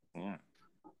 Yeah.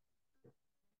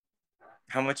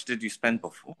 How much did you spend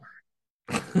before?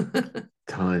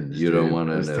 Tons. You don't dude.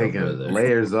 wanna I was know, taking brother.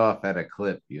 layers off at a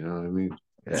clip, you know what I mean?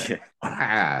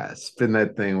 Yeah. Spin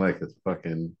that thing like it's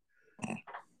fucking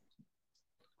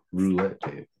roulette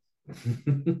tape.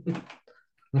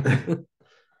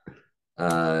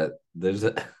 There's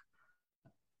a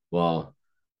well,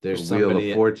 there's The Wheel of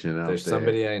somebody Fortune out there's there.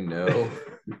 somebody I know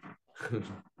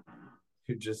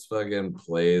who just fucking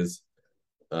plays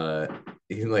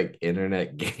he like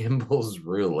internet gambles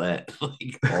roulette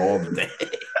like all day.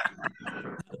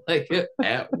 Like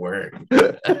at work.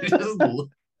 I just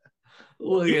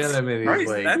look at him and he's Christ,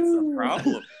 like that's the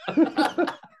problem.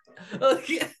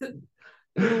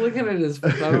 He's looking at his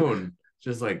phone,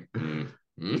 just like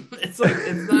it's like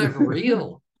it's not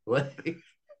real. Like,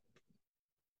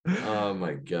 oh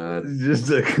my god. It's just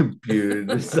a computer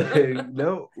just saying,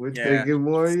 no, we're taking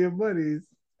more of your monies.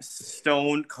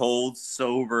 Stone cold,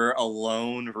 sober,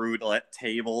 alone roulette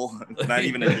table. It's not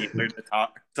even a dealer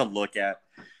to look at.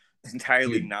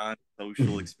 Entirely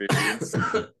non-social experience.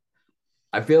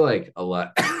 I feel like a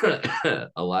lot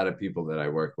of people that I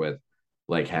work with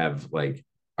like have like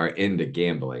are into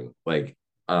gambling. Like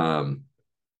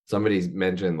somebody's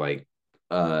mentioned like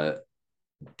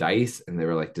dice, and they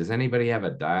were like, does anybody have a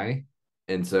die?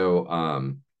 And so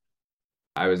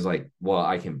I was like, well,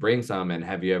 I can bring some, and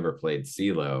have you ever played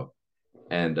CeeLo?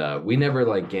 And we never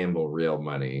like gamble real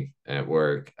money at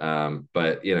work.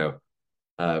 But you know,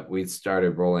 we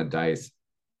started rolling dice,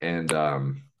 and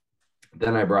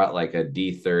then I brought like a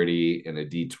D30 and a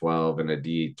D12 and a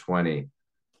D20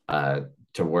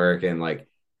 to work, and like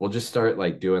we'll just start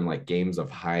like doing like games of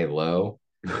high low.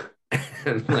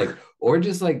 And like, or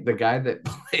just like the guy that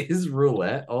plays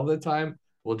roulette all the time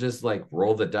will just like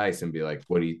roll the dice and be like,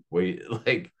 what do you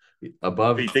like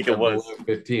above What do you think it was?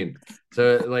 15?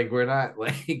 So like we're not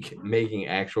like making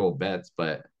actual bets,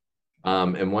 but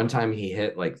and one time he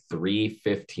hit like 3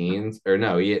 15s, or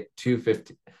no, he hit 2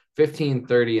 15,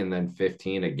 30, and then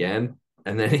 15 again.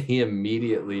 And then he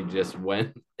immediately just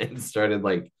went and started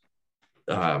like,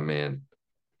 oh man,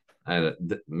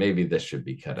 maybe this should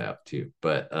be cut out too.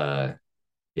 But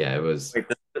yeah, it was. Wait,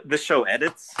 this show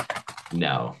edits?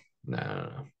 No.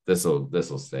 This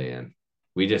will stay in.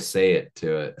 We just say it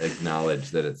to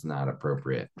acknowledge that it's not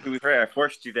appropriate. To be fair, I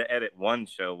forced you to edit one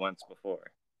show once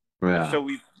before. Yeah. So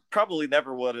we probably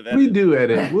never would have edited. We do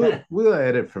edit. We'll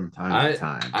edit from time to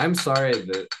time. I'm sorry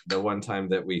that the one time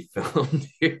that we filmed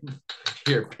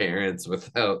your parents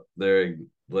without their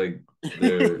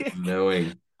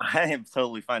knowing. I am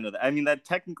totally fine with that. I mean, that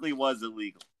technically was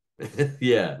illegal.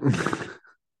 Yeah.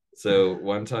 So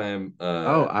one time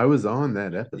I was on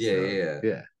that episode.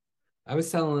 Yeah. I was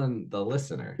telling the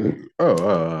listener.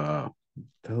 Yeah.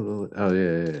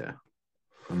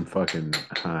 I'm fucking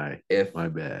high. My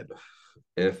bad.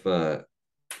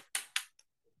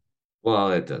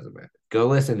 Well, it doesn't matter. Go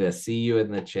listen to See You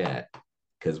in the Chat,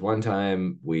 because one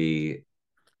time we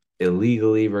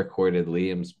illegally recorded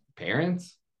Liam's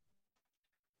parents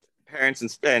and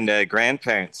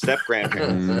grandparents, step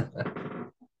grandparents.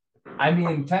 I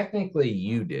mean, technically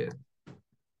you did.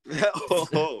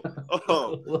 oh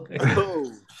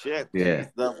shit. Yeah.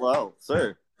 Well,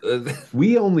 sir.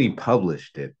 We only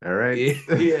published it, all right?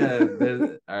 Yeah.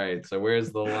 All right. So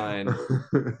where's the line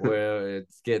where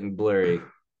it's getting blurry?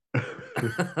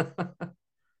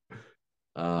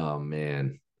 Oh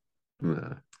man.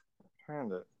 Trying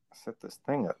to set this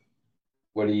thing up.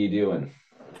 What are you doing?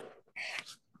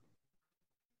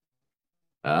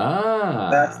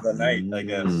 That's the night, I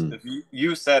guess. If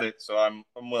you said it, so I'm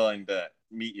willing to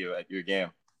meet you at your game.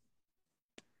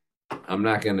 I'm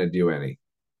not gonna do any.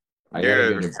 I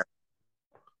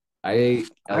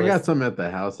got some at the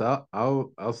house.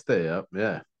 I'll stay up.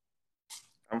 Yeah.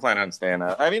 I'm planning on staying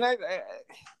up. I mean,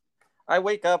 I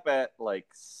wake up at like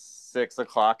 6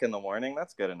 o'clock in the morning.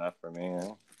 That's good enough for me.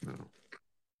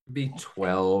 Be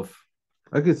 12.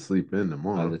 I could sleep in All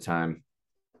tomorrow. the time.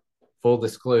 Full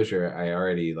disclosure, I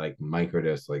already like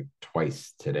microdosed like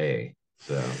twice today.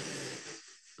 So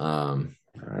all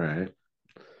right.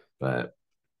 But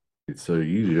so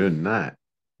you're not.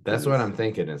 That's what I'm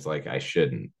thinking. It's like I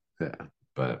shouldn't. Yeah.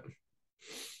 but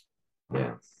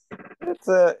yeah. It's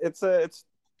a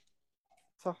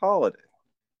holiday.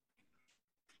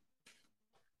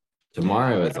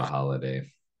 Tomorrow is a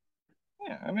holiday.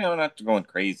 Yeah, I mean, I'm not going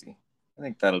crazy. I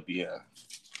think that'll be a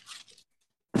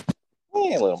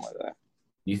little more of that.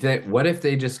 You think, what if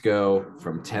they just go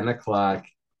from 10 o'clock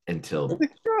until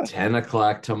 10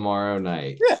 o'clock tomorrow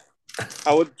night? Yeah.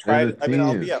 I would try to, I mean,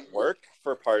 I'll Entertaining. be at work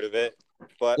for part of it,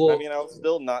 but Well- I mean, I'll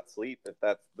still not sleep if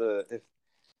that's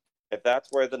if that's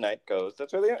where the night goes.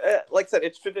 That's where like I said,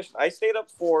 it's tradition. I stayed up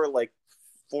for like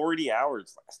 40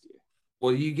 hours last year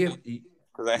Well, you give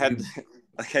because I had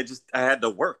I had to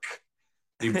work.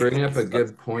 you bring up a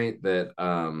good point that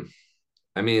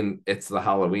I mean, it's the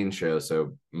Halloween show,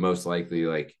 so most likely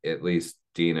like at least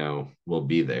Dino will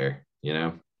be there, you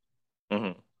know?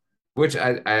 Mhm. Which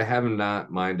I have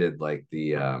not minded like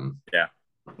the Yeah.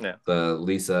 the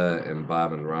Lisa and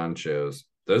Bob and Ron shows.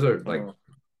 Those are like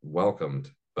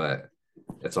welcomed, but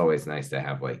it's always nice to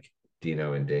have like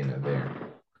Dino and Dana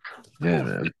there. Yeah,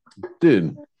 man.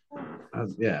 Dude.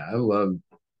 I love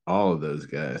all of those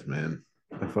guys, man.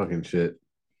 That fucking shit.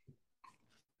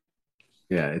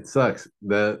 Yeah, it sucks.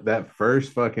 That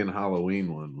first fucking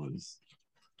Halloween one was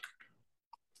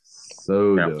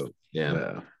so dope.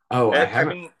 Yeah. Oh, I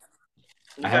haven't. mean, you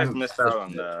I guys haven't missed out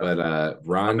on the but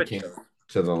Ron Muppet came Show.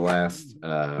 to the last.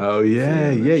 Oh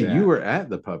yeah, in the yeah. chat. You were at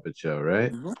the puppet show,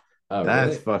 right? Oh,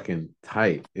 That's really? fucking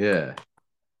tight. Yeah.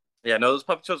 Yeah, no, those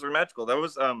puppet shows were magical. That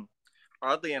was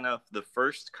oddly enough the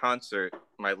first concert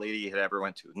my lady had ever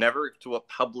went to. Never to a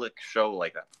public show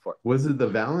like that before. Was it the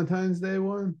Valentine's Day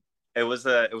one? It was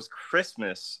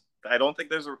Christmas. I don't think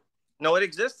there's a no. It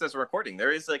exists as a recording.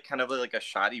 There is like kind of like a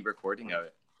shoddy recording of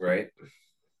it. Right.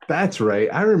 That's right.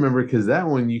 I remember because that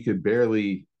one you could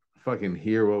barely fucking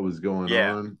hear what was going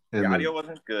on. The audio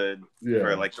wasn't good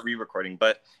for like the re-recording,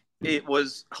 but it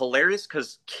was hilarious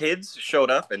because kids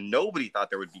showed up and nobody thought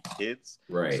there would be kids.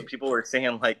 Right. So people were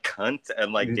saying like cunt,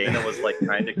 and like Dana was like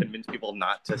trying to convince people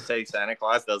not to say Santa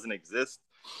Claus doesn't exist.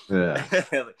 Yeah.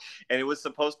 And it was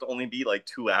supposed to only be like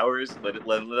 2 hours, but it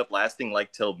ended up lasting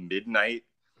like till midnight.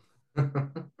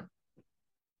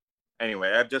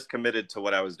 Anyway, I've just committed to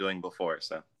what I was doing before,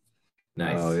 so.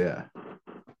 Nice. Oh yeah.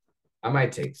 I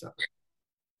might take some.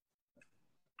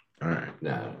 All right.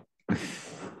 No.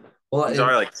 Well, These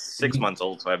are like 6 months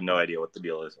old, so I have no idea what the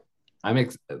deal is. I'm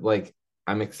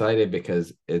excited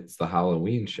because it's the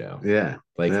Halloween show. Yeah.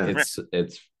 Like Yeah.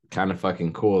 it's kind of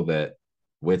fucking cool that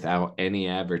without any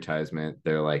advertisement,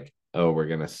 they're like, "Oh, we're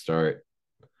gonna start."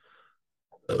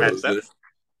 At 7.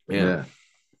 Yeah.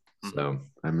 So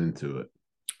I'm into it.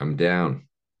 I'm down.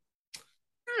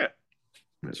 Yeah,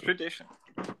 it's tradition.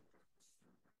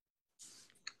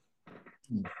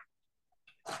 There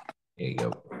you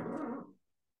go.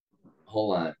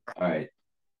 Hold on. All right.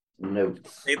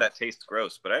 Notes. Say that tastes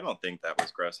gross, but I don't think that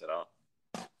was gross at all.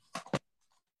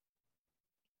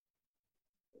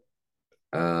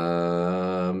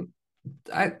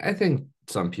 I think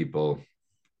some people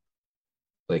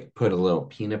like put a little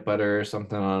peanut butter or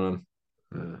something on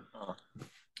them.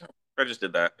 I just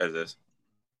did that as is.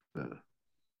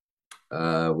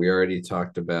 We already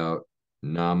talked about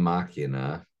Non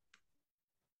Machina.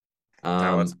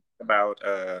 Now let's talk about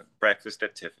breakfast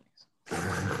at Tiffany's.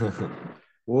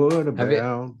 What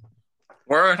about?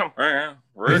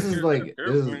 This is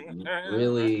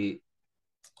really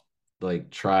like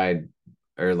tried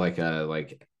or like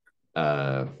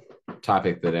a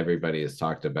topic that everybody has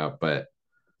talked about, but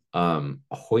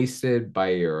hoisted by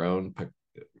your own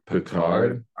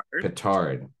petard.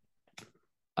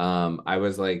 I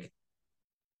was like,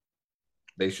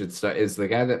 they should start. Is the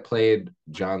guy that played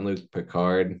Jean-Luc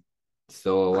Picard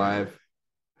still alive?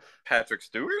 Patrick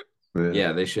Stewart?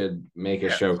 Yeah, they should make a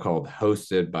show called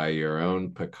Hosted by Your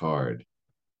Own Picard.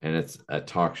 And it's a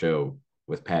talk show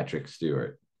with Patrick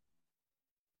Stewart.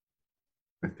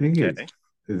 I think is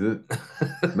it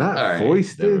not All right,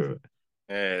 foisted?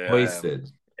 Hoisted.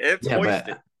 It's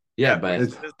hoisted.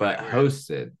 But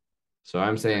hosted. So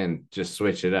I'm saying just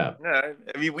switch it up. No,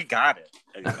 I mean, we got it.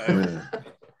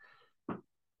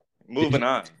 Moving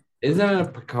on. Isn't a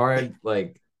Picard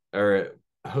or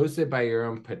hosted by your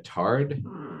own petard?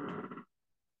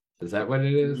 Is that what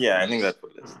it is? Yeah, I think that's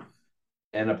what it is.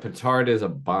 And a petard is a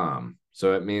bomb.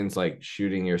 So it means like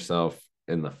shooting yourself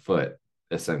in the foot,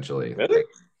 essentially. Really?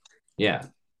 Yeah.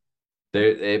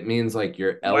 It means like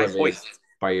you're elevated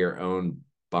by your own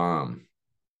bomb,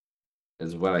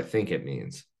 is what I think it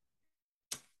means.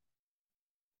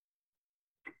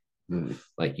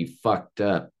 Like you fucked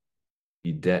up.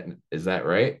 You dead. Is that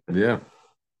right? Yeah.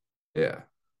 Yeah.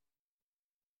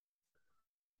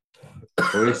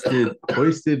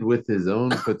 Hoisted with his own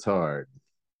petard.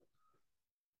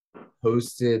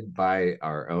 hosted by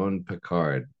our own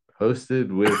Picard.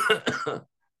 Hosted with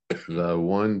the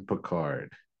one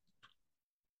Picard.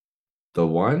 The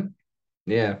one?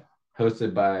 Yeah.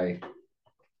 Hosted by,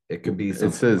 it could be It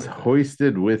something says like that.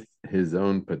 hoisted with his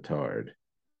own petard.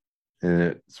 And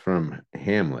it's from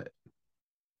Hamlet,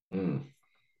 Mm.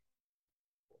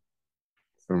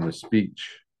 from a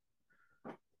speech.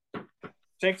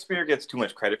 Shakespeare gets too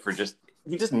much credit for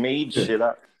he just made shit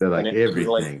up. They're like And it was,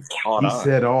 like, everything. caught He on.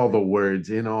 said all the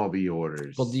words in all the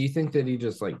orders. Well, do you think that he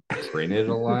just like printed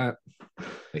a lot?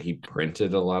 Like he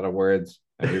printed a lot of words?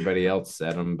 Everybody else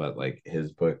said them, but like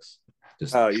his books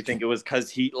just Oh, you think it was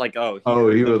because he like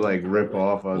he would like rip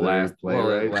off other it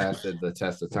playwrights? lasted the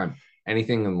test of time.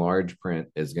 Anything in large print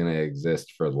is going to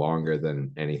exist for longer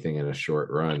than anything in a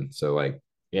short run. So, like,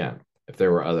 yeah, if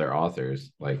there were other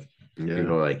authors, like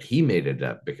people are like, he made it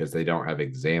up because they don't have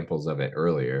examples of it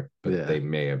earlier, but they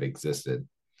may have existed.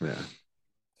 Yeah.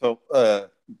 So,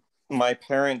 my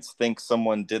parents think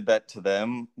someone did that to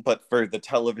them, but for the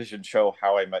television show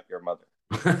How I Met Your Mother.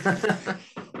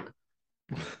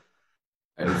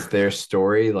 Is their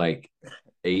story like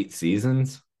 8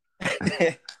 seasons?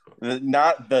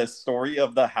 Not the story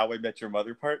of the How I Met Your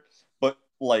Mother part, but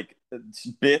like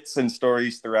bits and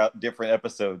stories throughout different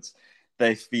episodes.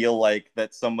 They feel like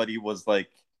that somebody was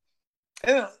like,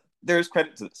 there's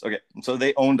credit to this. Okay, so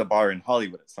they owned a bar in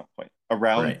Hollywood at some point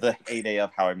around the heyday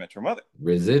of How I Met Your Mother.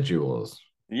 Residuals.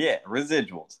 Yeah,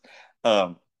 residuals.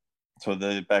 So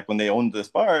back when they owned this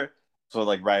bar, so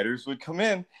like writers would come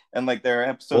in and like there are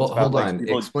episodes about like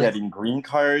people getting green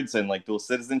cards and like dual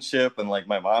citizenship, and like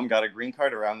my mom got a green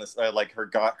card around this,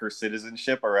 got her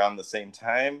citizenship around the same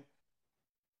time.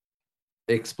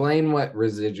 Explain what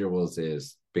residuals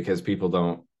is, because people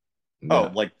don't know.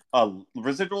 Oh, like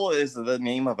residual is the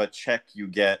name of a check you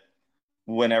get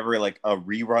whenever like a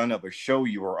rerun of a show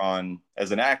you were on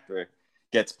as an actor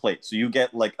gets played. So you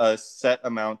get like a set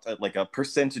amount, like a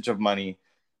percentage of money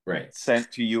sent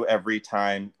to you every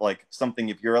time, like something.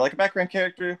 If you're like a background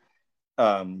character,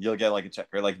 you'll get like a check,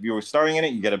 or like if you were starring in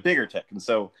it, you get a bigger check. And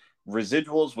so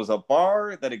Residuals was a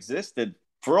bar that existed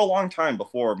for a long time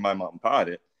before my mom bought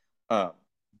it,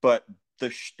 but the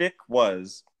shtick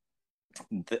was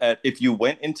that if you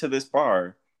went into this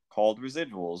bar called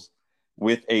Residuals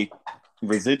with a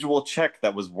residual check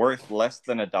that was worth less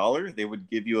than $1, they would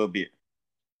give you a beer.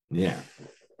 Yeah.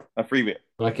 A free beer.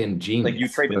 Fucking genius. Like you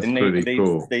traded. And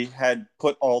they had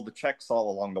put all the checks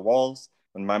all along the walls.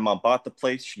 When my mom bought the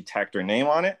place, she tacked her name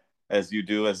on it, as you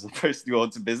do as the person who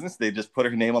owns a business. They just put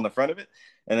her name on the front of it,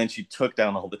 and then she took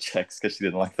down all the checks because she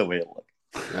didn't like the way it looked.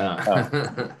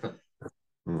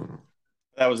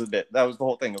 That was a bit. That was the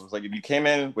whole thing. It was like if you came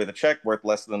in with a check worth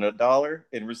less than $1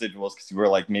 in residuals because you were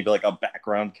like maybe like a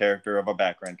background character of a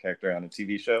background character on a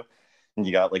TV show, and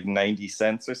you got like 90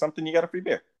 cents or something, you got a free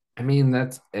beer. I mean,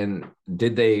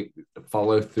 did they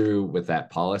follow through with that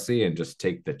policy and just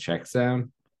take the checks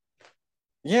down?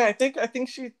 Yeah, I think I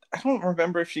don't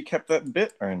remember if she kept that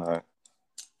bit or not.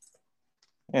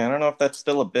 Yeah, I don't know if that's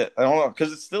still a bit. I don't know,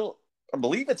 because I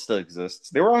believe it still exists.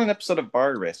 They were on an episode of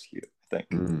Bar Rescue, I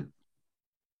think.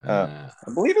 I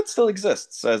believe it still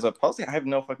exists as a policy. I have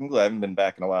no fucking clue. I haven't been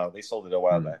back in a while. They sold it a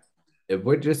while back. It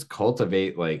would just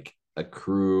cultivate like a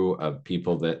crew of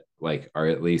people that like are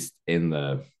at least in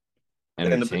the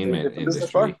entertainment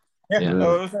industry. Yeah.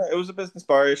 No, it was a business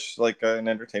bar-ish, like an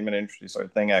entertainment industry sort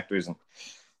of thing. Actors, and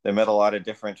they met a lot of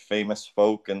different famous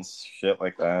folk and shit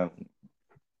like that.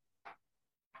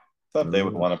 Thought they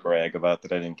would want to brag about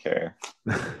that. I didn't care.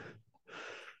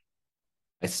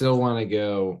 I still want to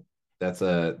go. That's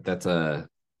a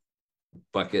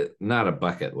bucket, not a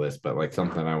bucket list, but like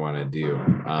something I want to do.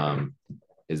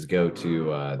 Is go to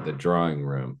the drawing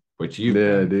room, which you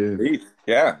dude.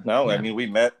 Yeah, no, I mean we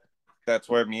met. That's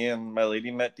where me and my lady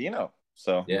met Dino.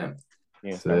 So yeah,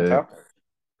 hell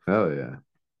yeah.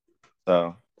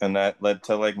 So, and that led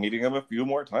to like meeting him a few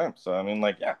more times. So I mean,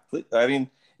 like, yeah, I mean,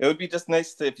 it would be just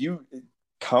nice if you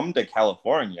come to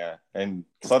California and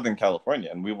Southern California,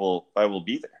 and I will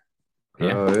be there.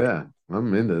 Yeah. Oh yeah,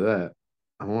 I'm into that.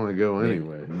 I want to go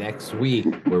anyway. Next week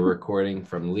we're recording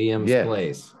from Liam's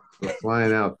place. We're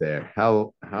flying out there.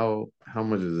 How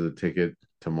much is a ticket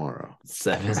tomorrow?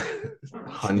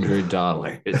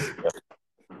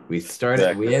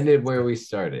 $700. We ended where we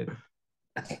started.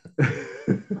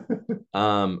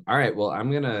 All right. Well,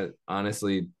 I'm gonna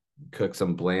honestly cook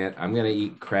some I'm gonna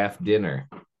eat craft dinner,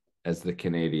 as the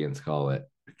Canadians call it.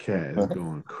 The cat is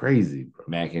going crazy, bro.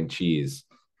 Mac and cheese.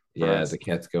 Yeah, the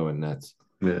cat's going nuts.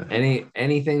 Yeah.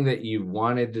 Anything that you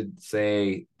wanted to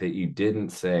say that you didn't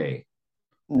say?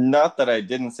 Not that I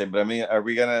didn't say, but I mean, I'm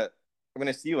gonna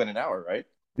see you in an hour, right?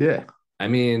 Yeah. I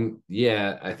mean,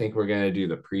 yeah, I think we're gonna do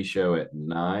the pre-show at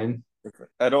 9.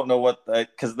 I don't know what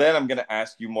because then I'm gonna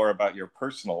ask you more about your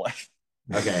personal life.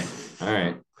 Okay, all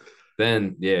right.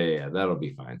 Then yeah, that'll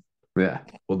be fine. Yeah.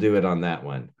 We'll do it on that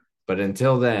one. But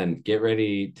until then, get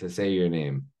ready to say your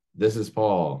name. This is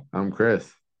Paul. I'm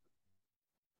Chris.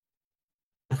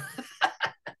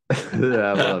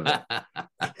 Yeah, I love it.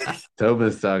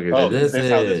 Tobin's talking. Oh, This this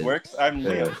is how this is- works. I'm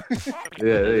Leo. Yeah,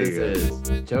 there you This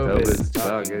go. is Tobin's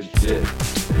talking shit.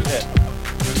 Yeah.